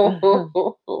Kanye.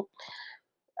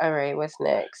 All right, what's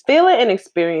next? Feel it and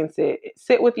experience it.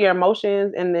 Sit with your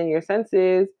emotions and then your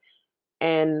senses.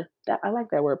 And I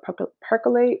like that word,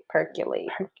 percolate.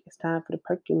 It's time for the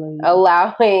percolate.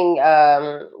 Allowing,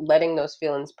 letting those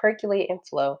feelings percolate and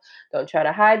flow. Don't try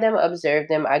to hide them, observe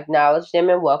them, acknowledge them,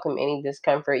 and welcome any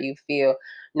discomfort you feel,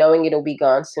 knowing it'll be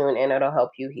gone soon and it'll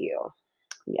help you heal.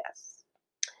 Yes.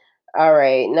 All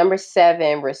right, number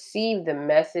 7, receive the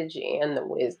message and the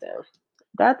wisdom.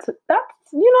 That's the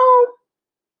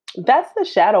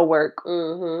shadow work.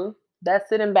 That's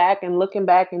sitting back and looking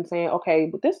back and saying, okay,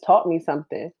 but this taught me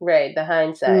something. Right, the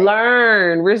hindsight.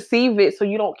 Learn, receive it so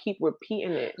you don't keep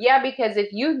repeating it. Yeah, because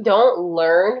if you don't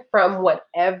learn from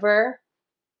whatever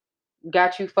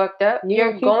got you fucked up,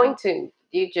 you're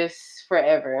just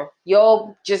forever.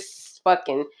 You're just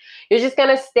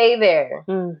gonna stay there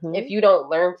if you don't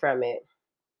learn from it.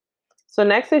 So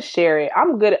next is share it.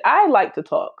 I'm good. I like to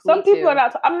talk. Some people are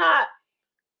not. I'm not.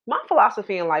 My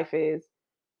philosophy in life is,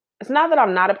 it's not that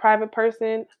I'm not a private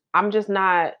person. I'm just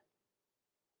not.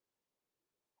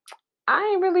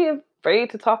 I ain't really afraid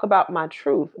to talk about my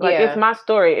truth. Like, it's my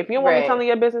story. If you don't want me telling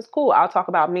your business, cool. I'll talk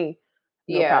about me.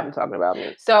 No problem talking about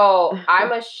me. So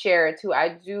I'm a sharer too.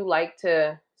 I do like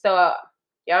to. So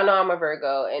y'all know I'm a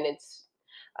Virgo, and it's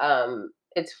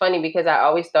funny because I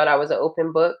always thought I was an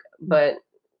open book, but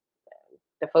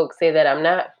the folks say that I'm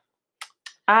not.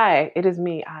 It is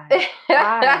me.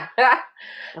 I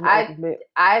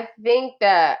I think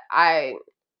that I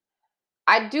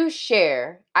do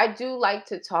share. I do like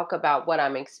to talk about what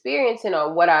I'm experiencing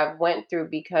or what I've went through,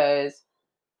 because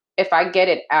if I get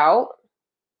it out,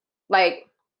 like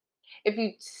if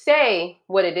you say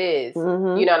what it is,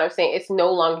 you know what I'm saying? It's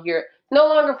no longer you're no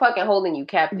longer fucking holding you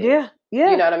captive. Yeah.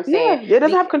 You know what I'm saying? It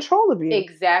doesn't have control of you.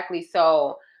 Exactly.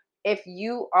 So if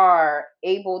you are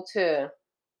able to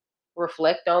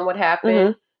reflect on what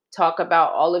happened, talk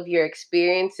about all of your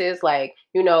experiences, like,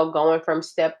 going from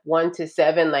step 1 to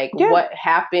 7, like what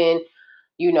happened,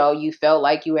 you felt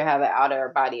like you would have an out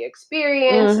of body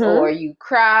experience, or you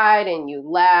cried and you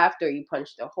laughed, or you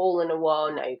punched a hole in the wall.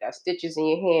 Now you got stitches in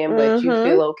your hand, but you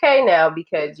feel okay now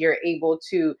because you're able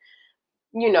to,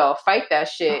 fight that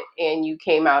shit and you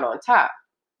came out on top.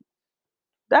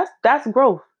 That's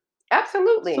growth.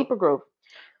 Absolutely. Super growth.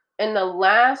 And the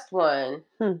last one.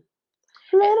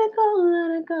 Let it go,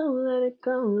 let it go, let it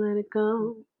go, let it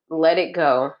go. Let it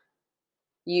go.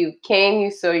 You came,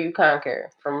 you saw, you conquer.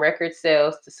 From record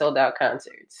sales to sold out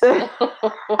concerts.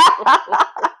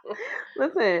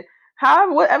 Listen,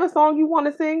 whatever song you want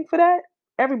to sing for that,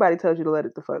 everybody tells you to let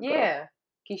it the fuck go. Yeah.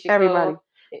 Keisha everybody. Cole.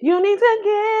 You need to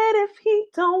get if he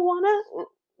don't wanna.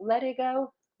 Let it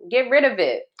go. Get rid of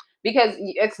it. Because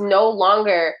it's no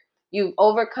longer, you've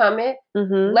overcome it.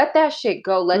 Let that shit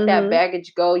go. Let that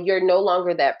baggage go. You're no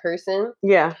longer that person.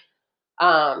 Yeah.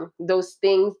 Those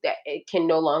things that it can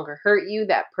no longer hurt you.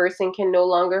 That person can no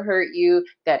longer hurt you.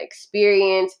 That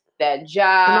experience, that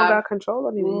job. You don't got control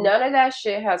of you. None of that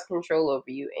shit has control over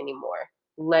you anymore.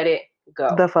 Let it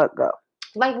go. The fuck go.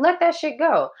 Like, let that shit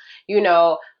go.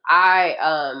 I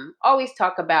always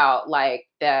talk about like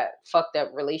that fucked up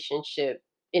relationship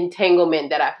entanglement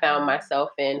that I found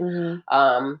myself in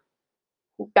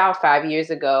about 5 years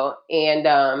ago. And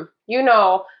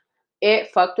it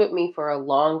fucked with me for a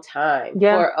long time.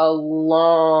 Yeah. For a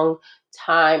long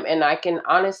time. And I can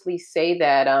honestly say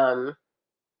that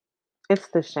it's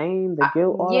the shame, the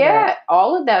guilt, all of that.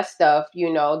 All of that stuff,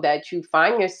 that you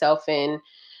find yourself in,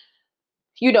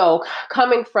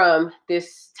 coming from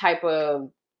this type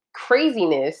of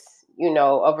craziness,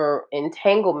 of an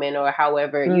entanglement, or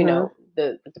however,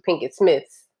 the Pinkett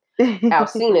Smiths,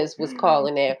 Alcinas was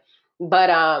calling it. But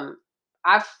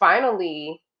I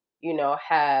finally,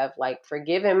 have like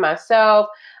forgiven myself.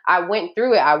 I went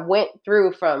through it. I went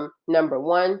through from number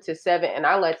 1 to 7, and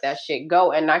I let that shit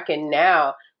go. And I can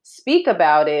now speak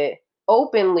about it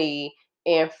openly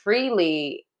and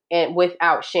freely and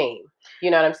without shame.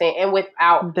 You know what I'm saying? And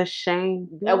without the shame.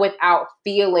 And without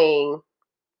feeling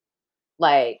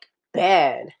like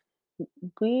bad.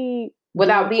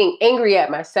 Without being angry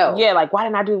at myself. Yeah, like, why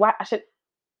didn't I do why I should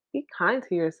be kind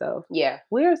to yourself. Yeah.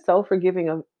 We are so forgiving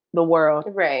of the world.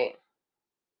 Right.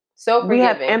 So forgiving. We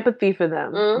have empathy for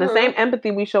them. The same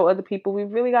empathy we show other people, we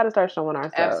really got to start showing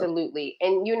ourselves. Absolutely.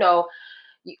 And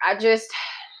I just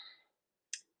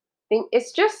think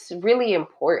it's just really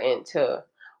important to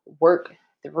work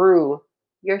through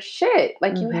your shit.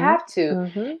 Like, you have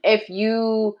to. If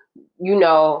you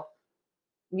don't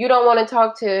want to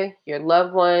talk to your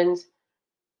loved ones,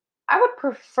 I would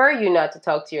prefer you not to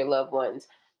talk to your loved ones.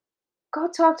 Go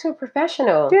talk to a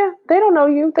professional. Yeah, they don't know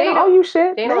you. They don't owe you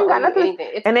shit. They don't got nothing.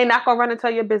 And they're not gonna run and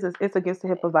tell your business. It's against the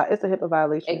HIPAA. It's a HIPAA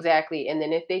violation. Exactly. And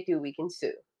then if they do, we can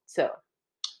sue. So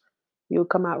you'll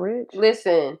come out rich.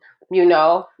 Listen,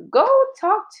 go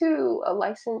talk to a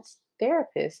licensed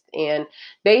therapist, and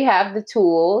they have the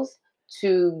tools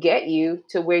to get you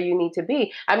to where you need to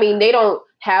be. I mean, they don't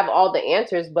have all the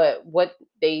answers, but what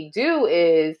they do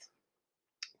is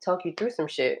talk you through some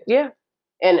shit. Yeah.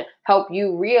 And help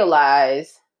you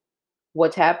realize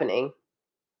what's happening.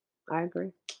 I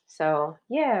agree. So,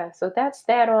 yeah. So that's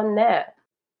that on that.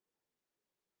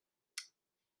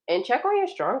 And check on your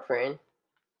strong friend.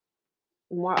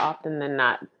 More often than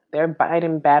not, they're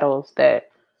fighting battles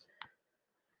that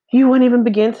you wouldn't even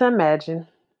begin to imagine.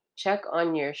 Check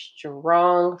on your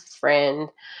strong friend.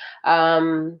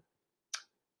 I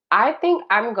think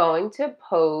I'm going to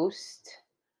post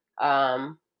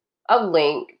a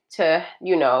link to,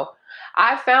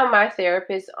 I found my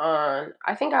therapist on,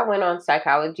 I think I went on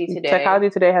Psychology Today. Psychology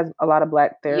Today has a lot of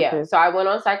Black therapists. Yeah, so I went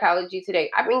on Psychology Today.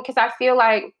 I mean, because I feel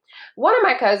like one of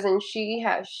my cousins, she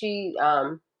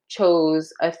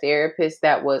chose a therapist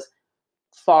that was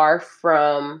far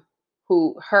from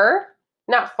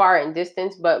not far in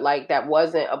distance, but like that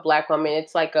wasn't a Black woman.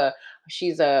 It's like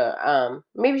she's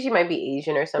maybe she might be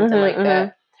Asian or something like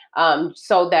that.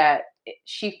 So that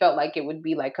she felt like it would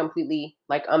be like completely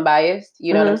like unbiased.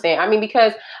 You know what I'm saying? I mean,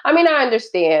 because I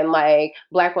understand like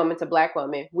black woman to black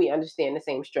woman, we understand the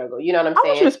same struggle. You know what I'm saying? I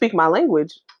want you to speak my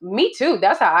language. Me too.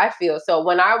 That's how I feel. So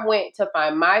when I went to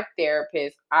find my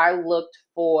therapist, I looked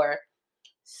for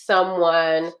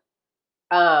someone,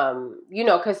 you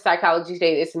know, because psychology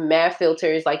today it's mad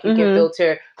filters. Like you can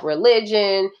filter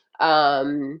religion,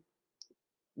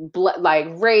 like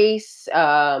race,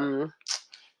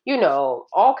 you know,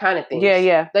 all kind of things.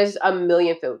 Yeah. There's a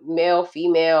million male,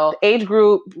 female, the age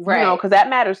group, right? You know, because that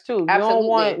matters too. Absolutely. You don't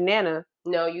want Nana.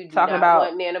 No, you do talking not about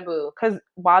want Nana Boo. Because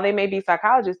while they may be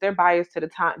psychologists, they're biased to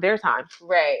their time.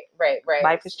 Right.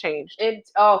 Life has changed.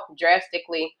 It's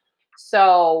drastically.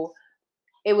 So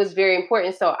it was very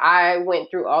important. So I went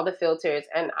through all the filters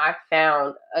and I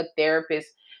found a therapist.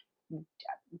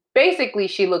 Basically,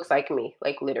 she looks like me,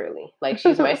 like literally. Like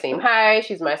she's my same height,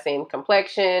 she's my same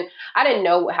complexion. I didn't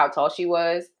know how tall she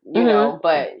was, you know,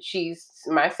 but she's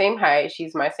my same height,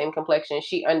 she's my same complexion.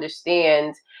 She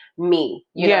understands me,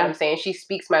 you know what I'm saying? She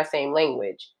speaks my same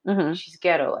language. She's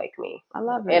ghetto like me. I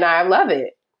love it. And I love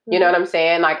it. You know what I'm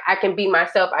saying? Like, I can be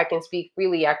myself. I can speak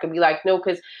freely. I can be like, no,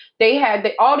 because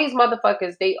all these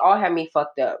motherfuckers, they all have me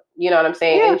fucked up. You know what I'm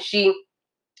saying? Yeah. And she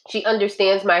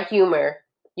understands my humor.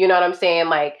 You know what I'm saying?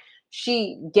 Like,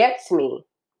 she gets me,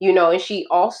 you know, and she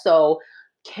also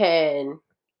can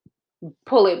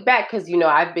pull it back because, you know,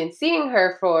 I've been seeing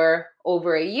her for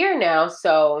over a year now.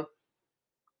 So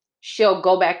she'll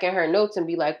go back in her notes and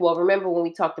be like, well, remember when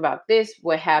we talked about this,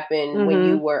 what happened when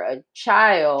you were a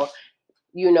child?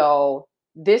 You know,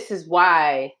 this is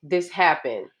why this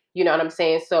happened. You know what I'm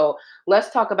saying? So let's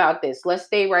talk about this. Let's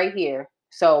stay right here.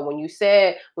 So when you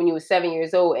said when you were 7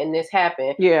 years old and this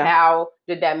happened, how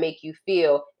did that make you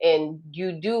feel? And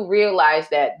you do realize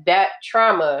that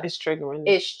trauma is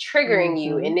triggering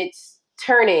you, and it's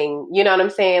turning, you know what I'm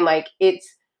saying? Like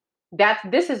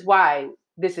this is why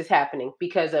this is happening,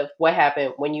 because of what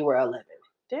happened when you were 11.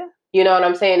 Yeah. You know what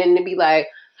I'm saying? And to be like,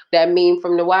 that meme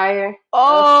from The Wire.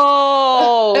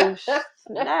 Oh,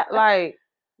 that like,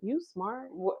 you smart.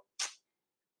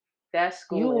 That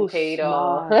schooling paid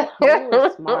off. You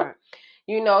were smart.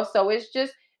 You know, so it's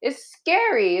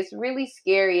scary. It's really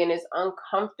scary and it's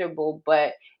uncomfortable,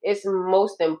 but it's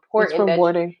most important. It's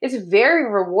rewarding. It's very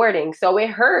rewarding. So it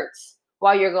hurts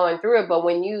while you're going through it, but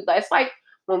it's like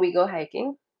when we go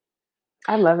hiking.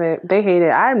 I love it. They hate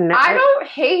it. I don't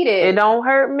hate it. It don't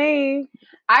hurt me.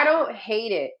 I don't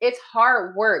hate it. It's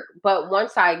hard work, but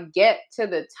once I get to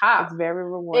the top, it's very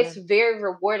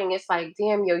rewarding. It's like,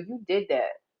 damn, yo, you did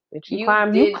that. You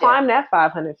climbed that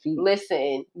 500 feet.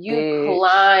 Listen, you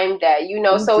climbed that, you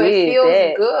know, so it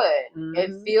feels good.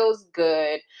 It feels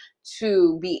good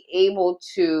to be able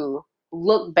to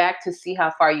look back to see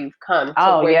how far you've come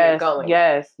to where you're going.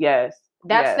 Yes.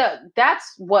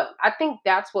 That's what I think.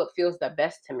 That's what feels the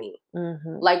best to me.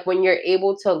 Like when you're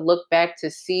able to look back to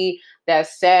see that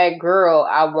sad girl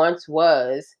I once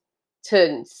was,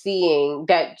 to seeing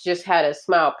that just had a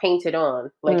smile painted on,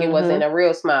 like it wasn't a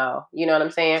real smile. You know what I'm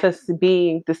saying? To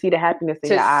see the happiness in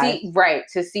your eyes. Right.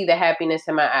 To see the happiness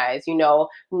in my eyes, you know,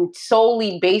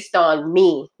 solely based on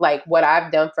me, like what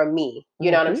I've done for me.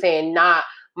 You know what I'm saying? Not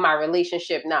my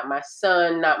relationship, not my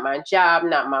son, not my job,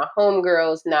 not my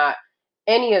homegirls, not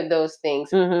any of those things.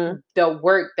 The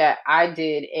work that I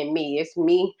did in me. It's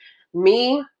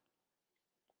me,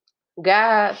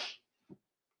 God,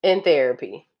 and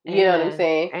therapy. Amen. You know what I'm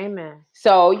saying? Amen.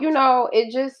 So, you know,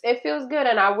 it feels good.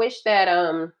 And I wish that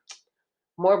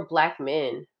more Black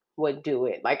men would do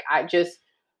it. Like,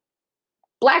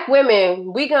 Black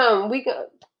women, we gonna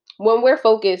when we're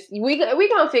focused, we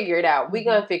gonna figure it out. We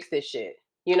gonna fix this shit.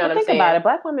 You know what I'm saying? Think about it.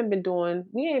 Black women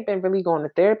we ain't been really going to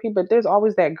therapy, but there's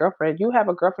always that girlfriend. You have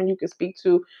a girlfriend you can speak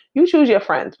to. You choose your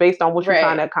friends based on what you're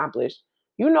trying to accomplish.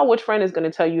 You know which friend is going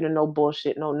to tell you to no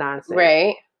bullshit, no nonsense.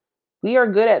 Right. We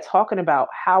are good at talking about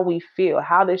how we feel,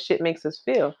 how this shit makes us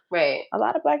feel. Right. A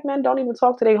lot of Black men don't even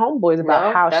talk to their homeboys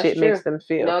about how shit makes them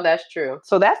feel. No, that's true.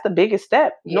 So that's the biggest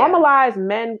step. Yeah. Normalize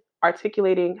men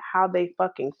articulating how they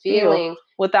fucking feel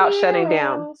without shutting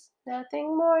down.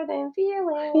 Nothing more than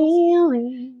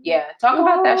feelings. Yeah, talk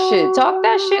about that shit. Talk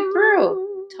that shit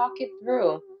through. Talk it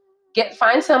through.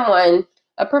 Find someone,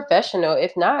 a professional.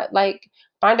 If not, like,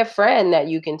 find a friend that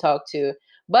you can talk to.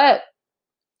 But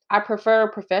I prefer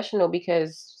a professional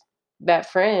because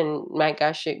that friend might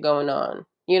got shit going on.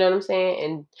 You know what I'm saying?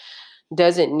 And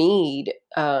doesn't need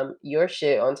your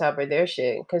shit on top of their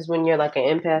shit. Because when you're like an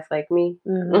empath like me,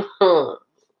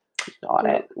 all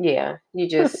that. Yeah,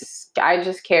 I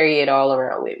just carry it all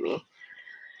around with me.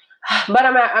 But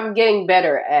I'm getting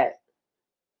better at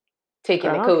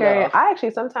taking the coat off. I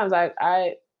actually sometimes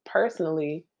I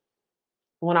personally,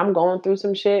 when I'm going through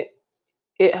some shit,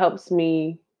 it helps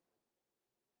me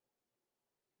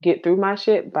get through my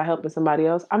shit by helping somebody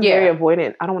else. I'm very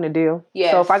avoidant. I don't want to deal. Yes,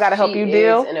 so if I gotta help you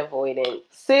deal, an avoidant.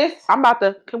 Sis, I'm about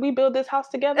to. Can we build this house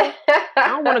together? I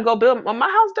don't want to go build my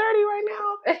house dirty right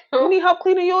now. You need help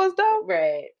cleaning yours though?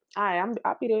 Right. I'll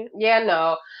be there. Yeah,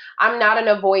 no, I'm not an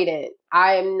avoidant.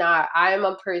 I am not. I am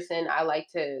a person. I like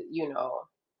to,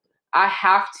 I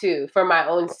have to for my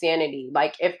own sanity.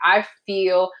 Like if I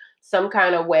feel some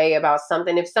kind of way about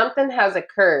something, if something has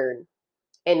occurred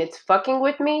and it's fucking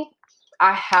with me,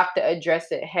 I have to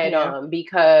address it head on,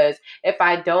 because if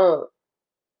I don't,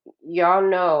 y'all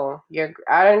know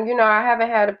I haven't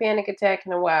had a panic attack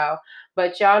in a while,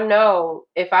 but y'all know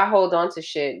if I hold on to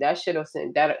shit, that shit'll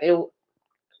it'll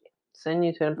send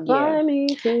you to fly me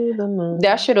to the moon.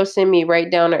 That shit'll send me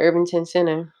right down to Irvington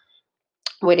Center,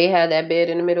 where they had that bed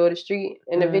in the middle of the street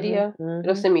in the video.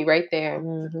 It'll send me right there,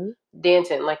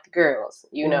 dancing like the girls,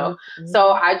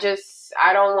 So I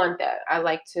don't want that. I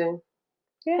like to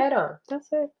head on.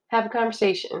 That's it. Have a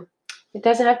conversation. It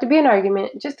doesn't have to be an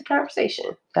argument, just a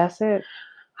conversation. That's it.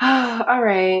 All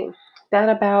right. That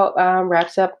about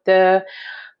wraps up the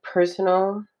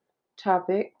personal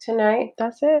topic tonight.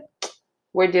 That's it.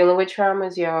 We're dealing with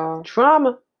traumas, y'all.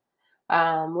 Trauma.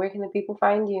 Where can the people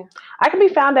find you? I can be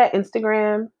found at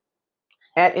Instagram.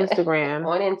 On Instagram.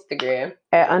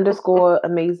 At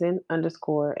 _amazing_,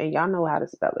 and y'all know how to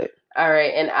spell it. All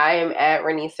right, and I am at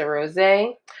Ranessa Rose,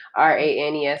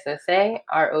 RANESSA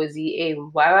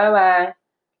ROZAYYY.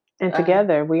 And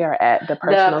together we are at the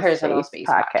Personal Space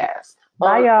Podcast.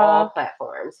 Bye, y'all. On all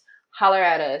platforms. Holler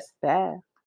at us. Bye.